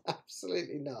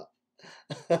 Absolutely not.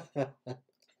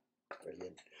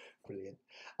 Brilliant, brilliant.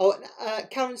 Oh,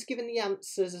 Karen's given the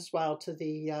answers as well to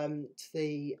the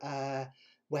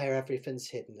where everything's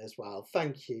hidden as well.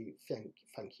 Thank you, thank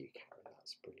you, Karen.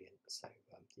 That's brilliant. So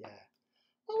yeah.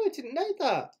 Oh, I didn't know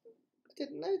that. I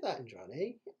didn't know that,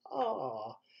 Indrani.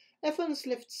 Oh, everyone's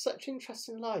lived such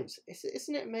interesting lives.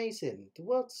 Isn't it amazing? The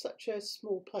world's such a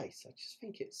small place. I just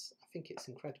think it's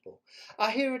incredible.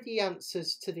 Here are the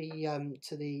answers to the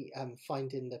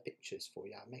finding the pictures for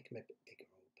you. I'll make them a bit bigger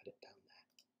and put it down there.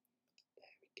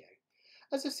 There we go.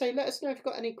 As I say, let us know if you've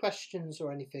got any questions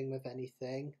or anything with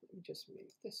anything. Let me just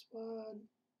move this one,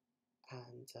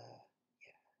 and yeah,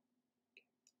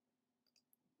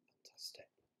 fantastic.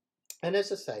 And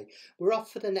as I say, we're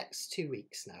off for the next 2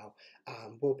 weeks now.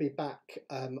 We'll be back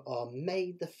on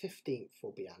May the 15th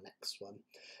will be our next one.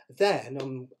 Then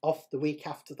I'm off the week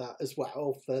after that as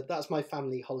well. That's my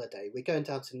family holiday. We're going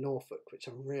down to Norfolk, which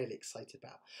I'm really excited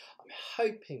about. I'm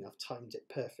hoping I've timed it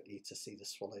perfectly to see the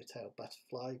swallowtail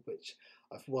butterfly, which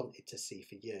I've wanted to see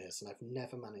for years and I've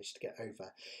never managed to get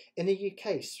over. In the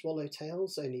UK,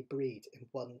 swallowtails only breed in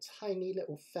one tiny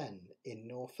little fen in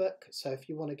Norfolk. So if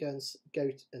you want to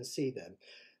go and see them,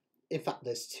 in fact,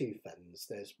 there's two fens.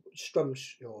 There's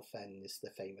Strumshaw Fen is the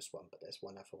famous one, but there's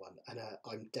one other one, and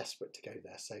I'm desperate to go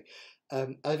there. So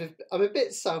I'm a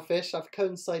bit selfish. I've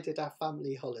coincided our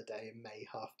family holiday in May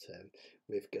half term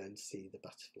with going to see the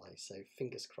butterfly. So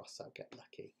fingers crossed I'll get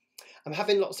lucky. I'm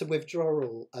having lots of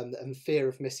withdrawal and fear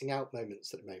of missing out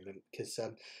moments at the moment because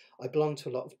I belong to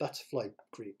a lot of butterfly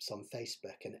groups on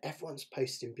Facebook and everyone's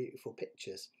posting beautiful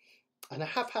pictures. And I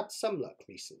have had some luck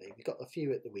recently. We got a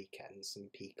few at the weekends, some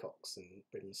peacocks and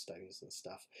brimstones and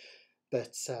stuff.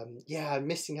 But yeah, I'm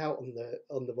missing out on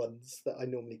the ones that I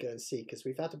normally go and see because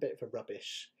we've had a bit of a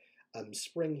rubbish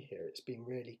spring here. It's been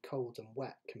really cold and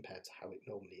wet compared to how it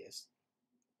normally is.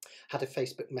 Had a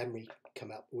Facebook memory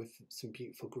come up with some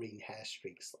beautiful green hair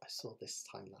streaks that I saw this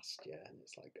time last year, and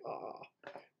it's like,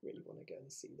 really want to go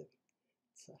and see them.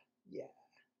 So yeah,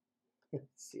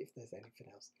 see if there's anything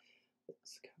else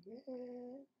that's coming.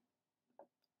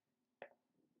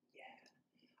 Yeah.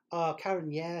 Oh,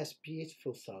 Karen, yes,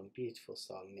 beautiful song,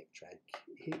 Nick Drake.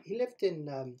 He lived in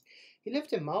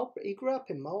Marlborough. He grew up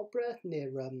in Marlborough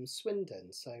near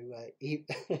Swindon. So he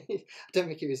I don't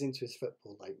think he was into his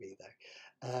football like me though.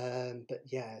 But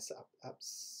yeah, it's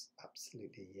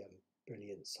absolutely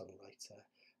brilliant songwriter.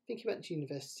 I think he went to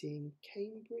university in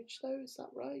Cambridge though. Is that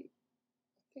right?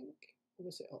 I think, or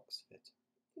was it Oxford?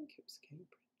 I think it was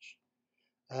Cambridge.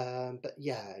 But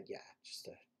yeah, just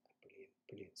a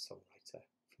brilliant songwriter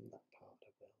from that part of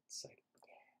the world. So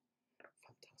yeah,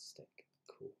 fantastic,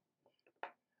 cool.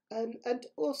 And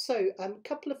also,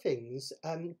 couple of things.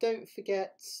 Don't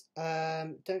forget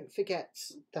to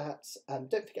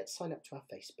sign up to our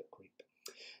Facebook group.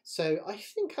 So I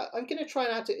think I'm going to try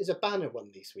and add it as a banner one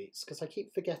of these weeks because I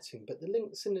keep forgetting, but the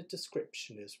link's in the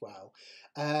description as well.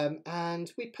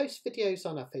 And we post videos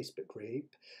on our Facebook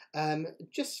group,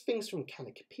 just things from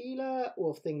Kanikapila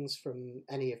or things from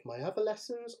any of my other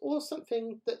lessons or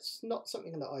something that's not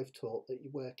something that I've taught that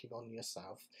you're working on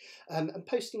yourself. And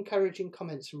post encouraging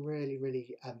comments and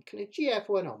really kind of cheer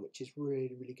everyone on, which is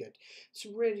really good. It's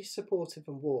really supportive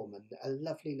and warm and a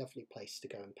lovely place to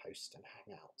go and post and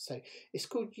hang out. So it's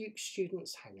called Uke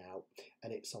Students Hangout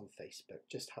and it's on Facebook.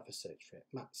 Just have a search for it,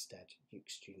 Matt Stead, Uke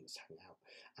Students Hangout,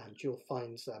 and you'll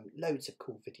find loads of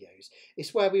cool videos.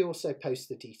 It's where we also post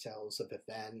the details of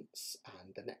events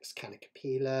and the next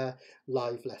Kanikapila,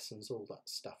 live lessons, all that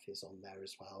stuff is on there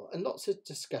as well, and lots of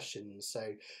discussions.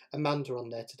 So Amanda on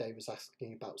there today was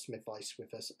asking about some advice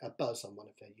with a buzz on one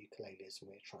of her ukuleles, and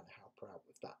we're trying to help her out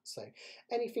with that. So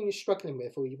anything you're struggling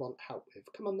with or you want help with,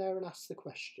 come on there and ask the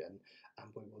question,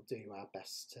 and we will do our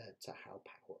best to help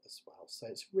out as well. So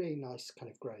it's a really nice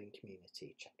kind of growing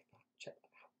community. Check that out.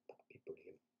 That'd be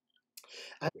brilliant.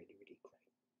 And really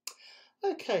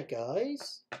great. Okay,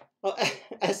 guys. Oh,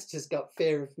 Esther's got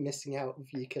fear of missing out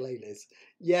with ukuleles.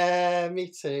 Yeah, me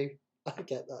too. I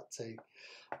get that too.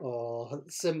 Oh,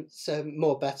 some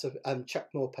more better. Chuck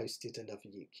Moore posted another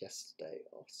uke yesterday.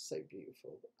 Oh, so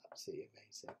beautiful, absolutely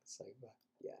amazing. So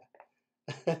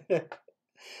yeah.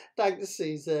 Thanks,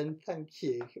 Susan. Thank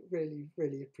you.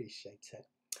 Really appreciate it.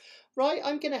 Right,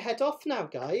 I'm going to head off now,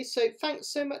 guys. So thanks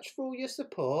so much for all your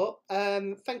support.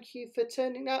 Thank you for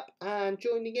turning up and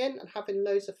joining in and having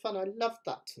loads of fun. I loved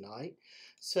that tonight.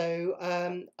 So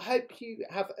I hope you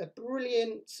have a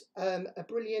brilliant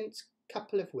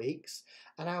couple of weeks,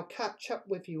 and I'll catch up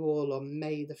with you all on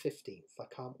May the 15th. I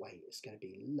can't wait. It's going to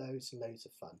be loads and loads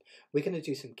of fun. We're going to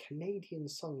do some Canadian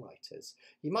songwriters.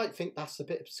 You might think that's a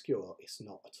bit obscure. It's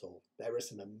not at all. There are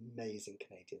some amazing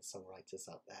Canadian songwriters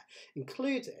out there,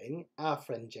 including our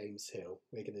friend James Hill.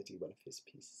 We're going to do one of his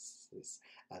pieces.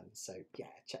 So yeah,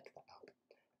 check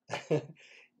that out.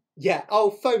 Yeah,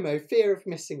 oh, FOMO, fear of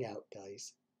missing out,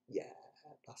 guys. Yeah,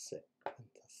 that's it.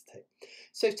 Fantastic.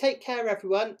 So take care,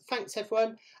 everyone. Thanks,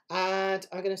 everyone. And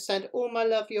I'm going to send all my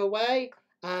love your way,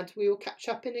 and we will catch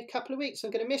up in a couple of weeks.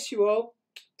 I'm going to miss you all.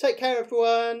 Take care,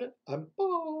 everyone, and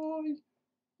bye.